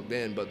was punk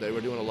then, but they were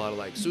doing a lot of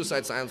like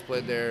Suicide Silence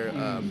played there,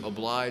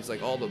 Oblige,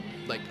 like all the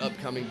like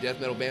upcoming death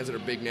metal bands that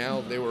are big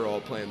now, they were all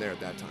playing there at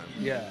that time.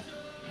 Yeah.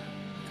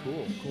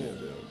 Cool.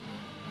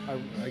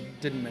 I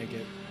didn't make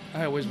it.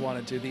 I always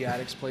wanted to. The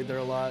Addicts played there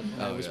a lot,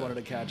 and I always wanted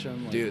to catch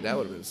them. Like, Dude, that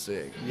would have been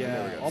sick. I never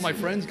yeah. got All to my see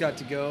that. friends got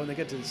to go, and they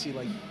got to see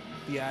like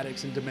the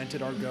Addicts and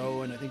Demented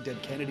Argo, and I think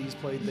Dead Kennedys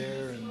played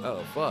there. And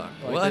Oh fuck!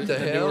 like, What the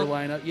newer hell?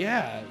 lineup.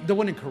 Yeah, the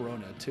one in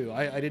Corona too.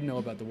 I didn't know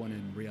about the one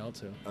in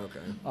Rialto. Okay.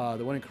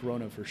 The one in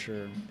Corona for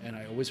sure. And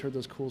I always heard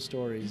those cool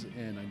stories,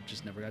 and I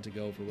just never got to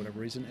go for whatever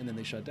reason. And then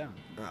they shut down.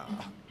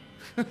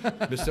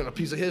 Missed on a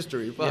piece of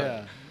history. Fuck.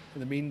 Yeah. In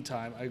the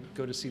meantime, I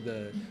go to see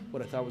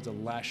what I thought was the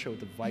last show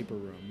at the Viper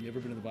Room. You ever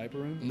been to the Viper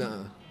Room?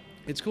 Nah.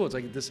 It's cool. It's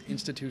like this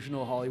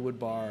institutional Hollywood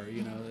bar.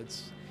 You know,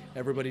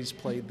 everybody's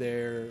played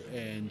there,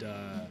 and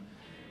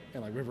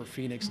like River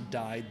Phoenix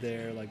died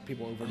there. Like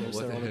people overdosed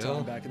what there all the the hell?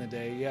 time back in the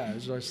day. Yeah, it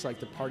was just like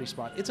the party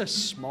spot. It's a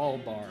small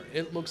bar.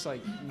 It looks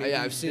like maybe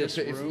Yeah, I've seen it. this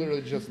It's room.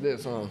 literally just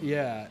this, huh?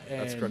 Yeah,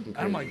 That's and fucking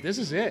I'm crazy. like, this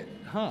is it,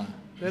 huh?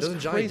 That's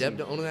Doesn't Johnny crazy.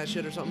 Depp own that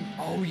shit or something?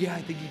 Oh yeah,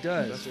 I think he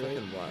does. That's right?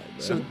 fucking wild, bro.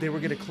 So they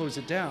were gonna close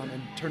it down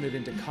and turn it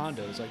into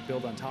condos, like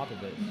build on top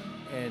of it.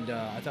 And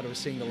I thought I was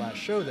seeing the last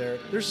show there.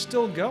 They're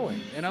still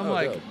going, and I'm Oh,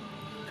 like, dope.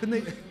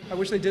 couldn't they? I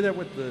wish they did that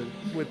with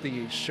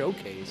the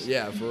showcase.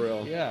 Yeah, for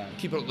real. Yeah.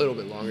 Keep it a little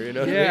bit longer, you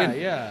know what I Yeah,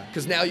 mean? yeah.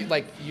 Because now you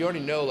already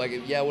know, like,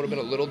 yeah, it would have been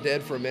a little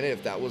dead for a minute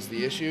if that was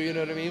the issue, you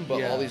know what I mean? But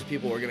Yeah. all these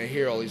people are going to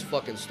hear all these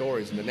fucking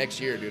stories, and the next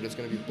year, dude, it's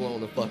going to be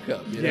blowing the fuck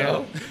up, you Yeah.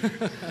 know?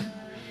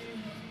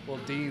 Well,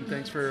 Dean,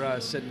 thanks for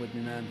sitting with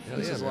me, man. Hell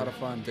This yeah, is a lot of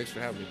fun. Thanks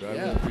for having me, bro. I Yeah,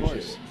 really of appreciate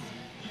course. it.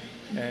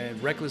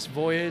 And Reckless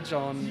Voyage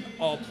on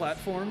all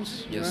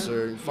platforms. Yes, right?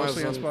 sir.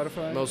 Mostly on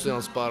Spotify. Mostly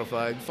on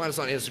Spotify. Find us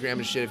on Instagram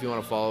and shit if you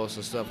want to follow us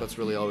and stuff. That's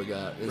really all we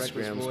got.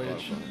 Instagram,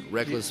 Voyage. Spotify.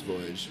 Reckless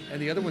Voyage.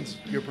 And the other one's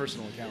your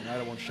personal account. I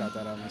don't want to shout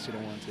that out unless you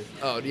don't want to.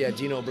 Oh, yeah,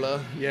 Dino Bluh.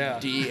 Yeah.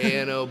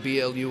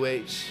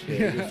 DANOBLUH. Yeah,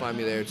 you can find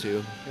me there,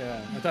 too.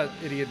 Yeah, I thought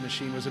Idiot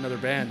Machine was another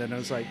band, and I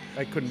was like,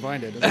 I couldn't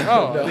find it. I was like,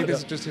 oh, I think this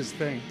is just his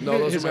thing. No,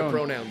 those His are my own.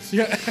 pronouns.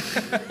 Yeah.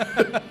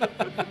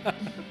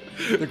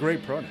 The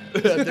great pronoun.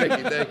 Thank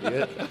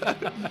you.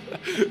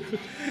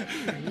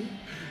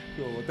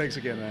 Cool. Well, thanks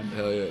again, man.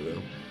 Hell yeah,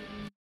 bro.